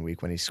Diggs that one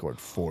week when he scored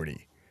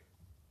 40.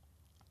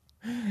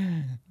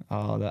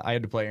 Oh, I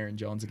had to play Aaron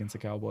Jones against the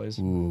Cowboys.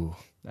 Ooh.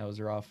 That was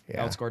rough.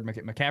 Yeah. Outscored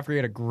McCaffrey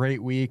had a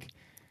great week,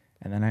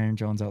 and then Aaron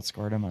Jones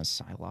outscored him. I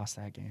lost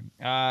that game.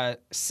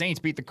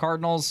 Saints beat the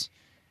Cardinals.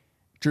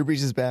 Drew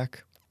Brees is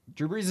back.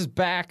 Drew Brees is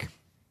back.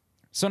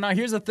 So now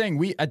here's the thing: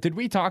 did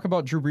we talk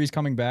about Drew Brees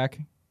coming back?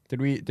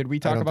 Did we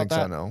talk about that?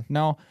 I don't think so,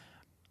 No.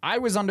 I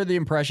was under the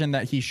impression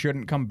that he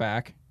shouldn't come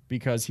back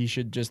because he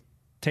should just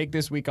take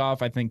this week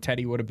off. I think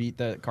Teddy would have beat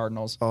the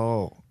Cardinals.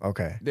 Oh,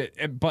 okay.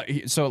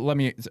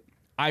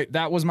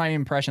 That was my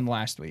impression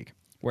last week,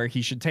 where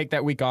he should take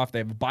that week off. They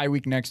have a bye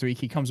week next week.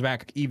 He comes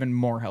back even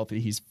more healthy.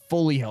 He's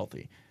fully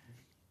healthy.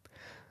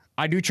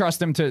 I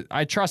trust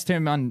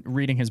him on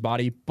reading his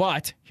body,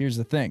 but here's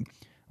the thing.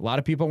 A lot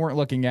of people weren't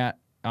looking at,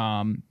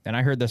 and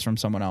I heard this from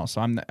someone else,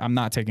 so I'm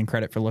not taking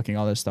credit for looking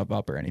all this stuff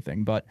up or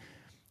anything, but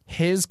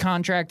his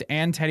contract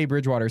and Teddy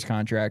Bridgewater's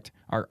contract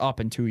are up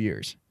in 2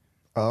 years.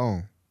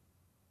 Oh.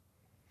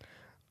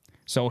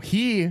 So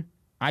he,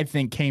 I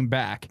think, came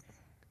back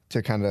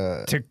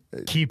to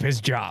keep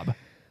his job.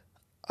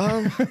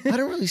 I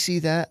don't really see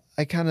that.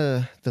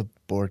 The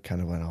board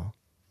kind of went off.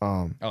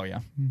 Oh, yeah.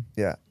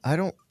 Yeah.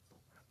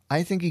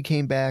 I think he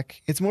came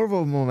back. It's more of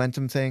a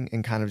momentum thing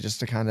and kind of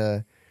just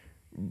to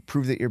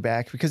prove that you're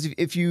back. Because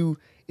if you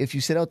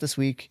sit out this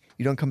week,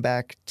 you don't come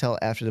back till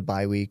after the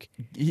bye week.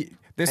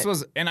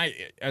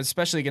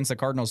 Especially against the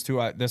Cardinals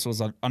too. This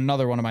was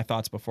another one of my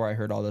thoughts before I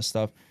heard all this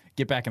stuff.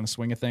 Get back in the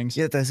swing of things.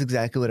 Yeah, that's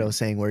exactly what I was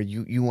saying. Where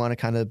you want to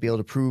kind of be able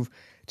to prove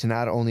to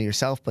not only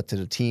yourself but to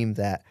the team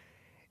that,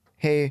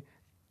 hey,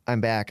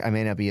 I'm back. I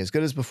may not be as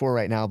good as before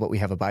right now, but we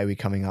have a bye week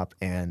coming up,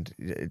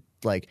 and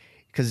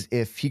because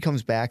if he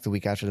comes back the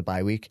week after the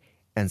bye week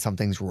and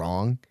something's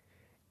wrong,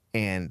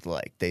 and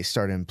they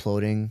start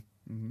imploding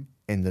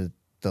in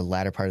the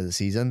latter part of the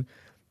season,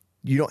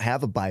 you don't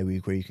have a bye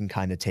week where you can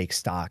kind of take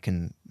stock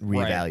and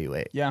reevaluate.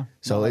 Right. Yeah.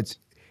 So it's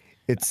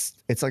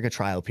like a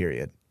trial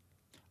period.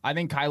 I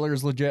think Kyler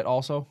is legit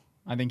also.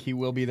 I think he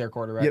will be their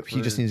quarterback. Yep,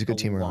 he just needs a good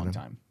team around him.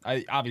 Time.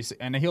 Obviously,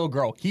 and he'll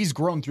grow. He's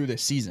grown through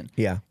this season.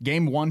 Yeah.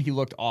 Game 1, he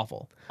looked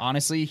awful.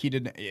 Honestly, he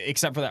didn't,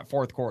 except for that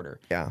fourth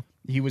quarter. Yeah.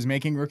 He was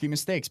making rookie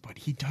mistakes, but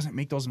he doesn't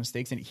make those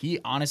mistakes. And he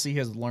honestly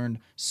has learned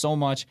so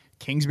much.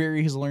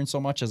 Kingsbury has learned so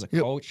much as a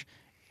coach.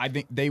 I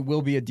think they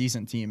will be a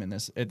decent team in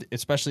this,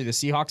 especially the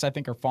Seahawks, I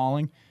think, are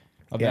falling.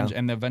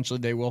 And eventually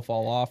they will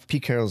fall off.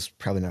 Pete Carroll's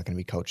probably not going to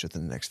be coach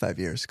within the next 5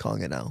 years,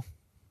 calling it now.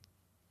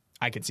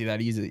 I could see that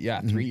easily. Yeah,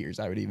 3 years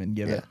I would even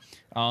give it.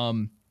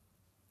 But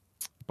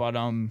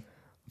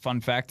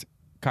fun fact,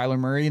 Kyler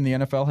Murray in the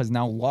NFL has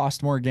now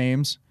lost more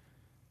games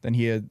than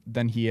he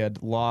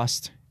had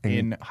lost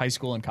in high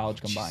school and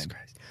college combined.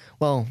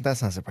 Well,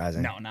 that's not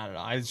surprising. No, not at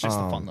all. It's just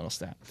a fun little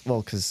stat.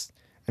 Well, because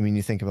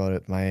you think about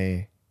it,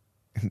 my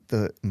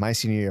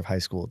senior year of high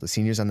school, the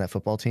seniors on that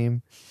football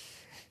team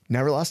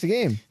never lost a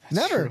game.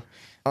 Never.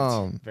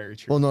 True. Very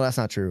true. Well, no, that's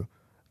not true.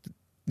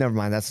 Never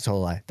mind. That's a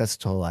total lie.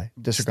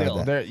 Disregard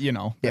Still, that.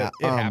 it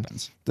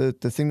happens. The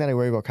thing that I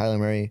worry about Kyler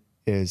Murray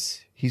is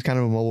he's kind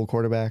of a mobile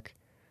quarterback.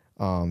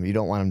 You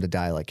don't want him to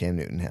die like Cam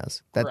Newton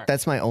has. Correct.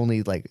 That's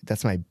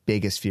my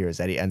biggest fear is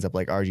that he ends up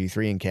like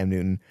RG3 and Cam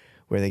Newton,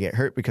 where they get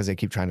hurt because they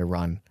keep trying to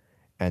run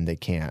and they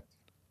can't.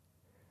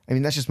 I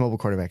mean, that's just mobile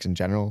quarterbacks in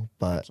general,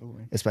 but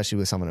Absolutely. especially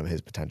with someone of his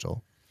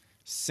potential.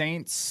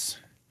 Saints,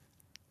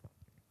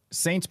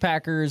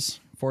 Packers,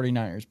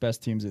 49ers,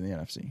 best teams in the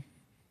NFC.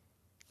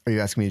 Are you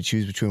asking me to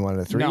choose between one of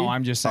the three? No,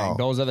 I'm just saying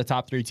those are the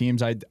top 3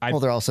 teams. Well,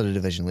 they're also the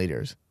division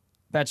leaders.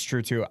 That's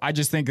true too. I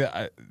just think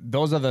that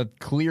those are the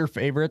clear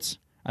favorites.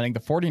 I think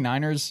the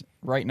 49ers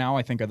right now,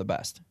 I think, are the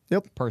best.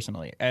 Yep.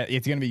 Personally.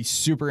 It's going to be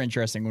super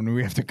interesting when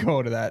we have to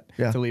go to that,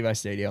 Yeah. to Levi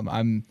Stadium.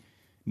 I'm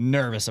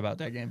nervous about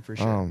that game for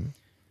sure.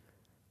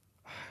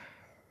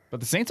 But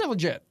the Saints are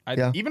legit.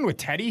 Yeah. Even with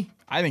Teddy,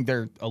 I think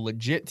they're a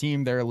legit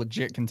team. They're a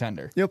legit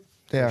contender. Yep,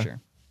 they For are.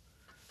 sure.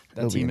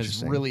 That It'll be team has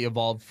interesting. really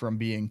evolved from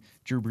being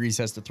Drew Brees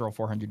has to throw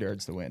 400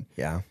 yards to win.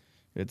 Yeah.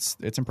 It's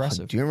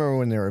impressive. Do you remember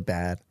when they were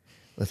bad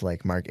with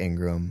like Mark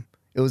Ingram?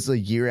 It was a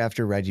year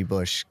after Reggie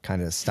Bush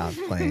kind of stopped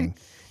playing,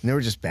 and they were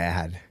just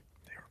bad.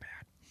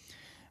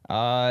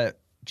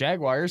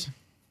 Jaguars,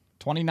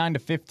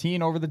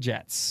 29-15 over the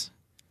Jets.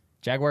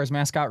 Jaguars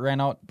mascot ran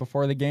out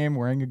before the game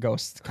wearing a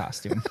ghost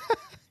costume.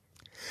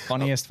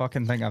 Funniest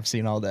fucking thing I've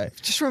seen all day.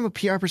 Just from a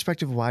PR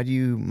perspective, why do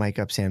you mic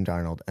up Sam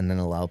Darnold and then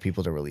allow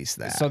people to release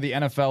that? So the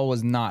NFL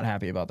was not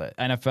happy about that.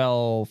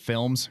 NFL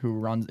Films,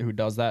 who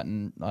does that,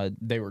 and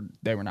they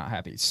were not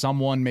happy.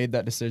 Someone made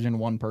that decision,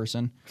 one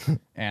person,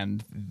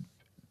 and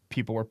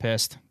people were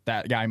pissed.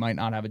 That guy might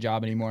not have a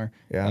job anymore.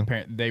 Yeah.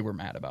 Apparently, they were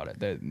mad about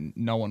it.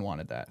 No one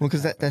wanted that. well,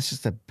 because that's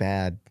just a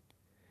bad.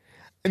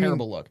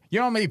 Terrible look. You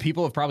know how many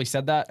people have probably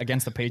said that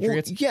against the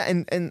Patriots? Well, yeah,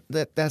 and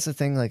that's the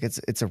thing. Like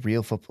it's a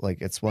real football. Like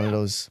it's one of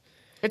those.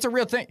 It's a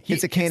real thing.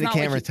 It's a candid not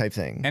like camera type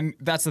thing. And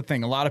that's the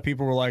thing. A lot of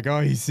people were like,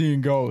 "Oh, he's seeing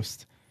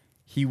ghosts."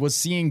 He was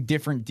seeing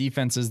different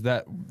defenses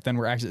than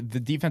were actually. The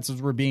defenses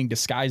were being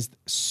disguised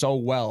so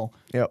well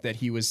Yep. that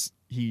he was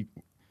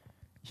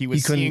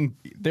couldn't- seeing.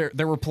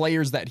 There were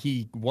players that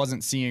he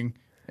wasn't seeing,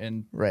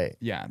 and Right.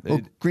 yeah,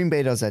 Well, Green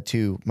Bay does that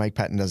too. Mike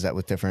Patton does that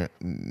with different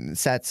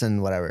sets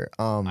and whatever.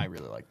 I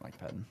really like Mike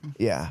Patton.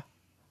 Yeah.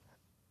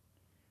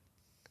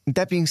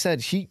 That being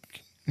said, he'll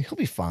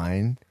be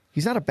fine.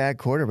 He's not a bad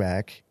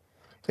quarterback.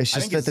 It's I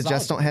just think that he's the a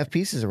Jets solid don't have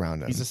pieces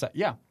around him. He's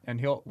yeah,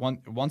 and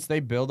once they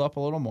build up a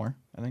little more,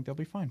 I think they'll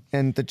be fine.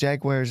 And the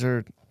Jaguars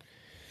are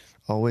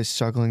always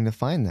struggling to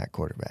find that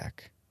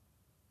quarterback.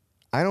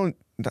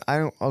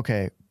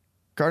 Okay.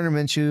 Gardner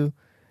Minshew,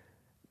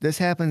 this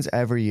happens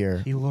every year.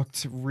 He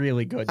looked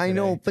really good. I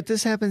know, today. but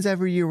this happens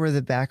every year where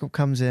the backup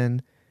comes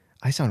in.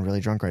 I sound really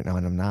drunk right now,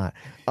 and I'm not.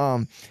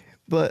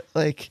 But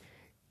like,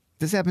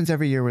 this happens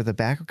every year where the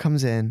backup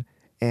comes in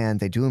and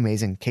they do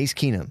amazing. Case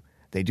Keenum,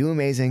 they do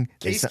amazing.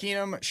 Case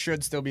Keenum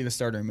should still be the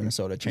starter in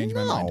Minnesota. Change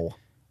my mind. No.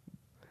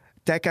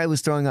 That guy was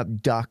throwing up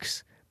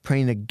ducks,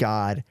 praying to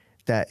God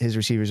that his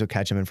receivers would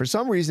catch him. And for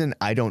some reason,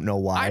 I don't know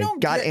why,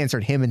 God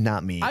answered him and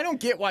not me. I don't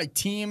get why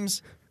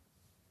teams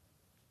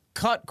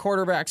cut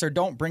quarterbacks or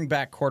don't bring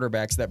back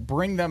quarterbacks that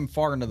bring them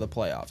far into the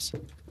playoffs.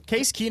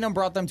 Case Keenum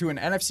brought them to an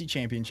NFC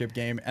championship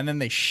game, and then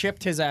they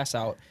shipped his ass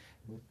out.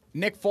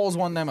 Nick Foles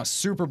won them a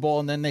Super Bowl,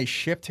 and then they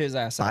shipped his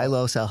ass Buy out.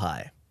 low, sell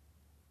high.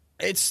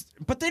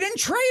 But they didn't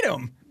trade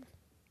him.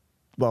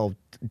 Well,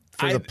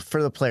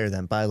 for the player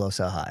then, buy low,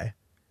 sell high.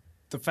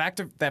 The fact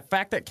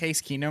that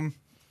Case Keenum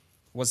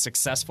was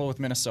successful with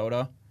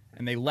Minnesota,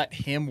 and they let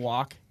him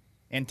walk,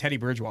 and Teddy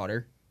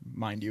Bridgewater,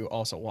 mind you,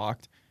 also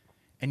walked,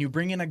 and you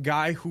bring in a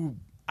guy who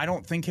I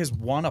don't think has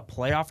won a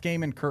playoff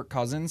game in Kirk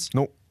Cousins.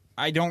 Nope.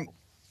 I don't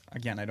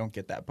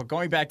get that. But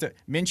going back to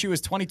Minshew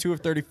was 22 of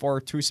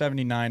 34,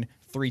 279,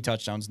 3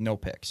 touchdowns, no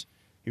picks.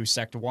 He was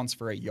sacked once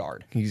for a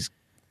yard. He's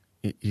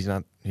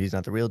not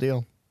the real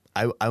deal.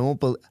 I won't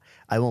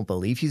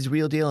believe he's the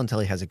real deal until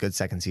he has a good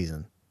second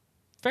season.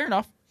 Fair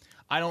enough.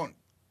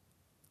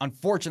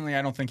 Unfortunately,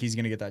 I don't think he's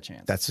going to get that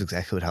chance. That's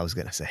exactly what I was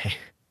gonna say.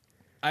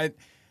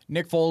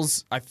 Nick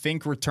Foles, I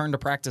think, returned to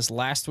practice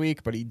last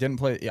week, but he didn't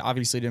play. He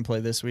obviously didn't play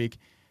this week.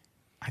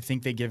 I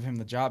think they give him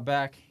the job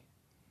back.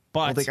 But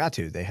Well, they got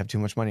to. They have too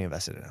much money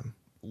invested in him.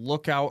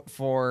 look out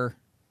for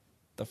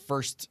the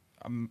first.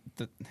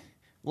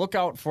 Look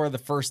out for the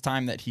first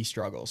time that he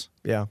struggles.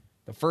 Yeah.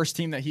 The first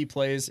team that he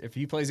plays, if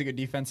he plays a good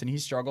defense and he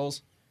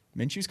struggles,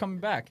 Minshew's coming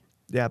back.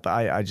 Yeah, but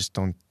I just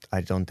don't.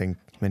 I don't think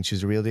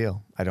Minshew's a real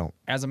deal. I don't.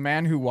 As a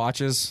man who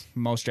watches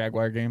most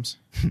Jaguar games,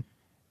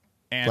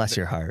 and Bless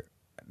your heart.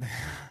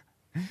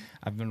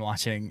 I've been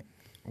watching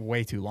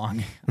way too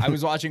long. I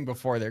was watching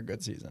before their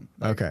good season.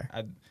 Okay.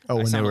 I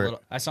sound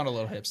a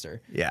little hipster.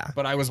 Yeah.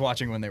 But I was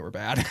watching when they were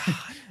bad.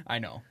 I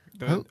know.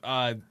 Now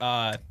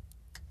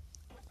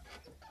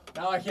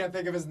I can't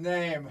think of his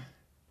name.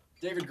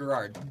 David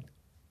Garrard.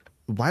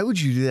 Why would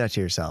you do that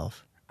to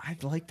yourself? I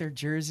like their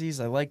jerseys.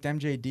 I liked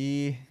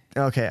MJD.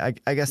 Okay,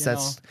 I guess You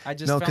that's. know, I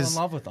just no, fell in 'cause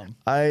love with them.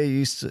 I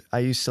used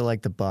to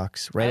like the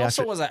Bucks right I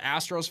after. also was an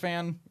Astros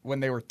fan when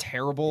they were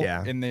terrible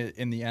Yeah. in the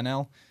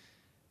NL.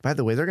 By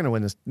the way, they're going to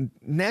win this.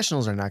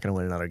 Nationals are not going to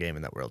win another game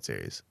in that World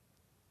Series.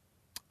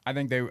 I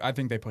think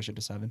they push it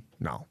to 7.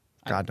 No.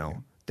 God,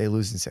 no. They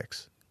lose in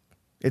 6.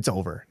 It's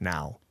over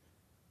now.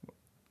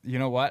 You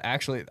know what?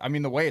 Actually, I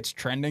mean, the way it's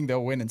trending,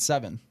 they'll win in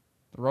 7.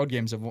 The road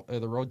teams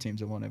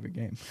have won every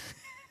game.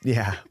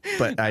 Yeah,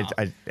 but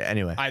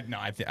anyway.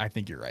 I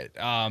think you're right.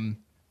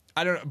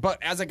 I don't know,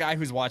 but as a guy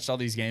who's watched all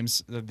these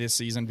games this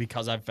season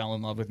because I fell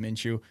in love with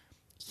Minshew,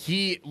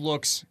 he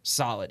looks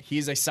solid. He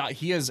is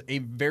a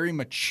very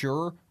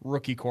mature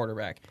rookie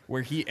quarterback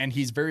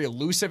he's very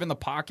elusive in the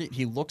pocket.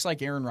 He looks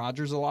like Aaron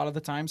Rodgers a lot of the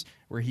times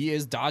where he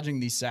is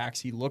dodging these sacks.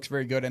 He looks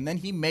very good, and then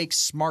he makes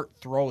smart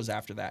throws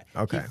after that.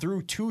 Okay. He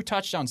threw 2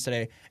 touchdowns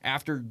today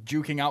after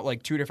juking out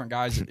like 2 different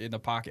guys in the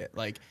pocket.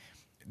 Like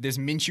this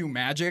Minshew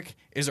magic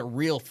is a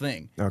real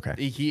thing.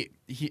 Okay.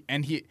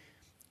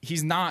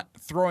 He's not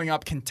throwing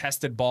up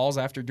contested balls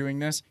after doing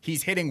this.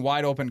 He's hitting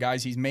wide open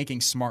guys. He's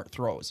making smart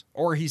throws,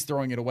 or he's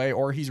throwing it away,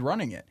 or he's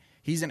running it.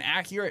 He's an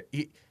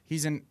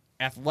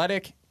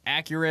athletic,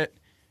 accurate.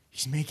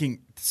 He's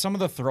making some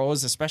of the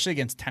throws, especially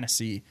against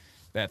Tennessee,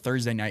 that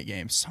Thursday night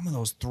game. Some of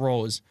those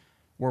throws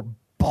were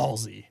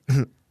ballsy,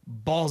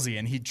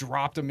 and he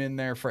dropped them in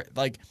there for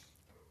like.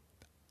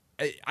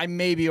 I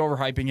may be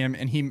overhyping him,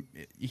 and he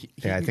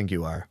I think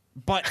you are.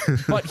 But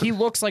he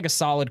looks like a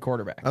solid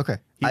quarterback. Okay.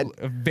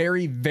 A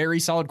very, very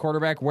solid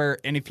quarterback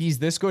and if he's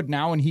this good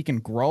now and he can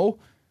grow,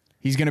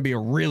 he's going to be a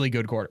really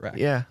good quarterback.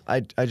 Yeah,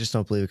 I just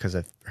don't believe it because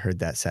I've heard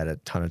that said a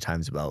ton of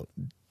times about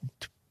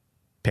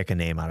pick a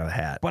name out of a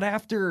hat. But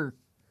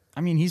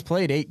he's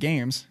played 8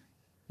 games.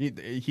 He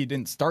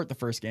didn't start the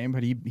first game,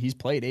 but he's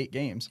played 8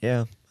 games.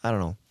 Yeah, I don't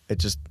know.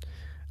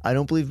 I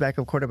don't believe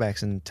backup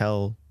quarterbacks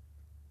until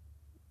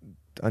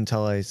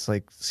I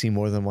see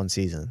more than one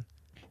season.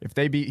 If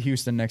they beat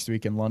Houston next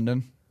week in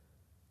London,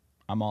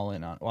 I'm all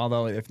in on it.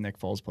 Although if Nick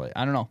Foles plays,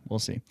 I don't know. We'll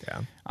see.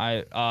 Yeah.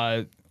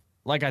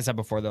 Like I said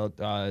before,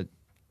 though,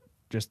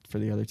 just for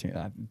the other team,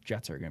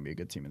 Jets are going to be a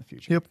good team in the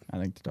future. Yep. I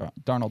think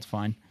Darnold's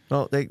fine.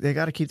 Well, they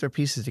got to keep their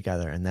pieces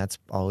together, and that's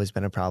always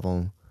been a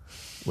problem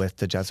with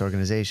the Jets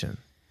organization.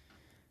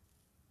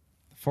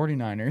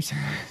 49ers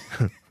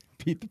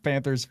beat the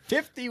Panthers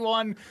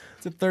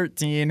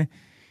 51-13.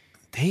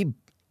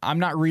 I'm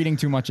not reading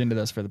too much into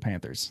this for the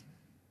Panthers.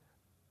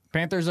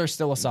 Panthers are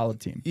still a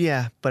solid team.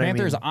 Yeah, but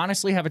Panthers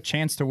honestly have a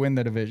chance to win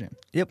the division.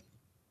 Yep.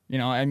 You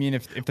know, I mean,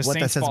 if the what Saints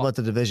that says about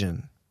the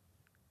division.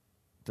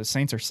 The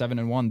Saints are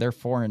 7-1. They're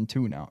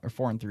 4-2 now, or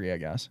 4-3, I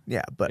guess.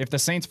 Yeah, but if the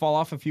Saints fall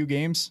off a few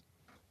games,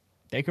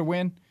 they could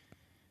win.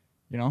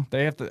 You know,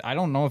 they have to. I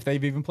don't know if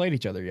they've even played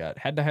each other yet.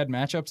 Head-to-head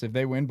matchups. If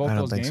they win both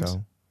those games,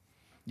 so.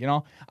 You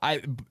know,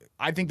 I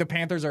think the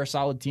Panthers are a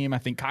solid team. I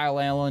think Kyle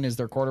Allen is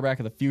their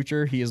quarterback of the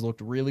future. He has looked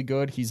really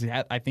good.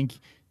 I think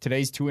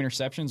today's 2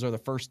 interceptions are the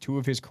first 2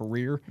 of his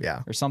career.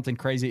 Yeah. Or something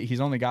crazy. He's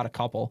only got a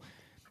couple.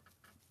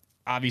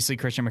 Obviously,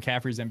 Christian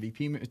McCaffrey's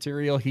MVP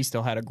material. He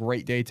still had a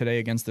great day today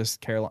against this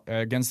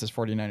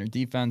 49er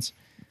defense.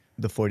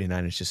 The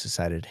 49ers just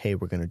decided, hey,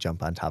 we're going to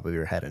jump on top of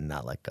your head and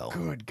not let go.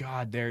 Good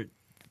God,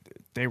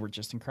 they were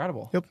just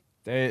incredible. Yep.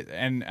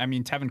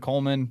 Tevin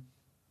Coleman,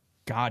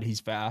 God, he's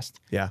fast.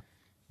 Yeah.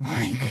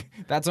 Like,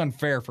 that's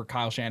unfair for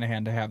Kyle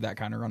Shanahan to have that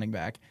kind of running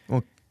back.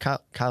 Well,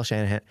 Kyle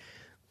Shanahan,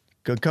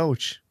 good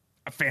coach.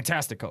 A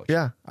fantastic coach.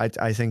 Yeah,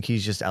 I think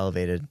he's just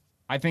elevated.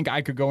 I think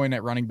I could go in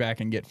at running back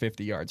and get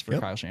 50 yards for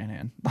Kyle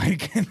Shanahan.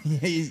 Like,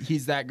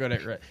 he's that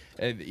good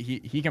at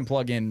he can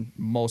plug in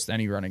most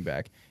any running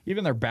back.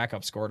 Even their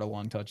backup scored a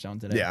long touchdown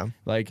today. Yeah.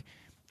 Like,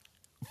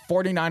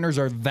 49ers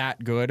are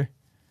that good.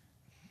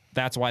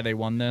 That's why they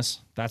won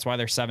this. That's why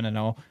they're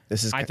 7-0.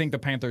 I think the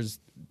Panthers,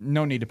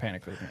 no need to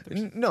panic for the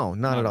Panthers. No,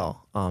 not at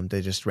all.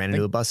 They just ran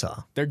into a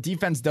buzzsaw. Their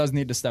defense does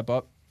need to step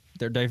up.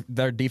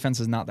 Their defense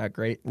is not that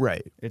great.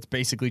 Right. It's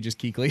basically just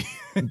Kuechly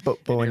but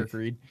when Eric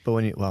Reed.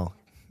 when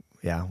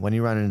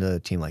you run into a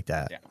team like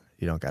that,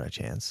 you don't got a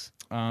chance.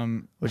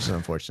 Which is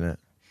unfortunate.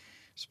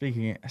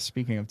 Speaking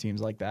of teams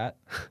like that,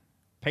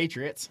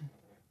 Patriots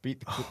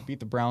beat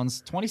the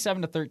Browns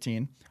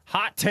 27-13.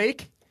 Hot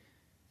take.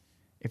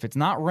 If it's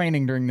not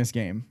raining during this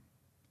game,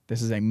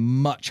 this is a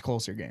much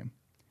closer game.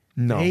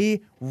 No.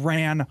 They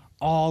ran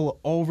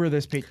all over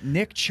this page.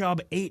 Nick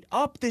Chubb ate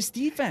up this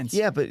defense.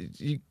 Yeah, but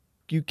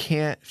you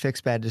can't fix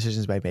bad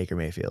decisions by Baker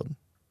Mayfield.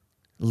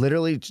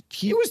 Literally,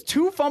 it was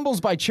 2 fumbles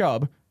by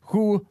Chubb,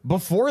 who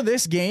before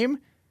this game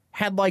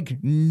had like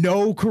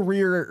no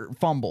career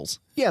fumbles.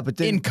 Yeah, but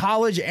then in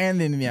college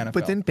and in the NFL.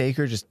 But then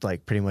Baker just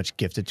like pretty much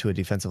gifted to a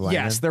defensive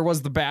lineman. Yes, there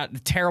was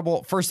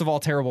terrible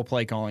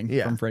play calling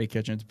from Freddie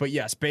Kitchens. But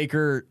yes,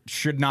 Baker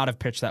should not have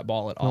pitched that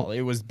ball at all.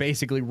 It was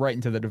basically right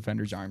into the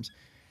defender's arms.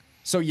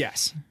 So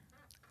yes.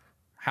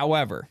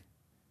 However,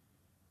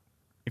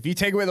 if you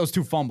take away those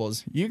 2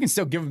 fumbles, you can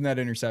still give them that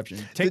interception.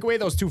 Take away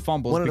those 2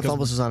 fumbles. One of the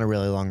fumbles was on a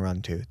really long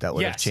run, too. That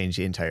would have changed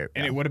the entire...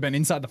 And it would have been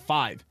inside the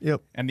 5.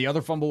 Yep. And the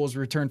other fumble was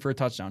returned for a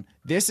touchdown.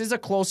 This is a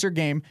closer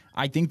game.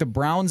 I think the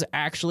Browns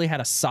actually had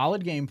a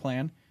solid game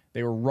plan.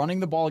 They were running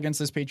the ball against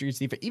this Patriots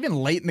defense. Even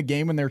late in the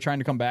game when they were trying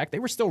to come back, they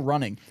were still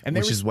running.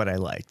 Which is what I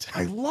liked.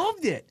 I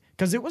loved it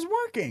because it was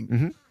working.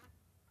 Mm-hmm.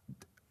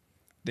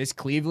 this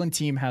Cleveland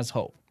team has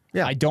hope.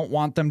 Yeah. I don't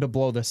want them to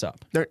blow this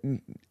up.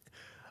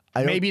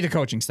 Maybe the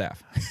coaching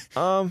staff.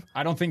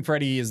 I don't think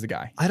Freddie is the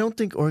guy. I don't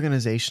think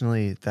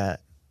organizationally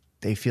that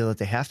they feel that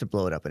they have to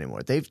blow it up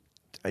anymore. They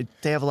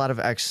have a lot of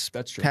That's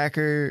true.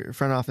 Packer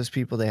front office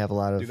people. They have a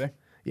lot of. Do they?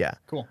 Yeah.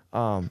 Cool.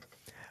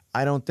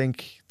 I don't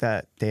think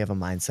that they have a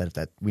mindset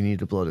that we need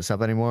to blow this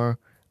up anymore.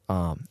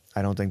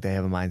 I don't think they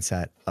have a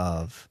mindset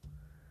of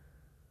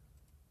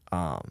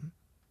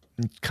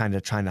kind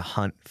of trying to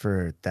hunt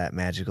for that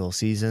magical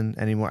season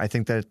anymore. I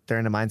think that they're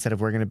in a mindset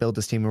of we're going to build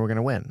this team and we're going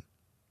to win.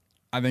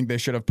 I think they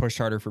should have pushed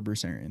harder for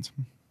Bruce Arians.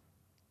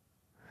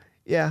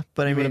 Yeah,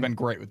 but He I would have mean, been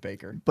great with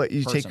Baker. But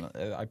you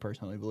I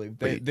personally believe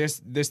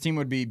this team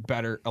would be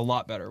better, a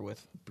lot better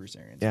with Bruce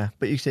Arians. yeah,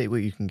 but you take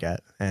what you can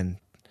get, and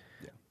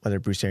whether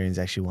Bruce Arians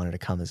actually wanted to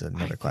come is I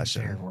another think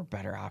question. there were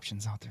better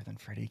options out there than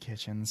Freddie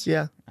Kitchens.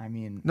 Yeah, I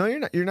mean, no,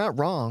 you're not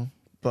wrong,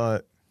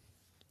 but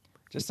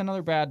just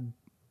another bad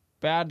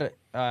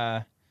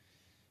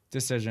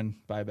decision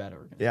by a bad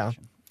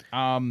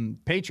organization.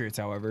 Patriots,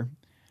 however,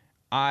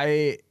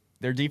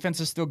 their defense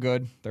is still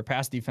good. Their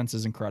pass defense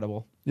is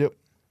incredible. yep.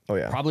 Oh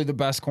yeah, Probably the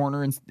best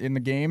corner in the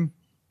game.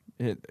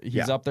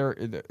 He's up there.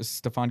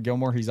 Stephon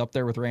Gilmore, he's up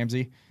there with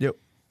Ramsey. yep.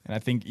 And I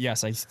think,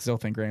 yes, I still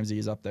think Ramsey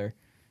is up there.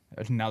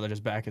 Now that his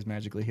back is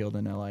magically healed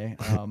in LA.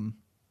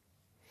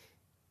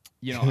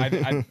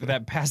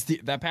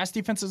 That pass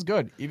defense is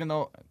good, even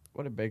though,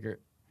 what did Baker,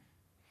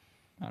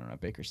 I don't know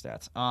Baker's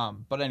stats.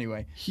 But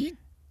anyway,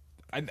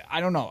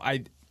 I don't know.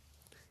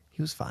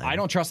 He was fine. I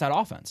don't trust that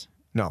offense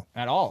No.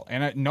 at all.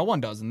 And no one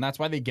does. And that's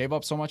why they gave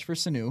up so much for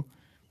Sanu.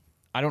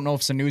 I don't know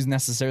if Sanu's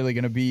necessarily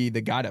going to be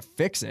the guy to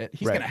fix it.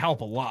 He's Right. going to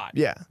help a lot.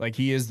 Yeah. Like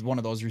he is one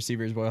of those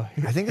receivers where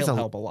I think he'll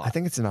help a lot. I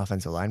think it's an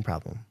offensive line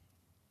problem.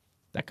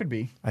 That could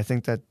be. I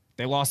think that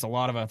They lost a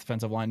lot of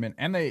offensive linemen,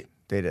 and they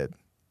did.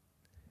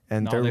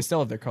 And they're they still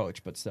have their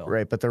coach, but still.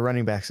 right, but their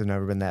running backs have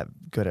never been that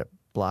good at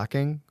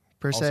blocking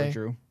per Also se.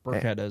 true.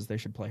 Burkhead is. They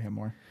should play him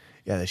more.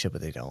 Yeah, they should,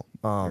 but they don't.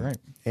 You're right.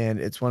 And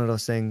it's one of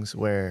those things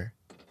where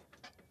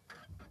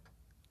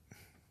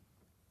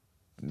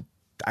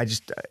I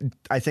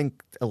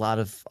think a lot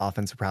of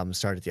offensive problems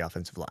start at the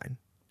offensive line.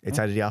 It's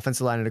either the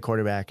offensive line or the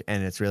quarterback,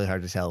 and it's really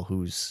hard to tell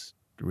who's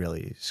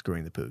really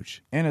screwing the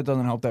pooch. And it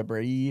doesn't help that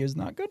Brady is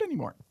not good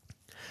anymore.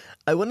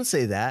 I wouldn't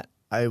say that.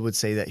 I would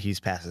say that he's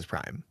past his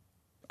prime.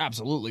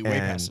 Absolutely, way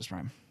past his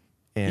prime.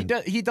 And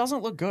He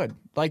doesn't look good.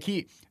 Like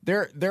he's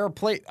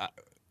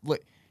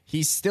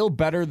still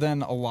better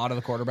than a lot of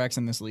the quarterbacks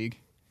in this league,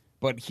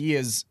 but he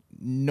is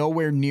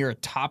nowhere near a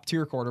top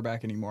tier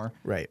quarterback anymore.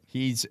 right.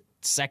 He's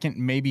second,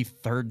 maybe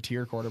third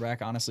tier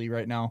quarterback, honestly,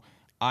 right now.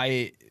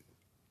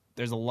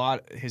 There's a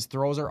lot. His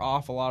throws are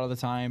off a lot of the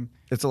time.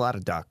 It's a lot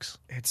of ducks.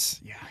 And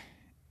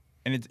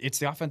it's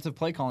the offensive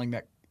play calling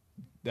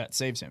that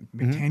saves him.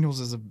 McDaniels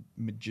is a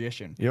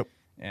magician. Yep.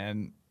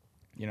 And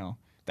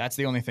that's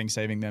the only thing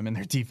saving them in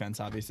their defense.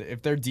 Obviously,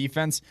 if their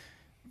defense,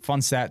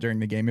 fun stat during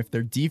the game, if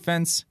their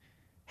defense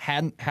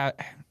had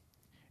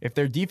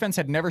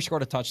never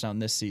scored a touchdown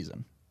this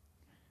season,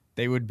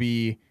 they would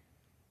be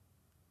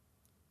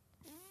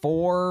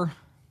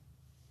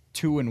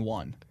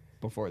 4-2-1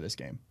 before this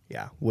game.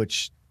 Yeah,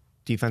 which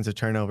defensive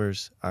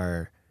turnovers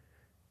are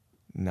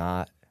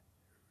not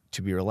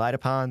to be relied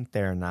upon.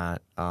 They're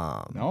not.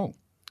 No.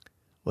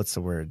 What's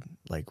the word?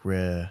 Like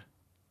recreatable.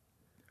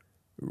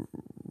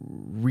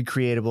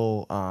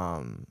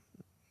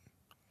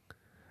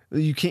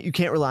 You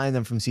can't rely on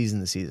them from season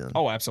to season.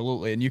 Oh,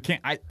 absolutely. And you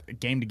can't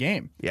game to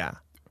game. Yeah,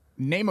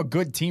 Name a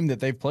good team that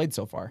they've played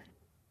so far.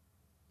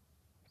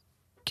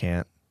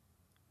 can't.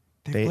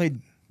 They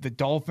played the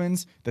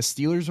Dolphins, the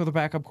Steelers with a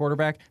backup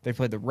quarterback. They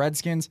played the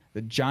Redskins,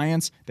 the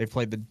Giants. They've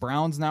played the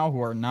Browns now, who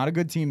are not a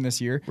good team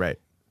this year. Right,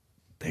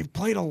 They've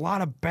played a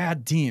lot of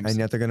bad teams. and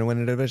yet they're going to win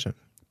a division.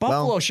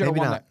 Buffalo should have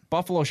maybe won not. that.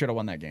 Buffalo should have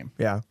won that game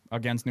Yeah.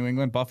 against New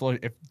England. Buffalo,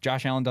 if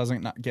Josh Allen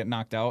doesn't get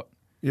knocked out,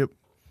 Yep.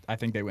 I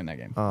think they win that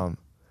game.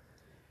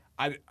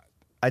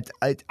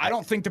 I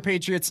don't think the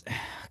Patriots.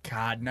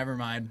 God, never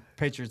mind.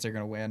 Patriots are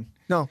going to win.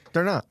 No,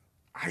 they're not.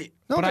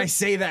 But I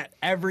say that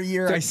every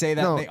year. I say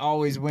that they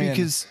always win.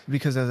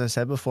 Because as I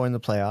said before in the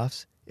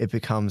playoffs, it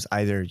becomes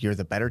either you're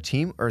the better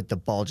team or the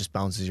ball just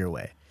bounces your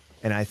way.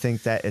 And I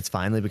think that it's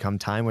finally become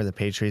time where the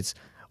Patriots,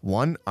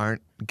 one,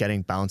 aren't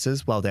getting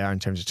bounces, well, they are in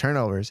terms of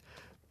turnovers,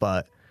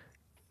 but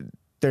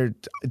they're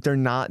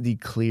not the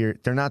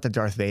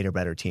Darth Vader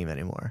better team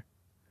anymore.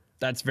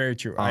 That's very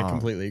true. I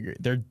completely agree.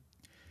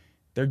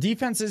 Their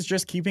defense is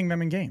just keeping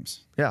them in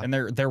games. Yeah. And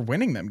they're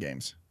winning them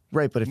games.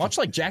 Right, but Much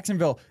like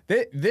Jacksonville.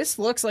 This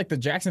looks like the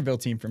Jacksonville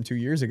team from 2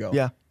 years ago.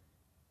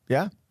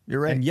 Yeah, you're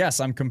right. And yes,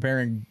 I'm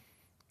comparing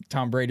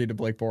Tom Brady to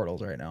Blake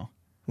Bortles right now.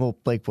 Well,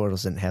 Blake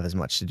Bortles didn't have as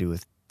much to do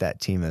with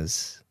that team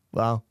as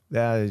well.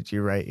 Yeah,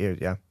 you're right.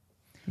 Yeah.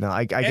 No,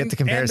 I get the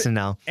comparison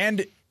now.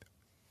 And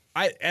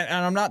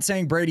I'm not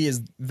saying Brady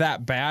is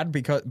that bad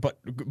but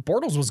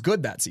Bortles was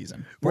good that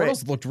season.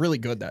 Bortles looked really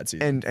good that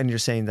season. And you're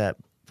saying that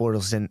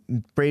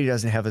Brady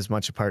doesn't have as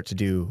much a part to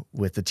do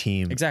with the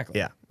team. Exactly.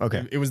 Yeah.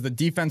 Okay. It was the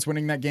defense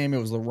winning that game. It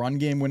was the run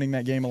game winning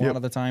that game a lot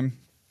of the time.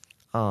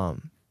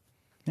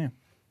 Yeah.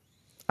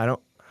 I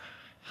don't.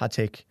 Hot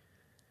take.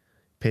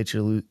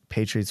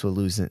 Patriots will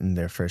lose in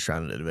their first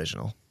round of the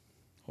divisional.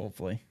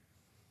 Hopefully.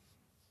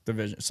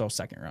 Division. So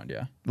second round,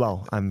 yeah.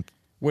 Well,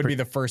 Would be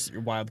the first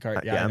wild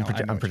card. Yeah,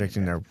 I'm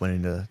predicting they're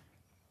winning the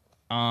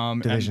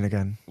division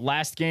again.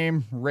 Last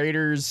game,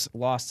 Raiders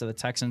lost to the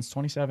Texans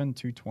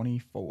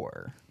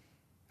 27-24.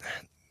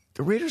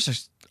 The Raiders are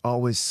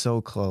always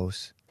so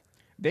close.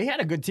 They had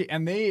a good team,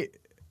 and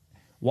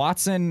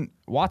Watson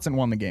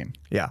won the game.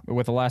 Yeah.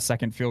 With a last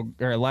second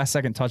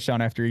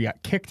touchdown after he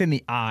got kicked in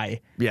the eye.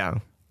 Yeah.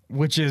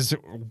 Which is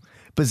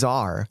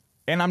bizarre.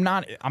 And I'm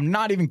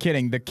not even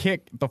kidding.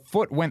 The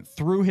foot went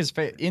through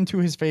into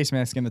his face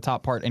mask in the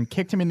top part and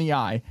kicked him in the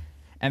eye,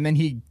 and then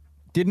he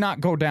did not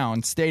go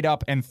down, stayed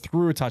up and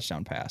threw a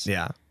touchdown pass.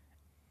 Yeah.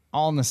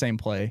 All in the same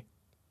play.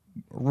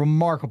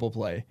 Remarkable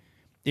play.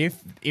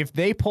 If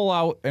they pull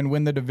out and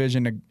win the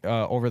division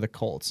over the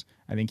Colts,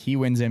 I think he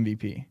wins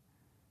MVP.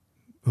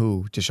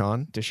 Who?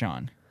 Deshaun?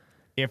 Deshaun.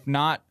 If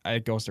not,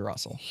 it goes to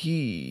Russell.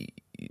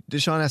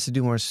 Deshaun has to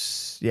do more.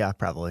 Yeah,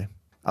 probably.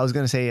 I was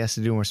gonna say he has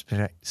to do more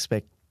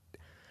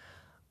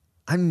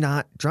I'm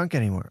not drunk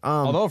anymore.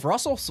 Although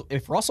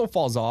if Russell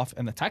falls off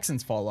and the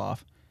Texans fall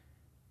off,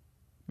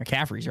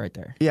 McCaffrey's right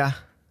there. Yeah.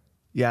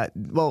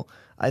 Well,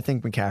 I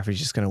think McCaffrey's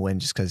just gonna win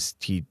just because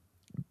he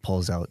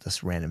pulls out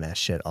this random ass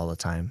shit all the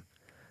time.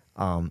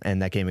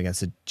 And that game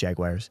against the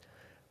Jaguars.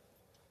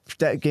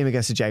 That game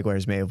against the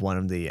Jaguars may have won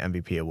him the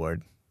MVP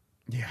award.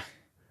 Yeah.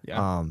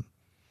 I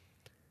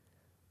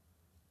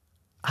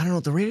don't know.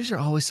 The Raiders are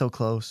always so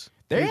close.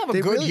 They have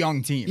a good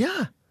young team.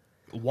 Yeah.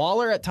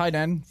 Waller at tight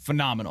end,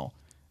 phenomenal.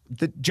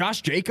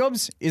 Josh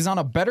Jacobs is on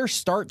a better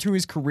start to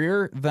his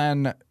career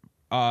than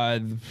who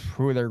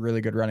are they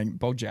really good running?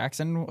 Bo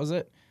Jackson, was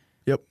it?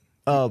 Yep.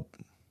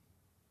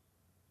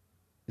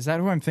 Is that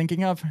who I'm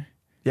thinking of?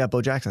 Yeah,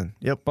 Bo Jackson.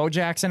 Yep. Bo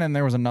Jackson, and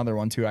there was another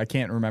one too. I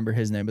can't remember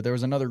his name, but there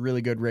was another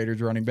really good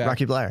Raiders running back.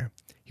 Rocky Blair.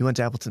 He went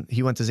to Appleton.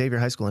 He went to Xavier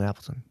High School in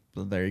Appleton.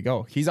 So there you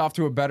go. He's off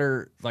to a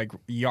better, like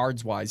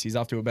yards wise, he's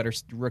off to a better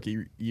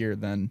rookie year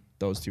than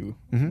those two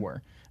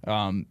were.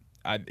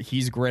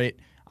 He's great.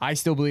 I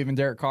still believe in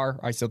Derek Carr.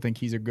 I still think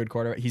he's a good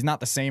quarterback. He's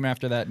not the same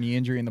after that knee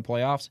injury in the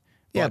playoffs,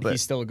 but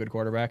he's still a good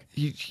quarterback.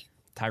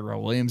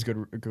 Tyrell Williams,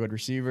 good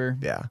receiver.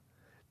 Yeah.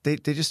 They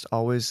just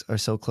always are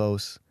so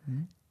close.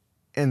 Mm-hmm.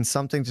 And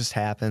something just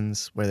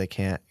happens where they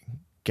can't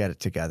get it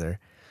together.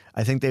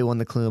 I think they won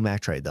the Khalil Mack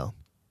trade, though.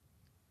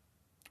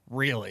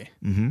 Really?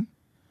 Mm-hmm.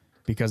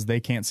 Because they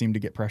can't seem to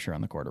get pressure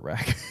on the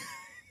quarterback.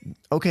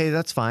 Okay,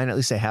 that's fine. At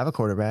least they have a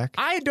quarterback.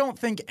 I don't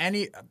think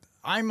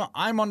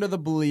I'm under the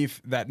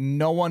belief that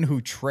no one who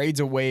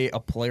trades away a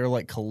player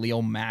like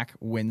Khalil Mack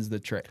wins the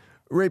trade.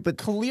 Right, but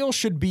Khalil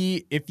should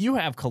be. If you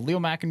have Khalil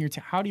Mack in your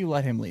team, how do you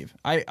let him leave?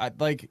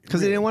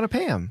 Because they didn't want to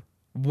pay him.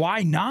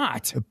 Why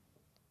not?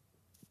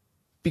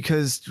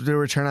 Because the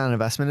return on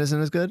investment isn't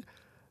as good.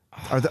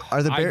 Are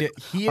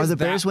the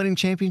Bears winning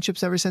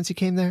championships ever since he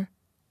came there?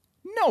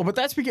 No, but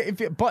that's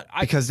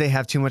because they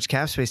have too much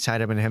cap space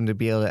tied up in him to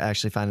be able to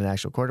actually find an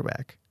actual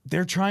quarterback.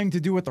 They're trying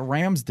to do what the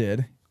Rams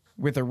did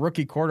with a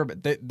rookie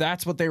quarterback.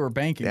 That's what they were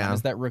banking on,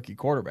 is that rookie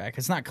quarterback.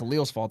 It's not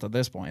Khalil's fault at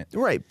this point.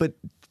 Right, but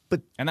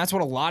and that's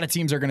what a lot of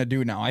teams are going to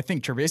do now. I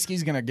think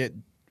Trubisky's going to get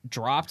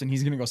dropped and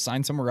he's going to go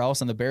sign somewhere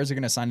else, and the Bears are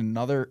going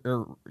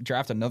to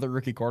draft another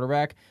rookie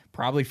quarterback,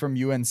 probably from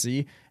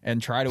UNC,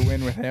 and try to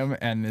win with him,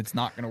 and it's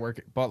not going to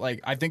work. But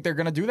I think they're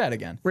going to do that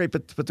again. Right,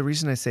 but the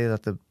reason I say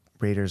that the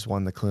Raiders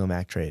won the Khalil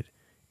Mack trade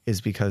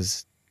is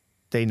because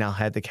they now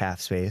had the cap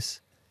space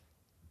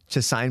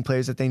to sign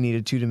players that they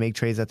needed to make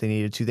trades that they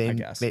needed to.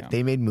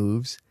 They made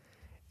moves.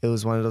 It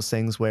was one of those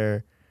things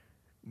where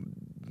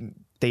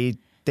they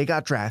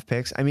got draft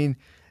picks. I mean,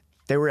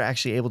 they were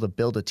actually able to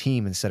build a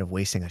team instead of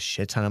wasting a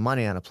shit ton of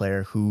money on a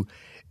player who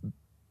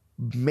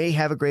may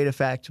have a great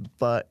effect,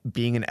 but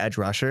being an edge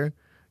rusher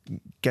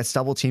gets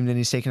double teamed and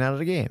he's taken out of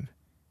the game.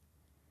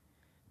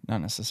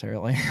 Not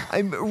necessarily.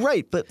 I'm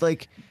right, but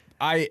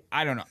I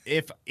don't know.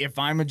 If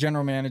I'm a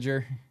general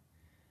manager,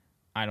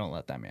 I don't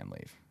let that man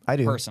leave. I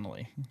do.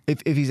 Personally.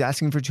 If he's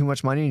asking for too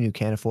much money and you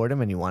can't afford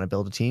him and you want to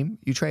build a team,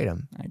 you trade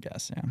him. I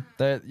guess,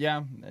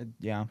 yeah.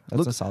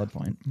 That's a solid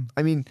point.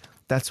 I mean,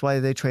 that's why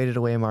they traded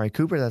away Amari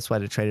Cooper. That's why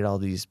they traded all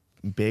these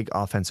big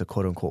offensive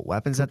quote-unquote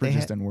weapons that they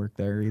just didn't work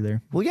there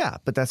either. Well, yeah,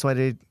 but that's why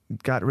they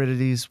got rid of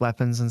these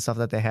weapons and stuff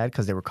that they had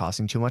because they were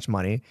costing too much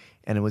money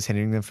and it was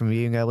hindering them from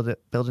being able to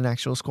build an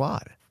actual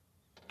squad.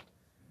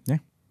 Yeah,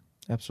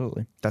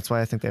 absolutely. That's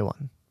why I think they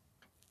won.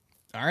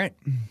 All right,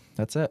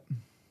 that's it.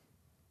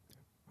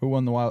 Who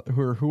won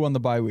the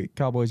bye week?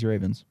 Cowboys,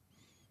 Ravens.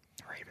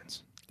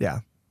 Ravens.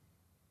 Yeah.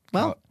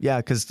 Well, yeah,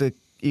 because the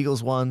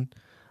Eagles won.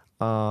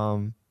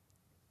 The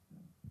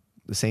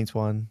Saints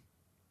won.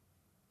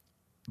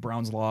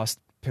 Browns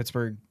lost.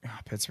 Pittsburgh's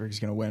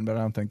going to win, but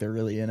I don't think they're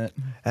really in it.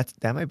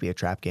 That might be a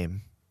trap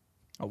game.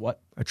 A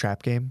what? A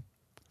trap game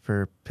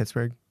for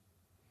Pittsburgh.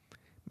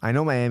 I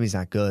know Miami's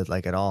not good,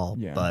 at all,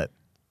 but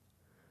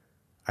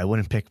I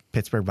wouldn't pick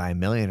Pittsburgh by 1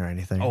 million or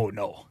anything. Oh,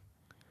 no.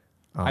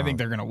 I think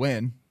they're going to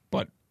win,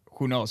 but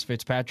who knows?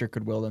 Fitzpatrick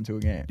could will them to a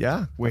game.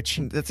 Yeah, Which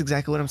that's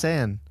exactly what I'm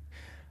saying.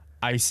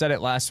 I said it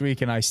last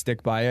week, and I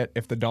stick by it.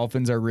 If the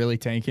Dolphins are really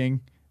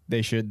tanking,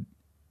 they should,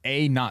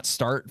 not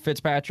start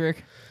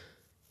Fitzpatrick.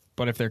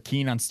 But if they're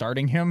keen on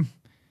starting him,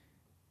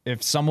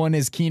 if someone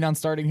is keen on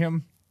starting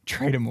him,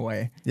 trade him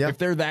away. Yeah. If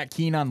they're that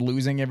keen on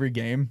losing every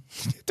game,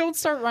 don't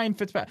start Ryan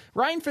Fitzpatrick.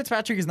 Ryan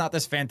Fitzpatrick is not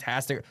this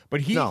fantastic,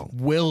 but he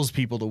wills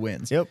people to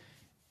wins. Yep.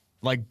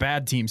 Like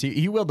bad teams.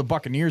 He willed the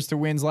Buccaneers to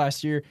wins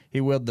last year.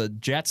 He willed the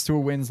Jets to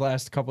wins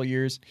last couple of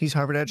years. He's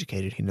Harvard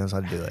educated. He knows how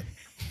to do it.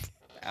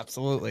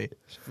 Absolutely.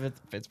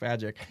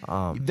 Fitzpatrick.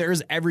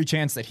 There's every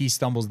chance that he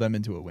stumbles them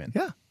into a win.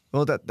 Yeah.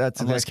 Well,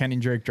 that's Unless Kenyon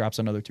Drake drops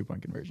another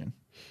 2-point conversion.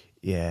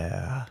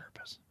 Yeah.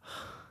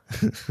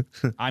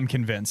 I'm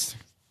convinced.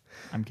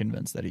 I'm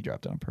convinced that he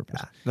dropped it on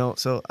purpose. Yeah. No,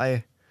 so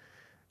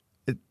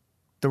the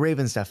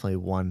Ravens definitely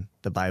won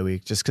the bye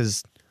week just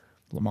because.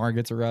 Lamar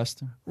gets a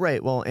rest.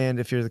 Right. Well, and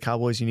if you're the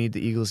Cowboys, you need the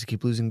Eagles to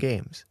keep losing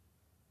games.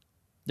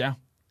 Yeah.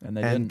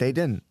 And they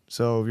didn't.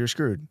 So you're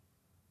screwed.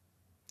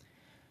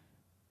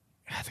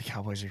 Yeah, the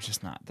Cowboys are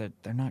just not.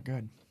 They're not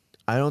good.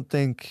 I don't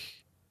think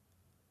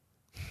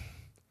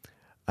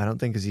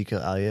Ezekiel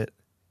Elliott.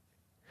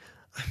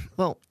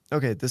 Well,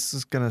 okay, this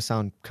is gonna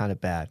sound kind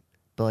of bad,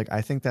 but like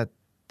I think that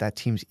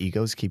team's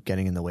egos keep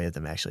getting in the way of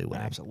them actually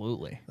winning.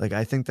 Absolutely. Like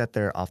I think that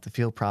their off the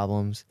field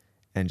problems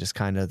and just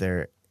kind of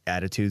their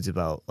attitudes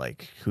about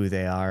like who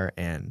they are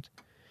and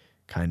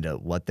kind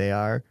of what they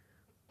are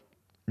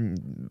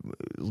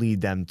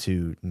lead them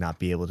to not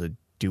be able to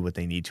do what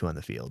they need to on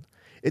the field.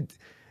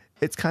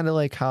 It's kind of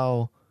like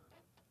how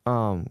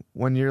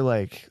when you're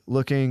like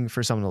looking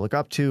for someone to look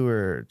up to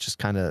or just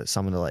kind of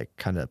someone to like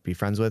kind of be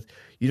friends with,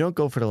 you don't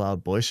go for the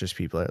loud boisterous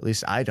people. Or at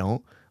least I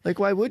don't. Like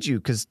why would you?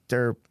 Because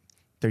they're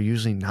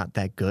usually not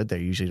that good. They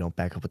usually don't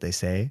back up what they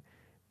say.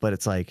 But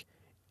it's like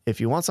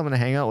if you want someone to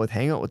hang out with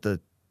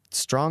the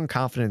strong,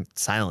 confident,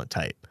 silent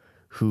type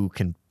who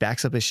can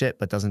backs up his shit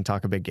but doesn't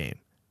talk a big game.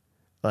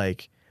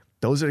 Like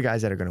those are the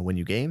guys that are going to win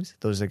you games.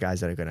 Those are the guys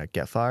that are going to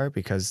get far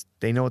because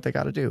they know what they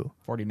got to do.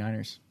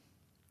 49ers.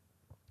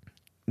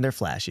 They're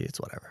flashy. It's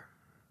whatever.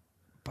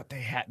 But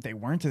they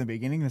weren't in the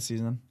beginning of the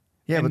season.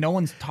 Yeah, and but no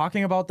one's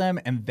talking about them,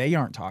 and they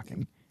aren't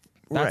talking.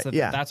 That's right,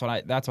 yeah. That's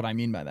what I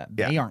mean by that.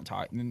 Yeah. They aren't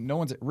talking. No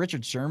one's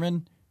Richard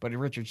Sherman, but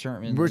Richard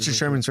Sherman's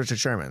Richard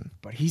Sherman.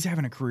 But he's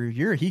having a career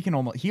year. He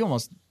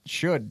almost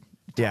should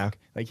talk. Yeah.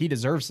 Like he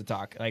deserves to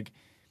talk. Like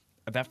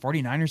that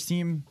 49ers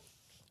team,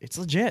 it's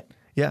legit.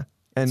 Yeah.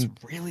 And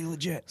It's really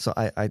legit. so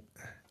I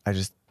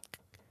just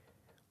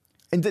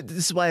and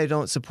this is why I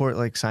don't support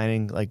like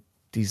signing like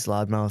these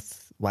loudmouth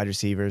wide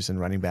receivers and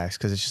running backs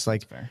because it's just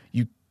like fair.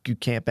 you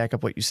can't back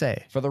up what you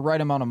say. For the right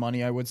amount of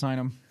money, I would sign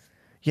him.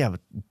 Yeah,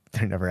 but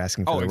they're never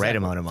asking for the right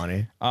amount of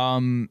money.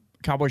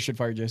 Cowboys should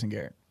fire Jason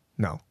Garrett.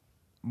 No,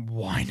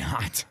 Why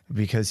not?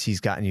 because he's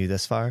gotten you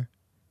this far.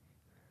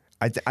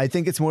 I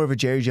think it's more of a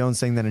Jerry Jones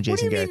thing than a Jason What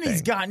do you Garrett mean thing.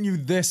 he's gotten you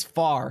this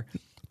far?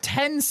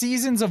 10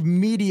 seasons of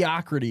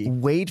mediocrity.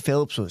 Wade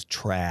Phillips was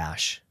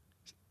trash.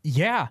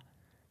 Yeah.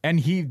 And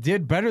he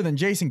did better than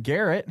Jason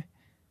Garrett.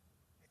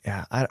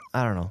 Yeah, I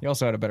don't know. He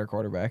also had a better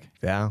quarterback.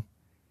 Yeah,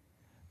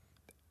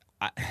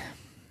 I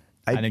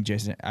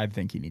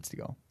think he needs to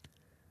go.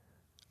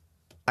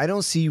 I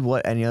don't see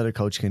what any other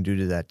coach can do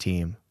to that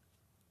team.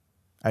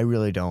 I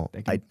really don't.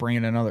 They can bring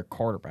in another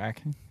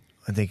quarterback.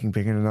 They can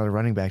bring in another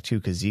running back too,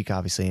 because Zeke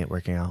obviously ain't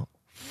working out.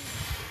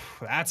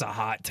 That's a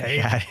hot take.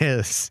 Yeah, it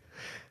is.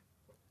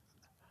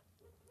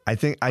 I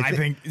think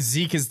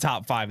Zeke is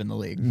top 5 in the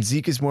league.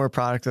 Zeke is more a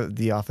product of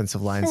the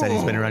offensive lines that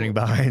he's been running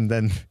behind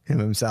than him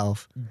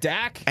himself.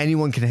 Dak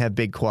Anyone can have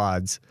big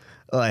quads.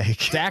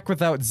 Like Dak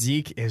without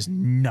Zeke is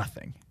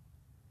nothing.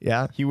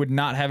 yeah, He would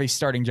not have a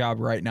starting job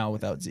right now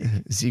without Zeke.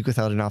 Zeke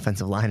without an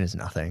offensive line is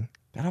nothing.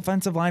 That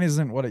offensive line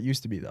isn't what it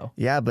used to be, though.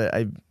 Yeah, but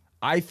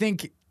I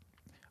think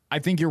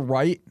you're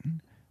right,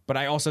 but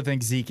I also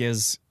think Zeke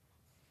is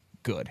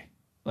good,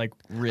 like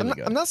really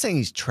good. I'm not saying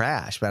he's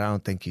trash, but I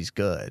don't think he's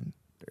good.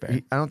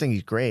 I don't think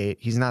he's great.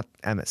 He's not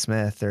Emmitt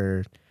Smith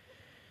or.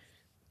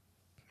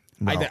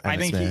 Well,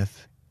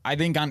 I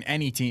think on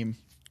any team,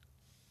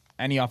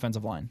 any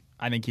offensive line,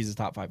 I think he's a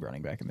top 5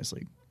 running back in this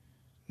league.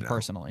 No.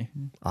 Personally,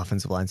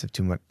 offensive lines have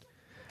too much.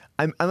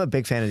 I'm a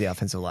big fan of the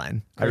offensive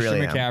line. Christian I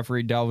really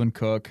McCaffrey, Dalvin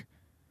Cook.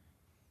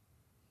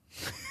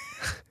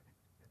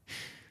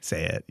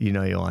 Say it. You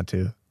know you want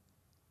to.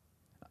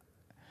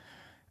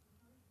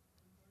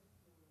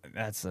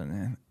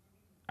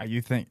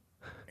 You think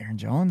Aaron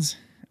Jones?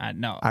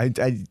 No.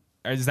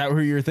 Is that who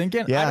you're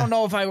thinking? Yeah. I don't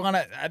know if I want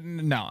to.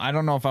 No, I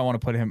don't know if I want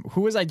to put him.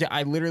 Who was I?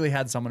 I literally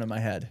had someone in my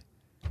head.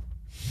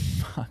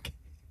 Fuck.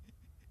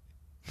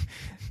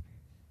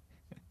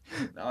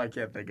 No, I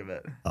can't think of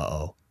it.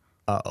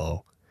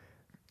 Uh-oh.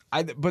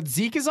 But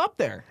Zeke is up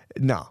there.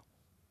 No.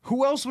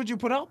 Who else would you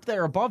put up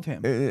there above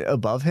him?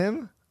 Above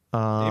him?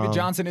 David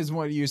Johnson isn't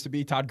what he used to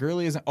be. Todd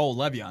Gurley isn't. Oh,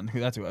 Le'Veon.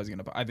 That's who I was going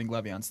to put. I think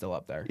Le'Veon's still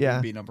up there. Yeah.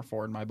 He'd be number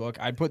 4 in my book.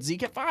 I'd put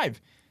Zeke at 5.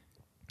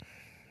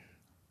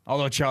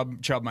 Although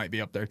Chubb might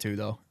be up there too,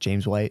 though.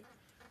 James White?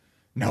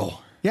 No.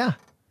 Yeah.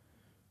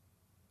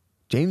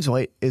 James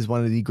White is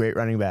one of the great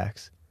running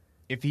backs.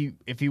 If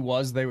he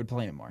was, they would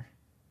play him more.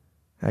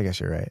 I guess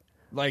you're right.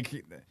 Like,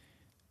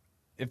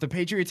 if the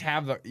Patriots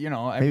have the,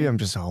 Maybe I'm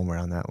just a homer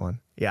on that one.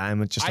 Yeah,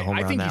 I'm just a homer on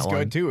that one. I think he's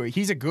good too.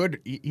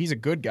 He's a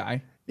good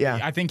guy. Yeah.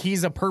 I think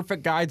he's a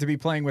perfect guy to be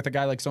playing with a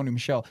guy like Sony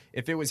Michel.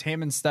 If it was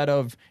him instead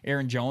of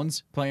Aaron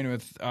Jones playing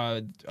with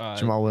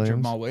Jamal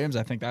Williams,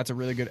 I think that's a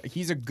really good.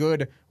 He's a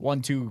good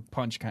 1-2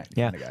 punch kind of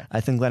guy.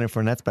 I think Leonard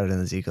Fournette's better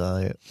than Ezekiel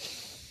Elliott.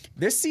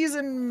 This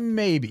season,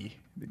 maybe.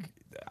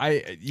 He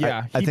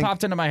think-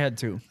 popped into my head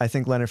too. I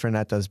think Leonard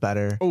Fournette does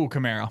better. Oh,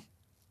 Kamara.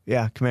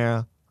 Yeah,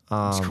 Kamara.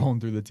 I'm scrolling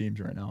through the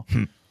teams right now.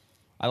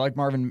 I like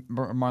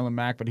Marlon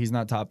Mack, but he's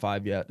not top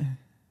 5 yet.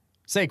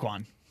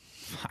 Saquon.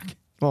 Fuck.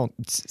 Well,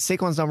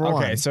 Saquon's number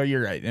one. Okay, so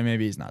you're right. And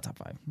maybe he's not top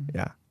 5.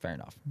 Yeah. Fair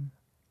enough.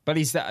 But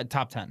he's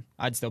top 10.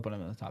 I'd still put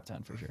him in the top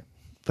 10 for sure.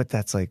 But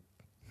that's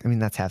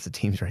that's half the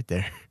teams right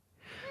there.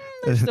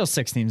 There's still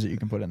 6 teams that you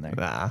can put in there.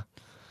 Nah.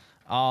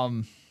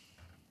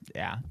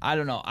 Yeah, I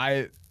don't know.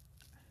 I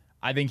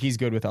think he's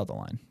good without the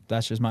line.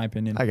 That's just my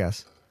opinion. I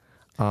guess.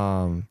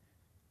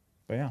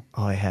 But yeah.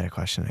 Oh, I had a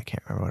question. I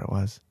can't remember what it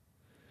was.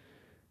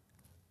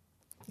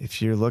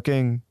 If you're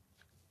looking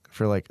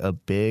for like a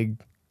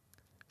big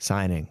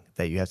signing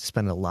that you have to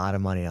spend a lot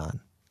of money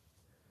on,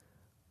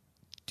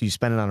 do you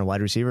spend it on a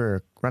wide receiver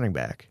or running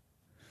back?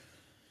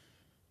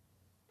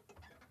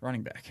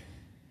 Running back.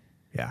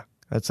 Yeah,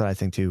 that's what I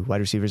think too.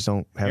 Wide receivers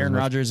don't have Aaron as much.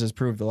 Rodgers has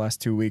proved the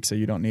last 2 weeks that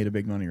you don't need a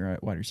big money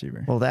wide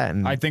receiver. Well, that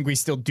and I think we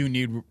still do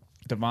need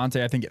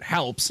Devontae. I think it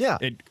helps. Yeah.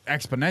 It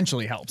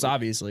exponentially helps,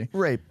 obviously.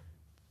 right.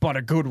 But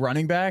a good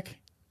running back,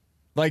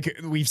 like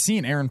we've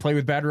seen Aaron play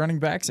with bad running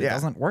backs, it Yeah.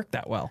 doesn't work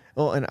that well.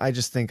 Well, and I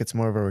just think it's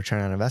more of a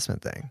return on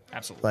investment thing.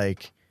 Absolutely.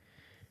 Like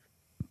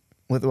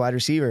with the wide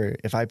receiver,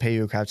 if I pay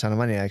you a crap ton of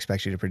money, I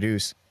expect you to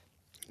produce.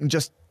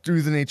 Just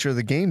through the nature of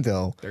the game,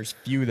 though. There's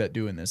few that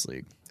do in this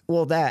league.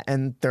 Well, that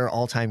and they're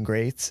all-time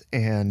greats,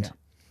 and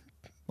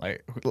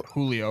Like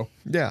Julio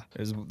yeah.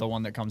 is the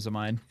one that comes to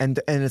mind. And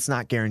it's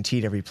not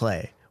guaranteed every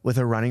play. With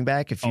a running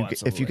back, if you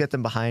absolutely. get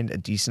them behind a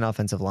decent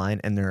offensive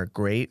line and they're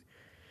great,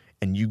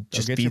 and you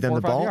just get you feed them 4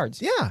 or the 5 ball,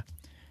 yards. yeah,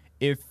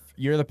 If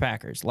you're the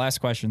Packers, last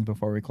question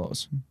before we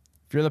close.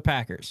 If you're the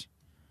Packers,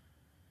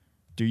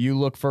 do you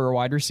look for a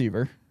wide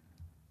receiver?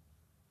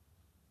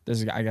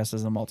 I guess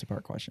this is a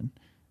multi-part question.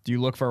 Do you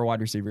look for a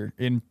wide receiver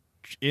in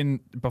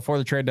before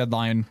the trade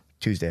deadline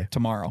Tuesday.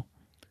 tomorrow?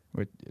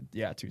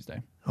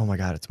 Tuesday. Oh my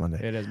God, it's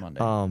Monday. It is Monday.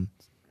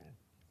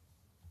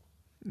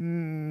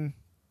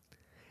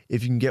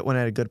 If you can get one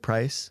at a good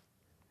price,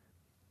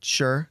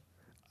 sure.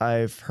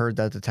 I've heard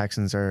that the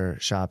Texans are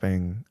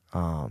shopping.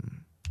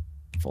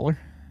 Fuller?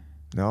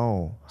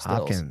 No, Stills.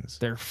 Hopkins.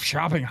 They're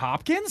shopping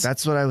Hopkins?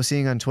 That's what I was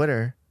seeing on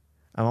Twitter.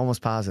 I'm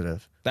almost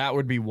positive. That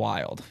would be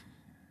wild.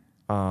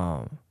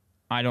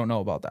 I don't know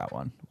about that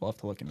one. We'll have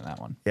to look into that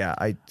one. Yeah,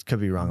 I could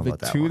be wrong The about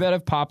that two one. that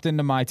have popped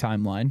into my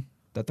timeline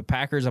that the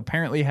Packers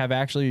apparently have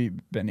actually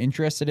been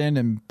interested in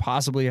and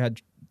possibly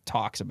had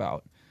talks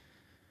about.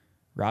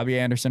 Robbie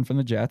Anderson from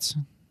the Jets.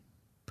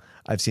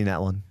 I've seen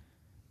that one.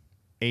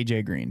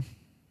 AJ Green.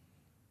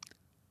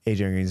 AJ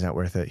Green's not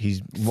worth it.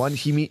 He's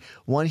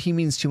he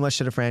means too much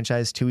to the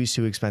franchise. 2, he's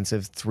too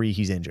expensive. 3,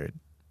 he's injured.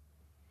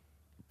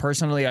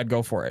 Personally, I'd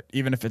go for it,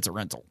 even if it's a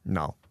rental.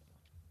 No.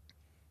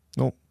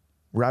 Nope.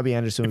 Robbie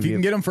Anderson If would you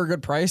can get him for a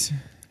good price,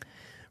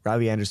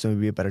 Robbie Anderson would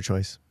be a better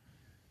choice.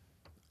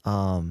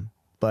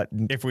 But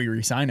if we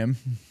re-sign him.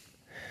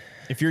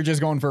 If you're just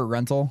going for a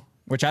rental,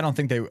 which I don't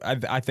think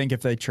I think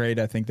if they trade,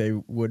 I think they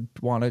would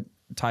want to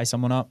tie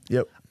someone up.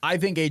 yep. I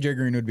think AJ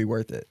Green would be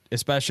worth it,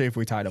 especially if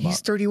we tied him He's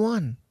up.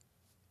 31.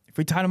 If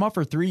we tied him up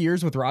for 3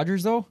 years with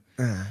Rodgers, though,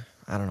 I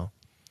don't know.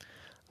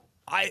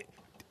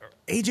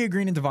 AJ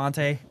Green and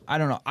Devontae, I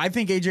don't know. I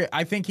think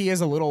he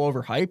is a little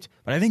overhyped,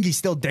 but I think he's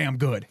still damn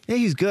good. Yeah,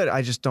 he's good.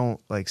 I just don't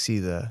see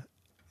the.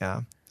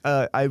 Yeah.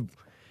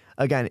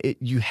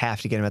 You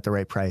have to get him at the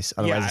right price.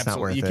 Otherwise, it's not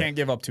worth You it. can't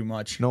give up too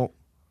much. Nope.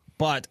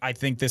 But I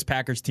think this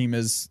Packers team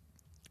is.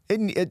 It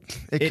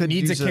It could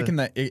needs a use kick in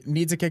the. It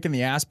needs a kick in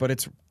the ass, but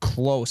it's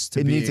close to.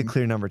 It being, needs a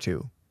clear number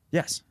 2.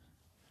 Yes.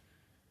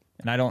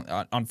 And I don't.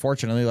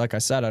 Unfortunately, like I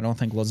said, I don't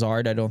think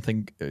Lazard. I don't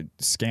think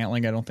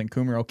Scantling. I don't think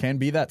Kumaro can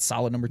be that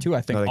solid number 2.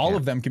 I think No, they all can't.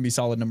 of them can be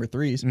solid number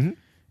 3s,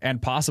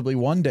 and possibly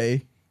one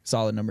day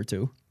solid number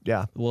 2.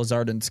 Yeah.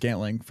 Lazard and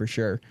Scantling for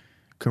sure.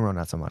 Kumaro,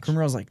 not so much.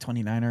 Kumaro's like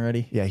 29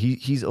 already. Yeah,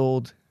 he's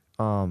old.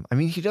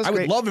 He does. I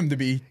great. would love him to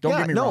be. Don't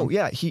get me wrong.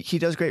 Yeah, he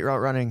does great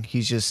route running.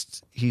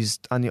 He's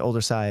on the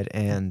older side,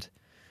 and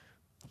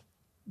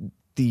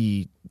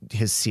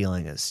his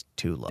ceiling is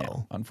too low.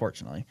 Yeah,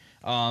 unfortunately.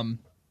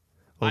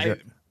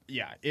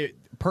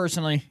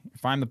 Personally,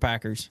 if I'm the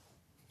Packers,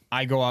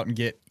 I go out and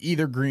get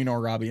either Green or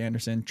Robbie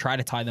Anderson, try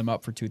to tie them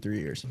up for 2-3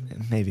 years.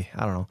 Maybe,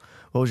 I don't know.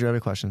 What was your other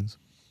questions?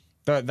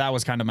 That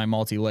was kind of my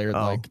multi-layered.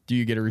 Oh. Like, do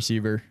you get a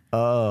receiver?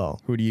 Oh,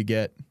 Who do you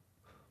get?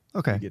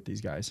 okay. You get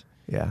these guys.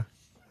 Yeah,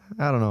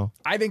 I don't know.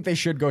 I think they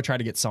should go try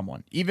to get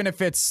someone, even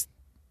if it's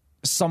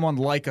someone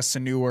like a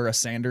Sanu or a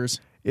Sanders.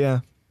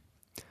 Yeah,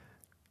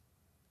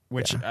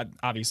 Which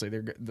obviously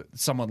they're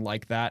someone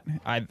like that.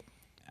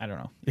 I don't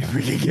know. If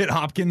we could get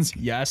Hopkins,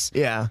 yes.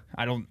 Yeah.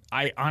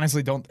 I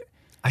honestly don't.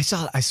 I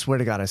swear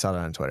to God, I saw that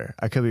on Twitter.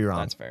 I could be wrong.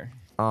 That's fair.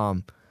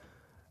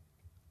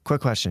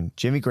 Quick question.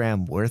 Jimmy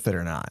Graham worth it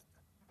or not?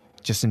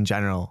 Just in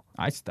general.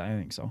 I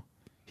think so.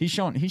 He's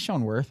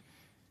shown worth.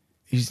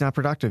 He's not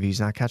productive.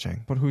 He's not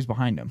catching. But who's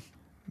behind him?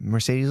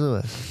 Mercedes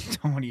Lewis.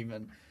 Don't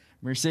even.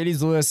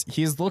 Mercedes Lewis,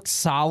 he's looked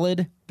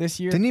solid this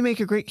year. Didn't he make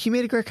he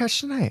made a great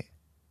catch tonight?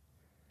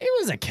 It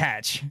was a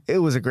catch. It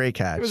was a great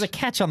catch. It was a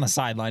catch on the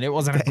sideline. It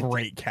wasn't a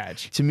great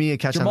catch. To me, a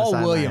catch on the Jamal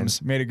sideline.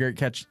 Williams made a great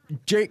catch.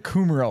 Jake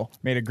Kummerow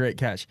made a great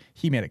catch.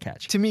 He made a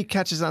catch. To me,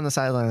 catches on the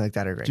sideline like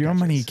that are great. Do you know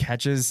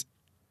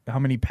how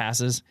many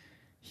passes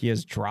he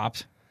has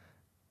dropped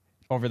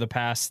over the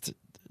past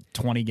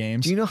 20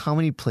 games? Do you know how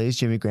many plays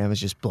Jimmy Graham has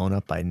just blown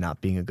up by not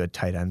being a good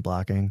tight end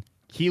blocking?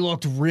 He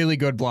looked really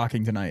good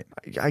blocking tonight.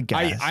 I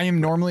guess. I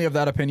am normally of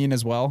that opinion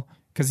as well,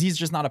 because he's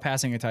just not a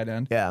passing tight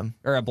end. Yeah.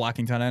 Or a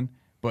blocking tight end.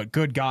 But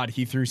good God,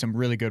 he threw some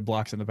really good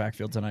blocks in the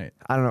backfield tonight.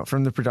 I don't know.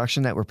 From the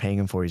production that we're paying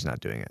him for, he's not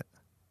doing it.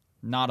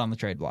 Not on the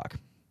trade block.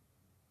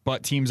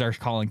 But teams are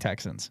calling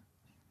Texans.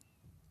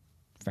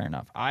 Fair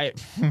enough.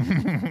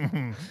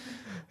 And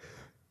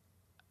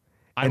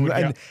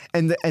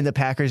the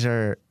Packers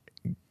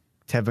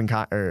have been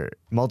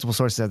multiple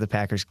sources of the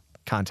Packers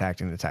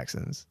contacting the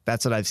Texans.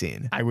 That's what I've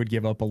seen. I would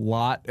give up a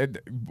lot.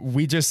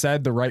 We just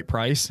said the right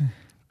price.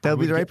 That would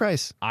be the right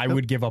price. I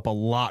would give up a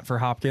lot for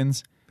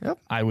Hopkins. Yep.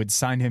 I would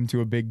sign him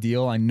to a big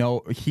deal. I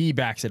know he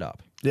backs it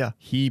up. Yeah.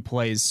 He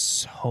plays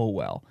so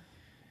well.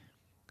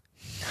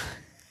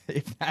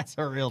 If that's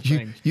a real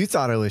thing. You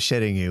thought I was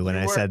shitting you when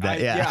I said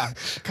that. Yeah.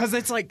 Because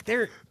it's like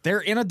they're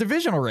in a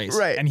divisional race.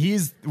 Right. And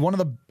he's one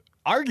of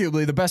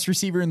arguably the best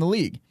receiver in the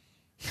league.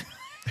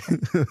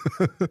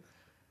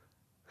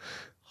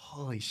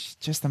 Holy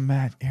just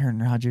imagine Aaron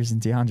Rodgers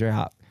and DeAndre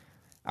Hop.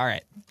 All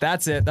right,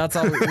 that's it. That's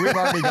all. We've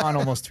already gone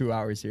almost 2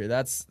 hours here.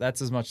 That's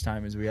as much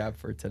time as we have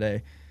for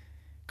today.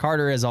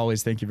 Carter, as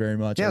always, thank you very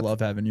much. Yeah, I love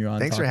having you on.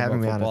 Thanks for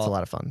having me on. Football. It's a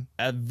lot of fun.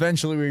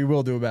 Eventually, we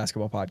will do a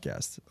basketball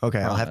podcast. Okay,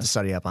 I'll have to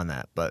study up on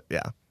that, but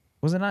yeah.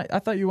 Wasn't I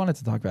thought you wanted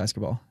to talk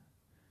basketball.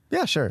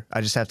 Yeah, sure.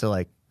 I just have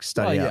to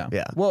study up.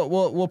 Yeah.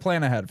 We'll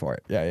plan ahead for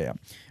it. Yeah.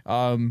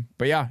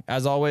 But yeah,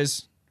 as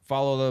always,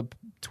 follow the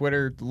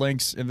Twitter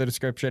links in the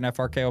description.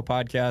 FRKO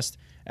podcast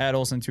at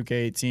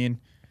Olsen2K18.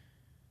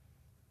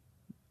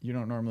 You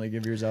don't normally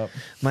give yours up.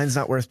 Mine's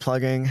not worth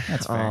plugging.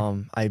 That's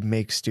fair. I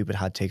make stupid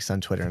hot takes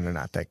on Twitter, and they're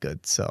not that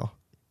good. So,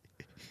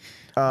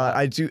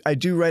 I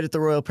do write at the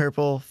Royal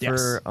Purple for.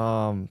 Yes.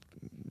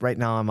 Right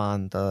now, I'm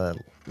on the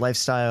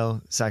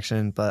lifestyle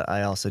section, but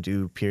I also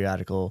do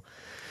periodical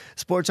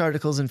sports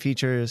articles and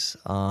features.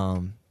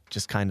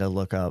 Just kind of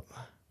look up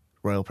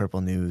Royal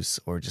Purple News,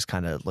 or just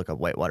kind of look up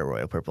Whitewater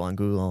Royal Purple on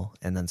Google,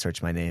 and then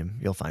search my name.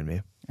 You'll find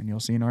me, and you'll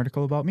see an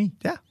article about me.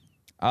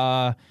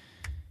 Yeah.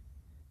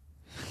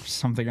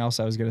 Something else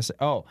I was gonna say.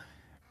 Oh,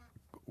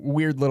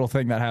 weird little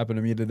thing that happened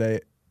to me today.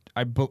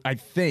 I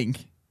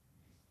think,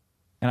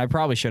 and I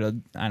probably should have.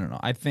 I don't know.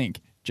 I think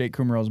Jake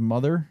Kummerow's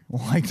mother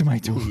liked my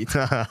tweet.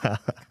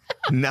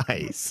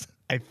 Nice.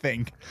 I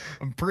think.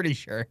 I'm pretty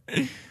sure.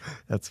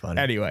 That's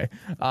funny. Anyway,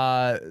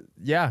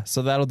 yeah.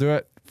 So that'll do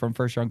it from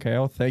First Round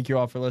KO. Thank you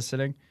all for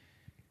listening,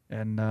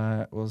 and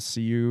we'll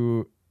see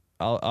you.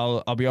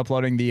 I'll be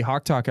uploading the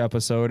Hawk Talk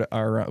episode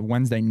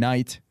Wednesday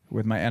night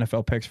with my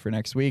NFL picks for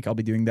next week. I'll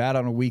be doing that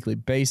on a weekly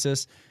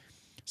basis.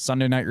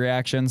 Sunday night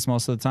reactions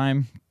most of the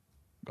time.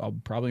 I'll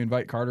probably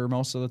invite Carter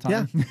most of the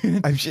time.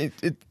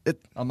 Yeah.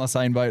 Unless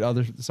I invite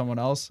someone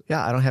else.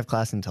 Yeah, I don't have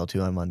class until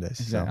 2 on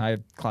Mondays. So. I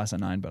have class at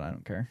 9, but I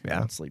don't care. Yeah. I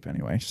don't sleep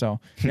anyway. So,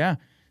 yeah.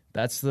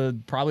 That's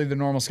probably the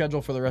normal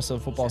schedule for the rest of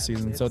the football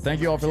season. So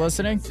thank you all for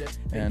listening,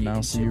 and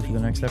I'll see you for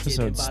the next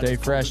episode. Stay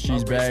fresh,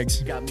 cheese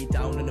bags. Got me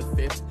down in the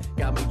fifth,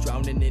 got me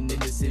drowning in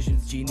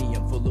indecisions. Genie,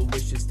 I'm full of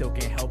wishes, still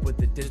can't help with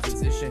the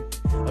disposition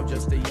of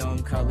just a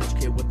young college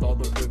kid with all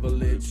the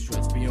privilege.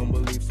 Stress beyond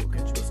belief, so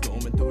catch me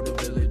storming through the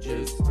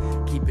villages.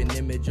 Keep an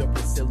image of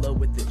Priscilla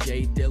with the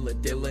J Dilla.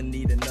 Dilla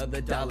need another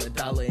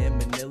dollar in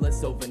Manila,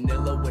 so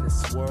vanilla with a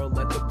swirl,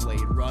 let the blade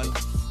run.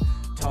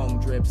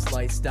 Tongue drip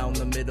sliced down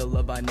the middle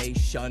of our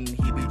nation.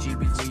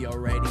 Heebie-jeebies, we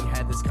already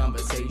had this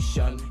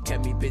conversation.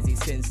 Kept me busy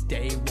since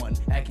day one.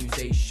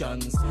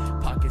 Accusations,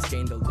 pockets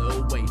gained a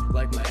little weight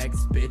like my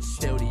ex-bitch.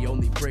 Still the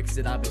only bricks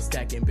that I've been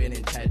stacking been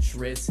in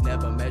Tetris.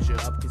 Never measure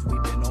up cause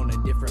we've been on a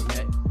different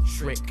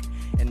metric.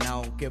 And I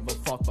don't give a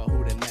fuck about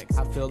who the next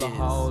I feel the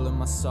hole in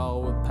my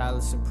soul with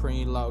Palace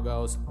Supreme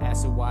logos.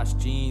 Acid wash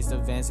jeans, the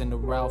Vans and the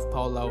Ralph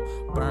Polo.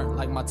 Burnt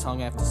like my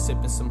tongue after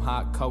sipping some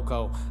hot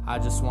cocoa. I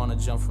just wanna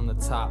jump from the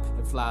top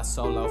and fly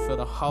solo. Feel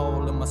the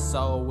hole in my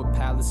soul with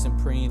Palace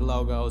Supreme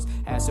logos.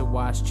 Acid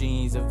wash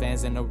jeans, the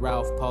Vans and the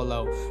Ralph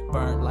Polo.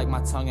 Burnt like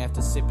my tongue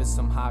after sipping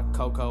some hot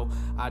cocoa.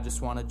 I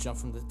just wanna jump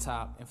from the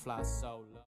top and fly solo.